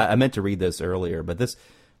on that. I meant to read this earlier, but this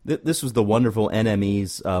was the wonderful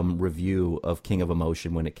NME's review of King of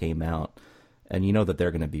Emotion when it came out. And you know that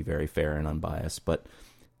they're going to be very fair and unbiased. But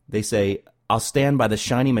they say, "I'll stand by the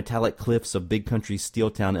shiny metallic cliffs of Big Country's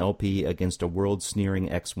Steeltown LP against a world-sneering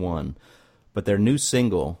X1. But their new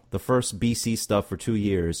single, the first BC stuff for 2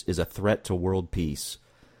 years, is a threat to world peace.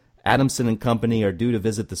 Adamson and company are due to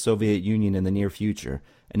visit the Soviet Union in the near future.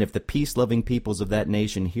 And if the peace-loving peoples of that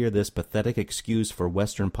nation hear this pathetic excuse for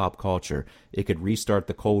Western pop culture, it could restart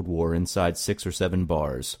the Cold War inside 6 or 7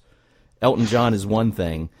 bars. Elton John is one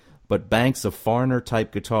thing, but banks of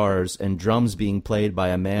foreigner-type guitars and drums being played by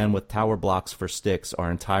a man with tower blocks for sticks are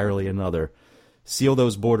entirely another. Seal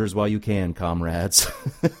those borders while you can, comrades."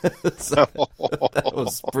 So, that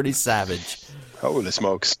was pretty savage. Holy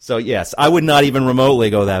smokes. So, yes, I would not even remotely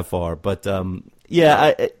go that far. But,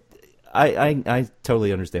 I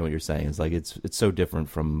totally understand what you're saying. It's like it's so different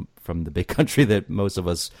from the big country that most of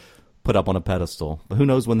us put up on a pedestal. But who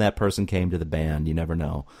knows when that person came to the band? You never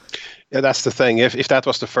know. Yeah, that's the thing. If that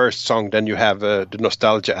was the first song, then you have the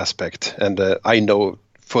nostalgia aspect. And I know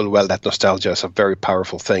full well that nostalgia is a very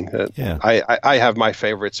powerful thing. Yeah. I have my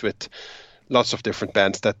favorites with lots of different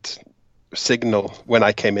bands that signal when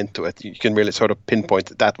I came into it. You can really sort of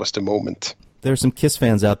pinpoint that was the moment. There are some Kiss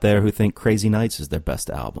fans out there who think Crazy Nights is their best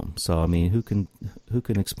album. So, I mean, who can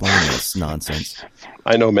explain this nonsense?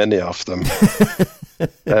 I know many of them.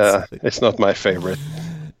 It's not my favorite.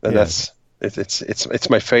 And that's it's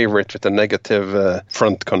my favorite with a negative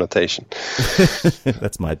front connotation.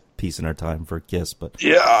 That's my piece in our time for Kiss, but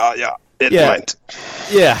it might.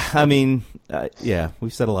 Yeah, I mean,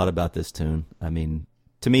 we've said a lot about this tune. I mean,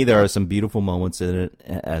 to me, there are some beautiful moments in it.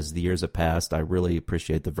 As the years have passed, I really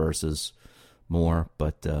appreciate the verses more.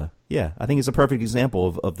 But I think it's a perfect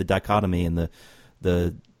example of the dichotomy and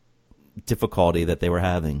the difficulty that they were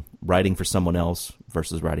having writing for someone else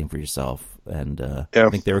versus writing for yourself. And I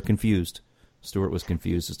think they were confused. Stewart was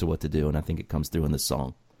confused as to what to do, and I think it comes through in this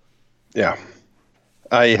song. Yeah.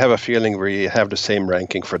 I have a feeling we have the same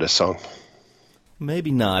ranking for this song.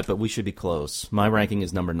 Maybe not, but we should be close. My ranking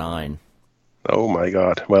is number 9. Oh, my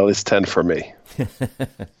God. Well, it's 10 for me.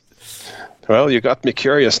 Well, you got me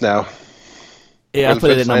curious now. Yeah, I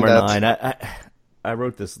put it at number 9. I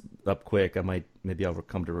wrote this up quick. Maybe I'll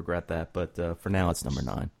come to regret that, but for now it's number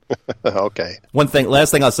 9. Okay.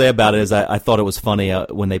 Last thing I'll say about it is I thought it was funny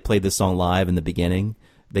when they played this song live in the beginning.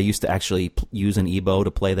 They used to actually use an EBow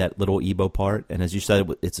to play that little EBow part, and as you said,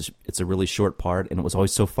 it's a really short part, and it was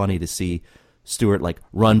always so funny to see Stewart like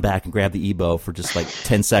run back and grab the EBow for just like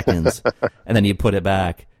 10 seconds, and then he'd put it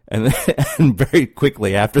back, and very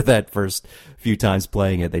quickly after that first few times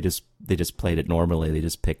playing it, they just played it normally. They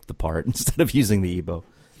just picked the part instead of using the EBow.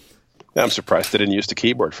 Yeah, I'm surprised they didn't use the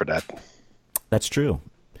keyboard for that. That's true.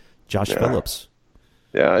 Josh Phillips.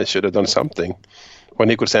 Yeah, I should have done something. When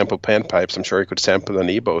he could sample panpipes, I'm sure he could sample an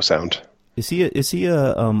EBow sound. Is he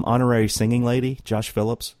a honorary singing lady, Josh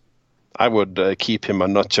Phillips? I would keep him a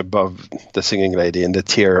notch above the singing lady in the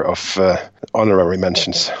tier of honorary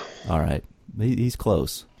mentions. All right. He's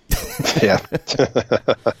close. Yeah.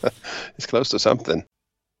 He's close to something.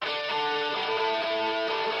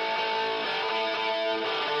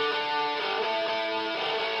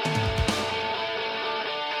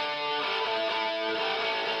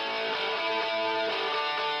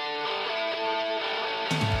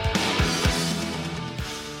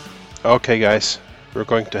 Okay, guys, we're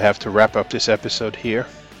going to have to wrap up this episode here.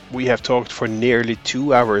 We have talked for nearly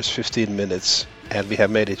 2 hours, 15 minutes, and we have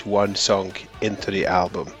made it one song into the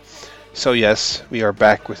album. So yes, we are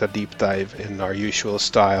back with a deep dive in our usual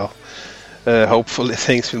style. Hopefully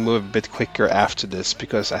things will move a bit quicker after this,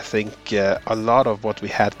 because I think a lot of what we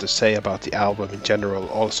had to say about the album in general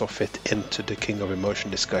also fit into the King of Emotion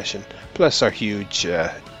discussion, plus our huge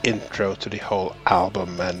intro to the whole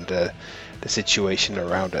album and the situation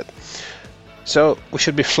around it. So we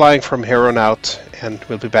should be flying from here on out, and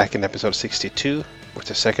we'll be back in episode 62 with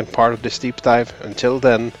the second part of this deep dive. Until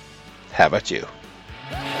then, have at you.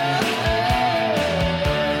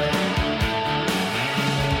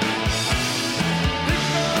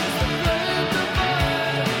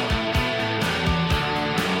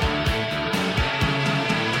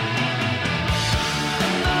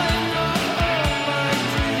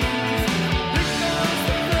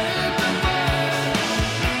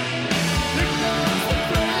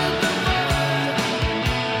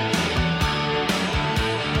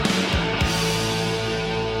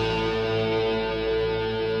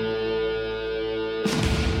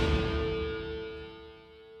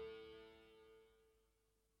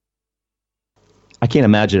 I can't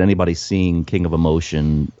imagine anybody seeing King of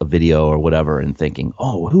Emotion, a video or whatever, and thinking,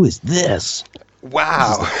 "Oh, who is this?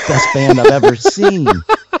 Wow, this is the best band I've ever seen."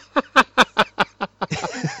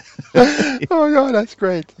 Oh god, that's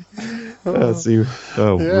great. We're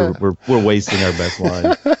wasting our best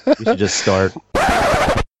line. We should just start.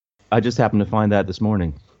 I just happened to find that this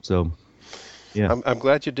morning, so yeah. I'm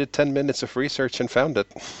glad you did 10 minutes of research and found it.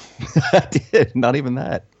 I did. Not even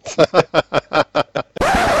that.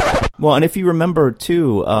 Well, and if you remember,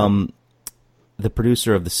 too, the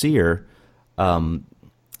producer of The Seer,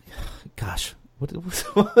 gosh,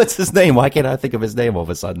 what's his name? Why can't I think of his name all of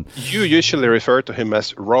a sudden? You usually refer to him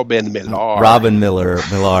as Robin Millar. Robin Millar,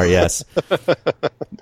 yes.